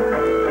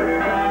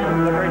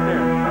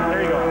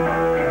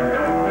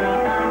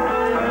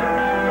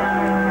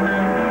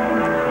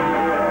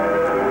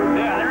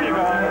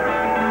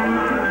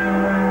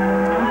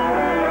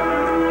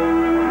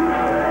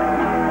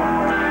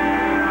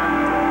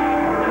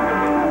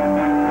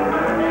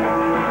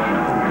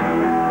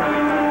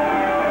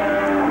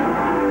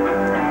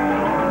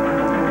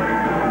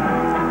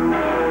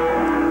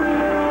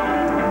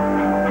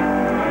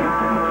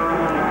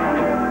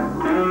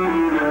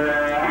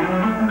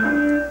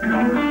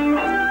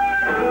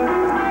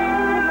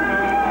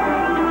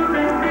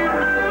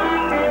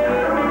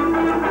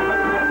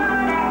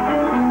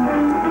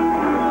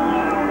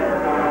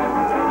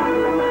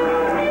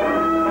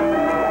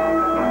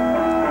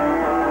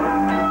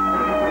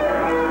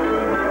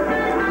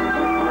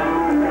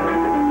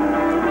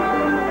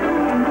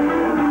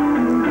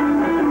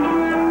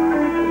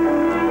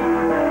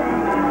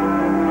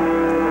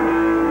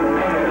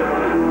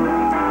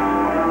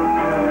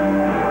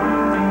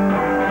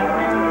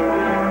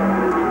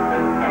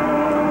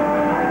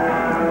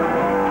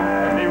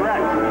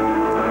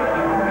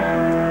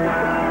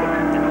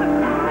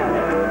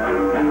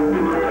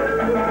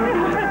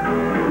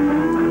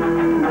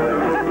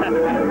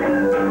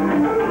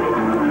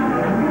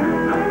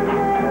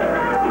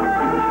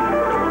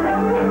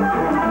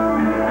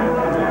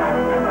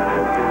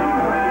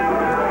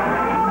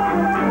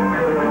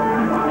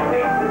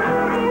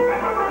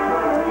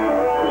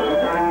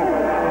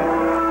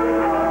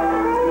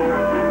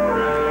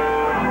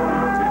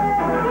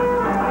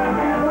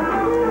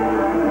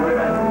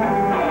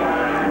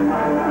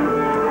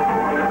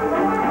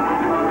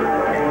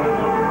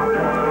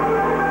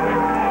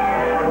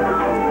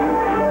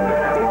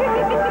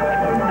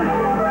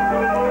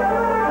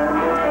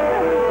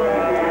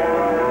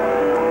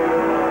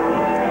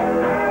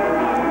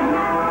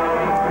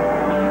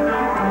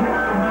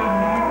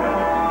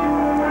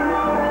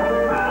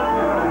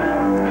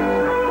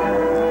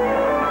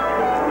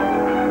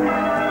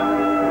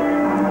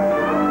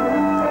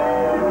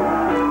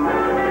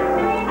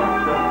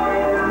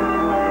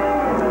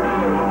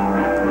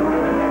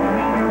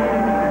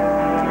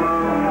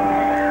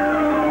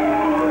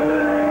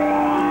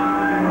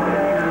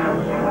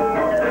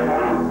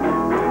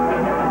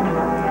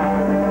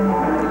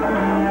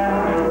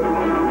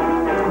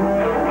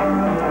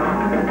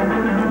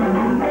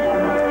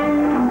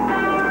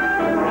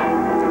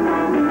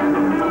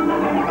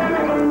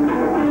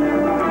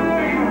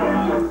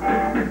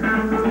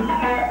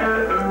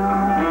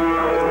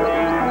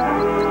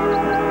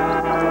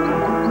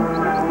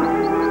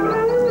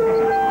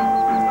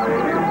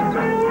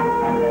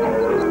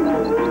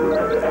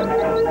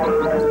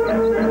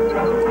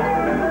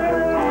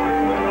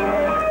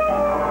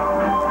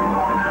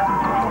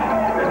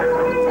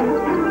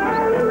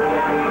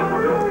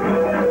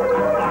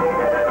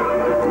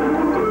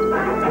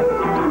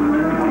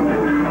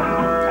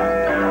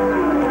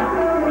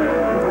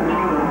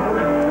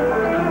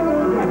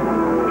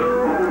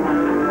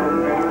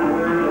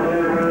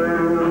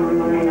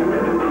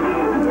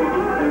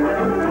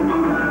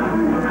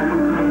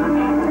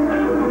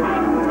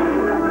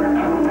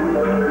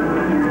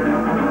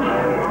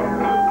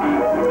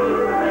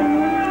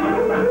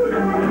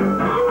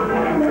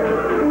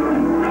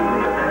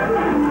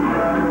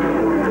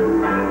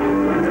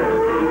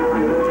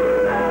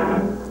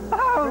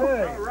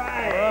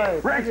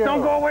Rex,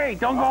 don't go away.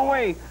 Don't go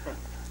away.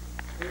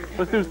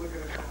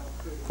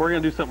 We're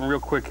going to do something real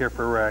quick here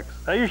for Rex.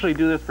 I usually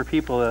do this for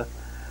people that,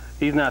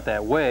 he's not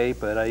that way,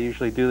 but I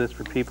usually do this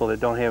for people that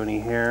don't have any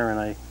hair, and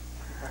I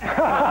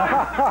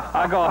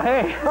go,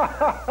 hey,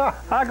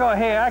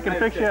 I can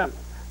fix you up.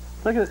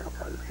 Look at it.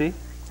 See?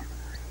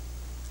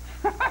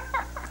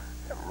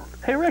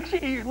 Hey, Rex,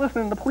 you're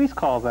listening to the police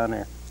calls on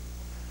there.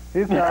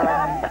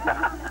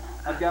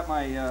 I've got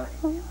my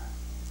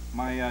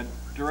my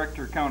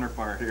director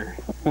counterpart here.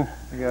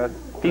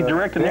 He's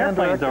directing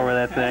airplanes over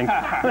that thing.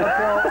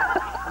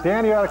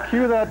 Dan, you ought to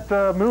cue that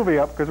movie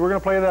up, because we're going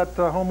to play that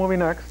home movie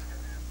next.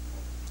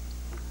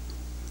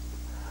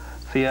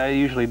 See, I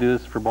usually do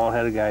this for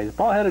bald-headed guys.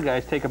 Bald-headed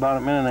guys take about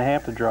a minute and a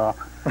half to draw.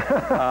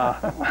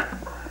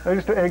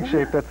 Just an egg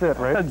shape, that's it,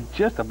 right?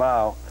 Just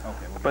about.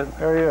 Okay, but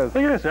there he is.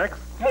 Look at this, Rex.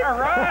 All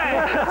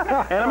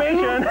right!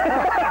 Animation!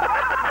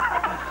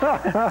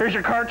 Here's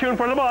your cartoon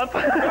for the month.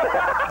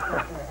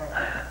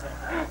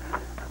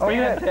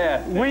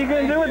 Fantastic. What are you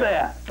going to do with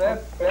that?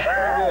 That's pretty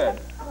good.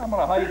 I'm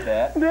going to hide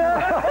that.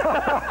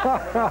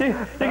 You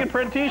can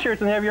print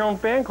T-shirts and have your own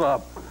fan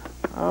club.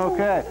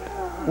 Okay.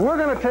 We're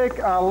going to take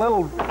a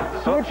little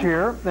switch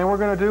here, and we're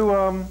going to do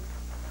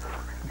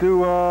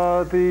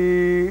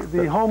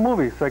the home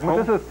movie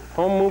segment. This is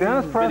home movie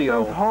Dennis Preston's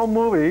video. home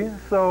movie.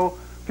 So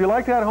if you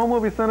like that home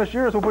movie, send us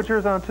yours. We'll put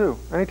yours on too.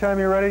 Anytime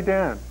you're ready,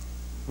 Dan.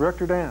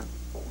 Director Dan.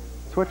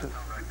 Switches.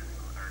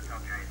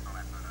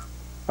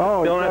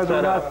 Oh, you guys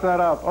are not set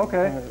up.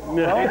 Okay. Well,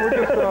 we're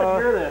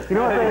just, you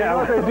know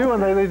what they do when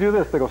they do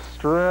this? They go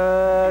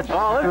stretch,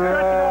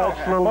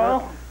 stretch, little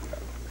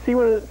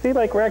bit. See,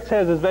 like Rex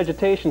has his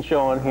vegetation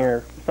show on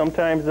here.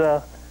 Sometimes,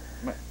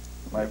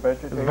 my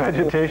vegetation?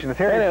 Vegetation. It's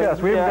hairy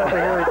chest. We haven't got the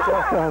hairy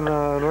chest on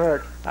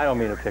Rex. I don't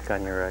mean to pick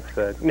on you, Rex.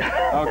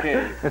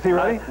 Okay. Is he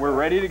ready? We're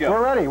ready to go.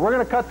 We're ready. We're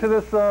going to cut to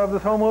this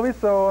this home movie,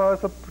 so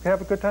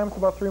have a good time. It's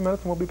about 3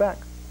 minutes, and we'll be back.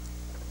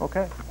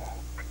 Okay.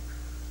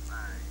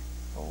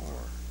 4,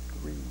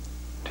 3,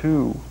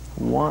 2,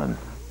 1.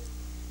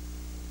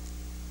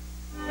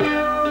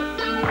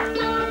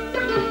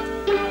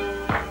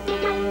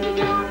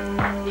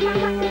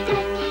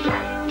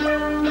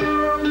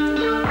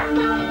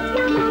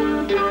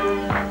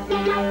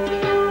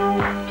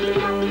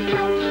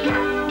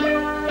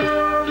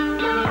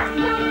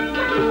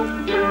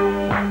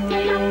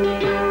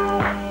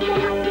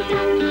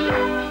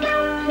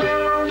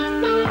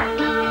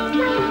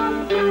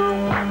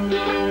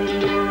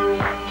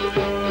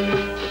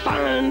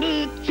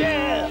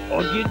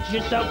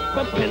 Yourself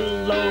a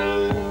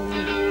pillow.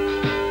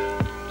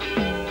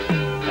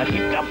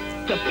 Kick up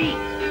the feet,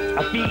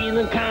 I'm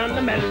feeling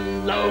kinda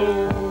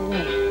mellow.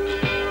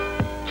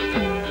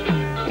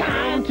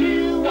 Time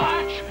to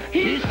watch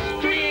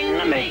history in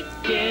the making.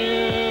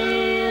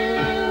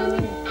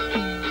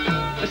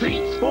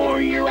 Treats for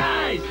your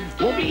eyes,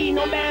 won't be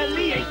no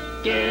belly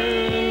aching.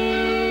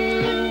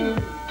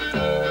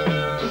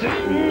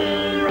 Sitting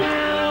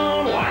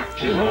around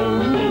watching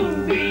home movies.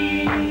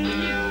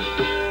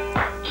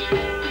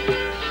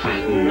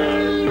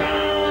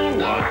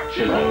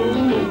 Watching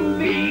home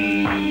movies.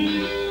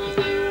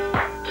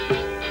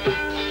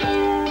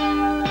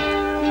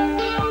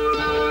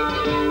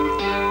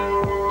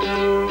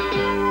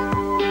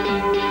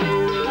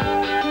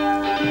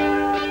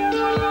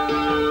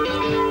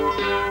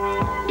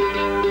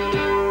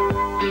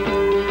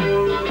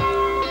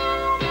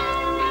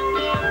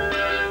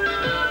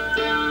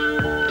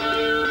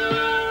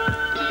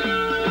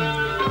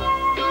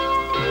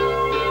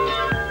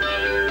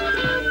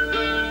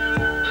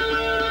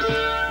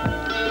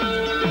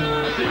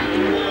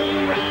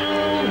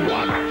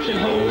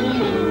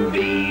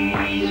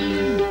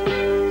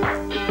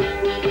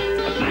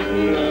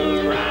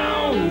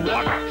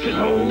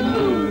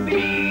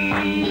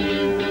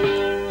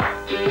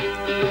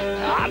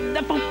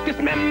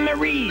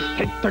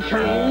 Take their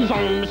turns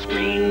on the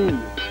screen.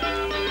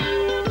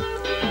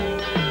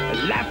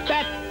 Laugh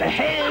at the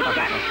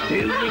headback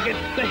till you get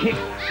the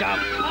hiccup.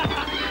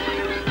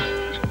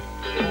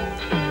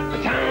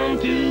 Time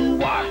to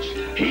watch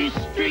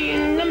history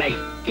in the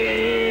making.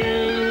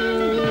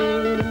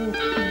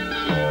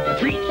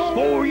 Treats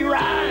for your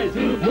eyes,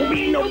 won't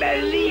be no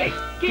belly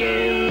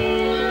aching.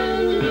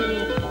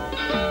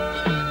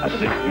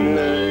 Sitting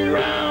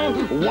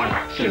around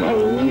watching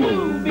home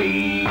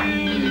movies.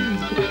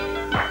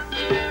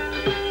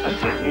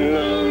 Sitting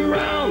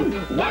around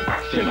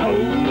watching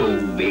home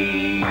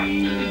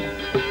movies.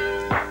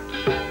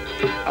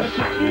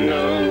 Sitting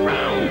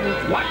around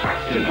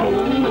watching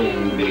home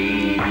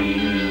movies.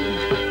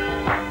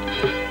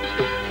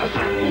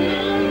 Sitting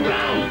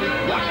around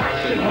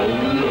watching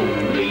home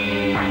movies.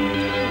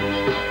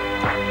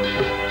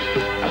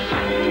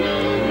 Sitting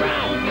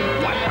around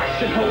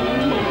watching home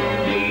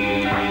movies.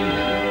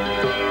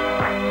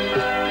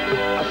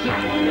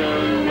 Sitting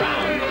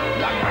around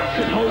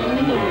watching home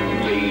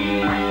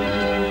movies.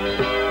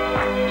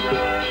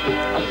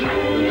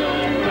 Sitting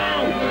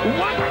around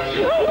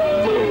watching home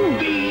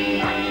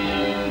movies.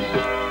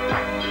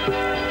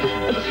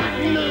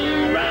 Sitting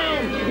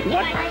around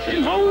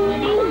watching home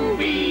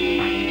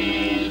movies.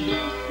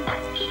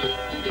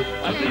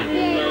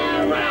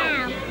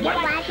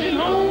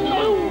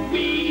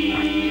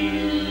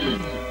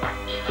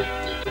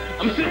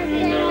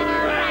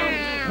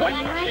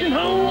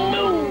 home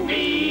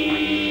movie.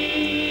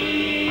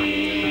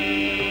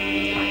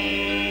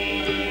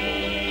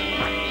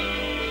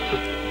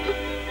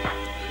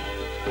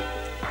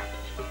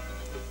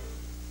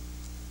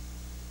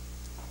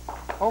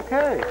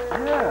 Okay,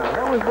 yeah,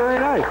 that was very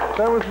nice.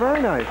 That was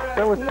very nice.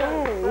 That was,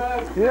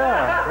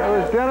 yeah, that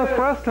was Dennis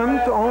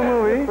Preston's own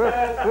movie.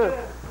 Good.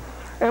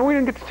 And we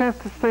didn't get the chance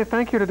to say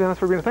thank you to Dennis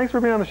for being. Thanks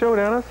for being on the show,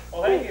 Dennis.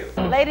 Well, thank you.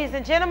 Ladies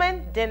and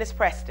gentlemen, Dennis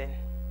Preston.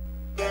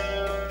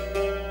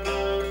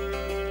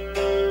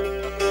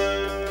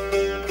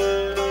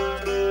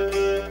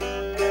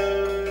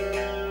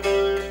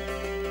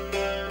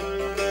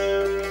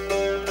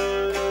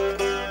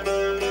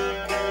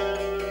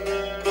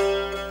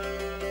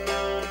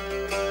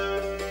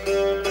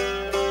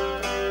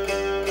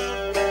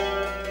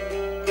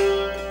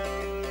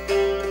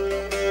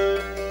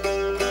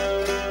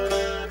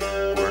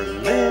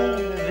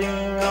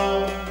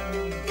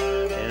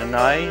 An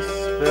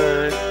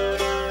iceberg,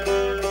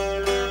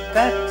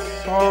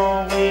 that's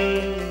all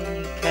we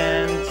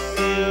can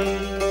see,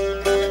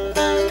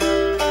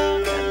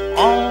 and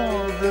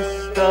all the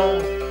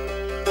stuff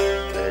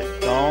that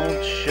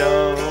don't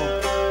show,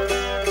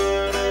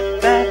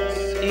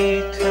 that's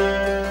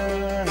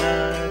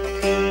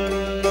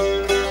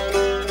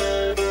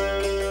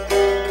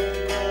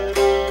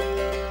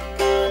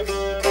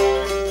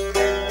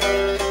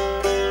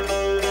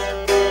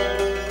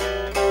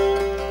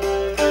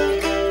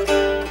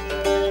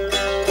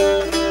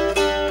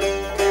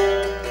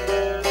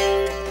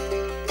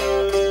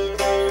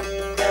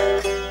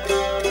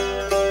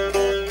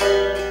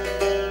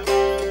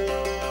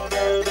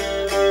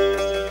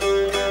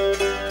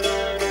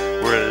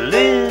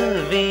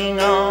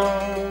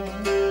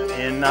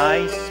an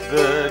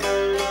iceberg,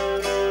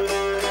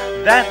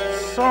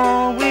 that's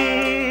all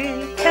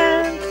we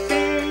can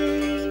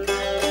see,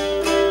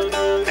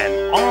 and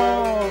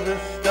all the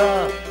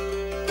stuff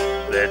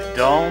that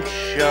don't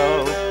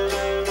show,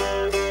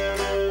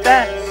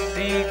 that's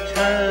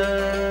eternity.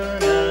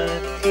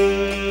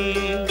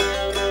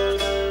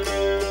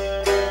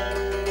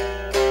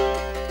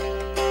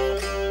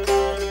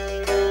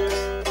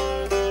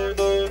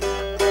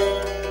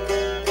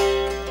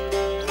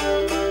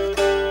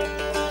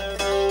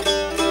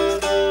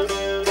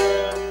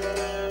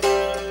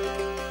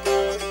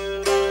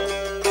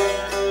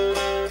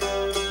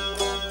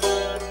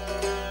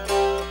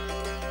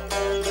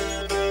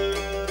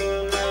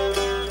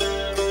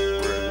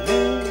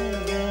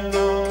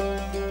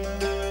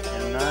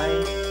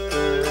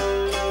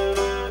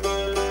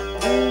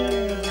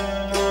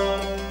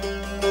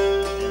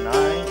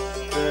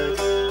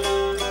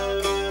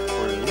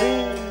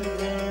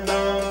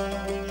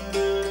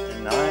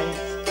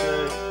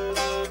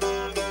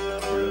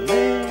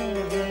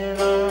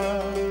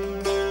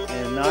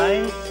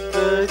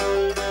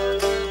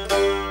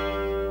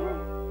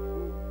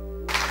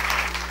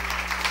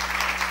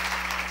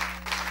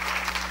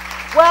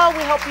 Well,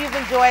 we hope you've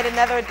enjoyed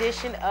another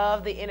edition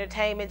of the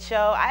Entertainment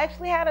Show. I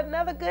actually had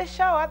another good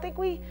show. I think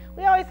we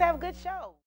always have good shows.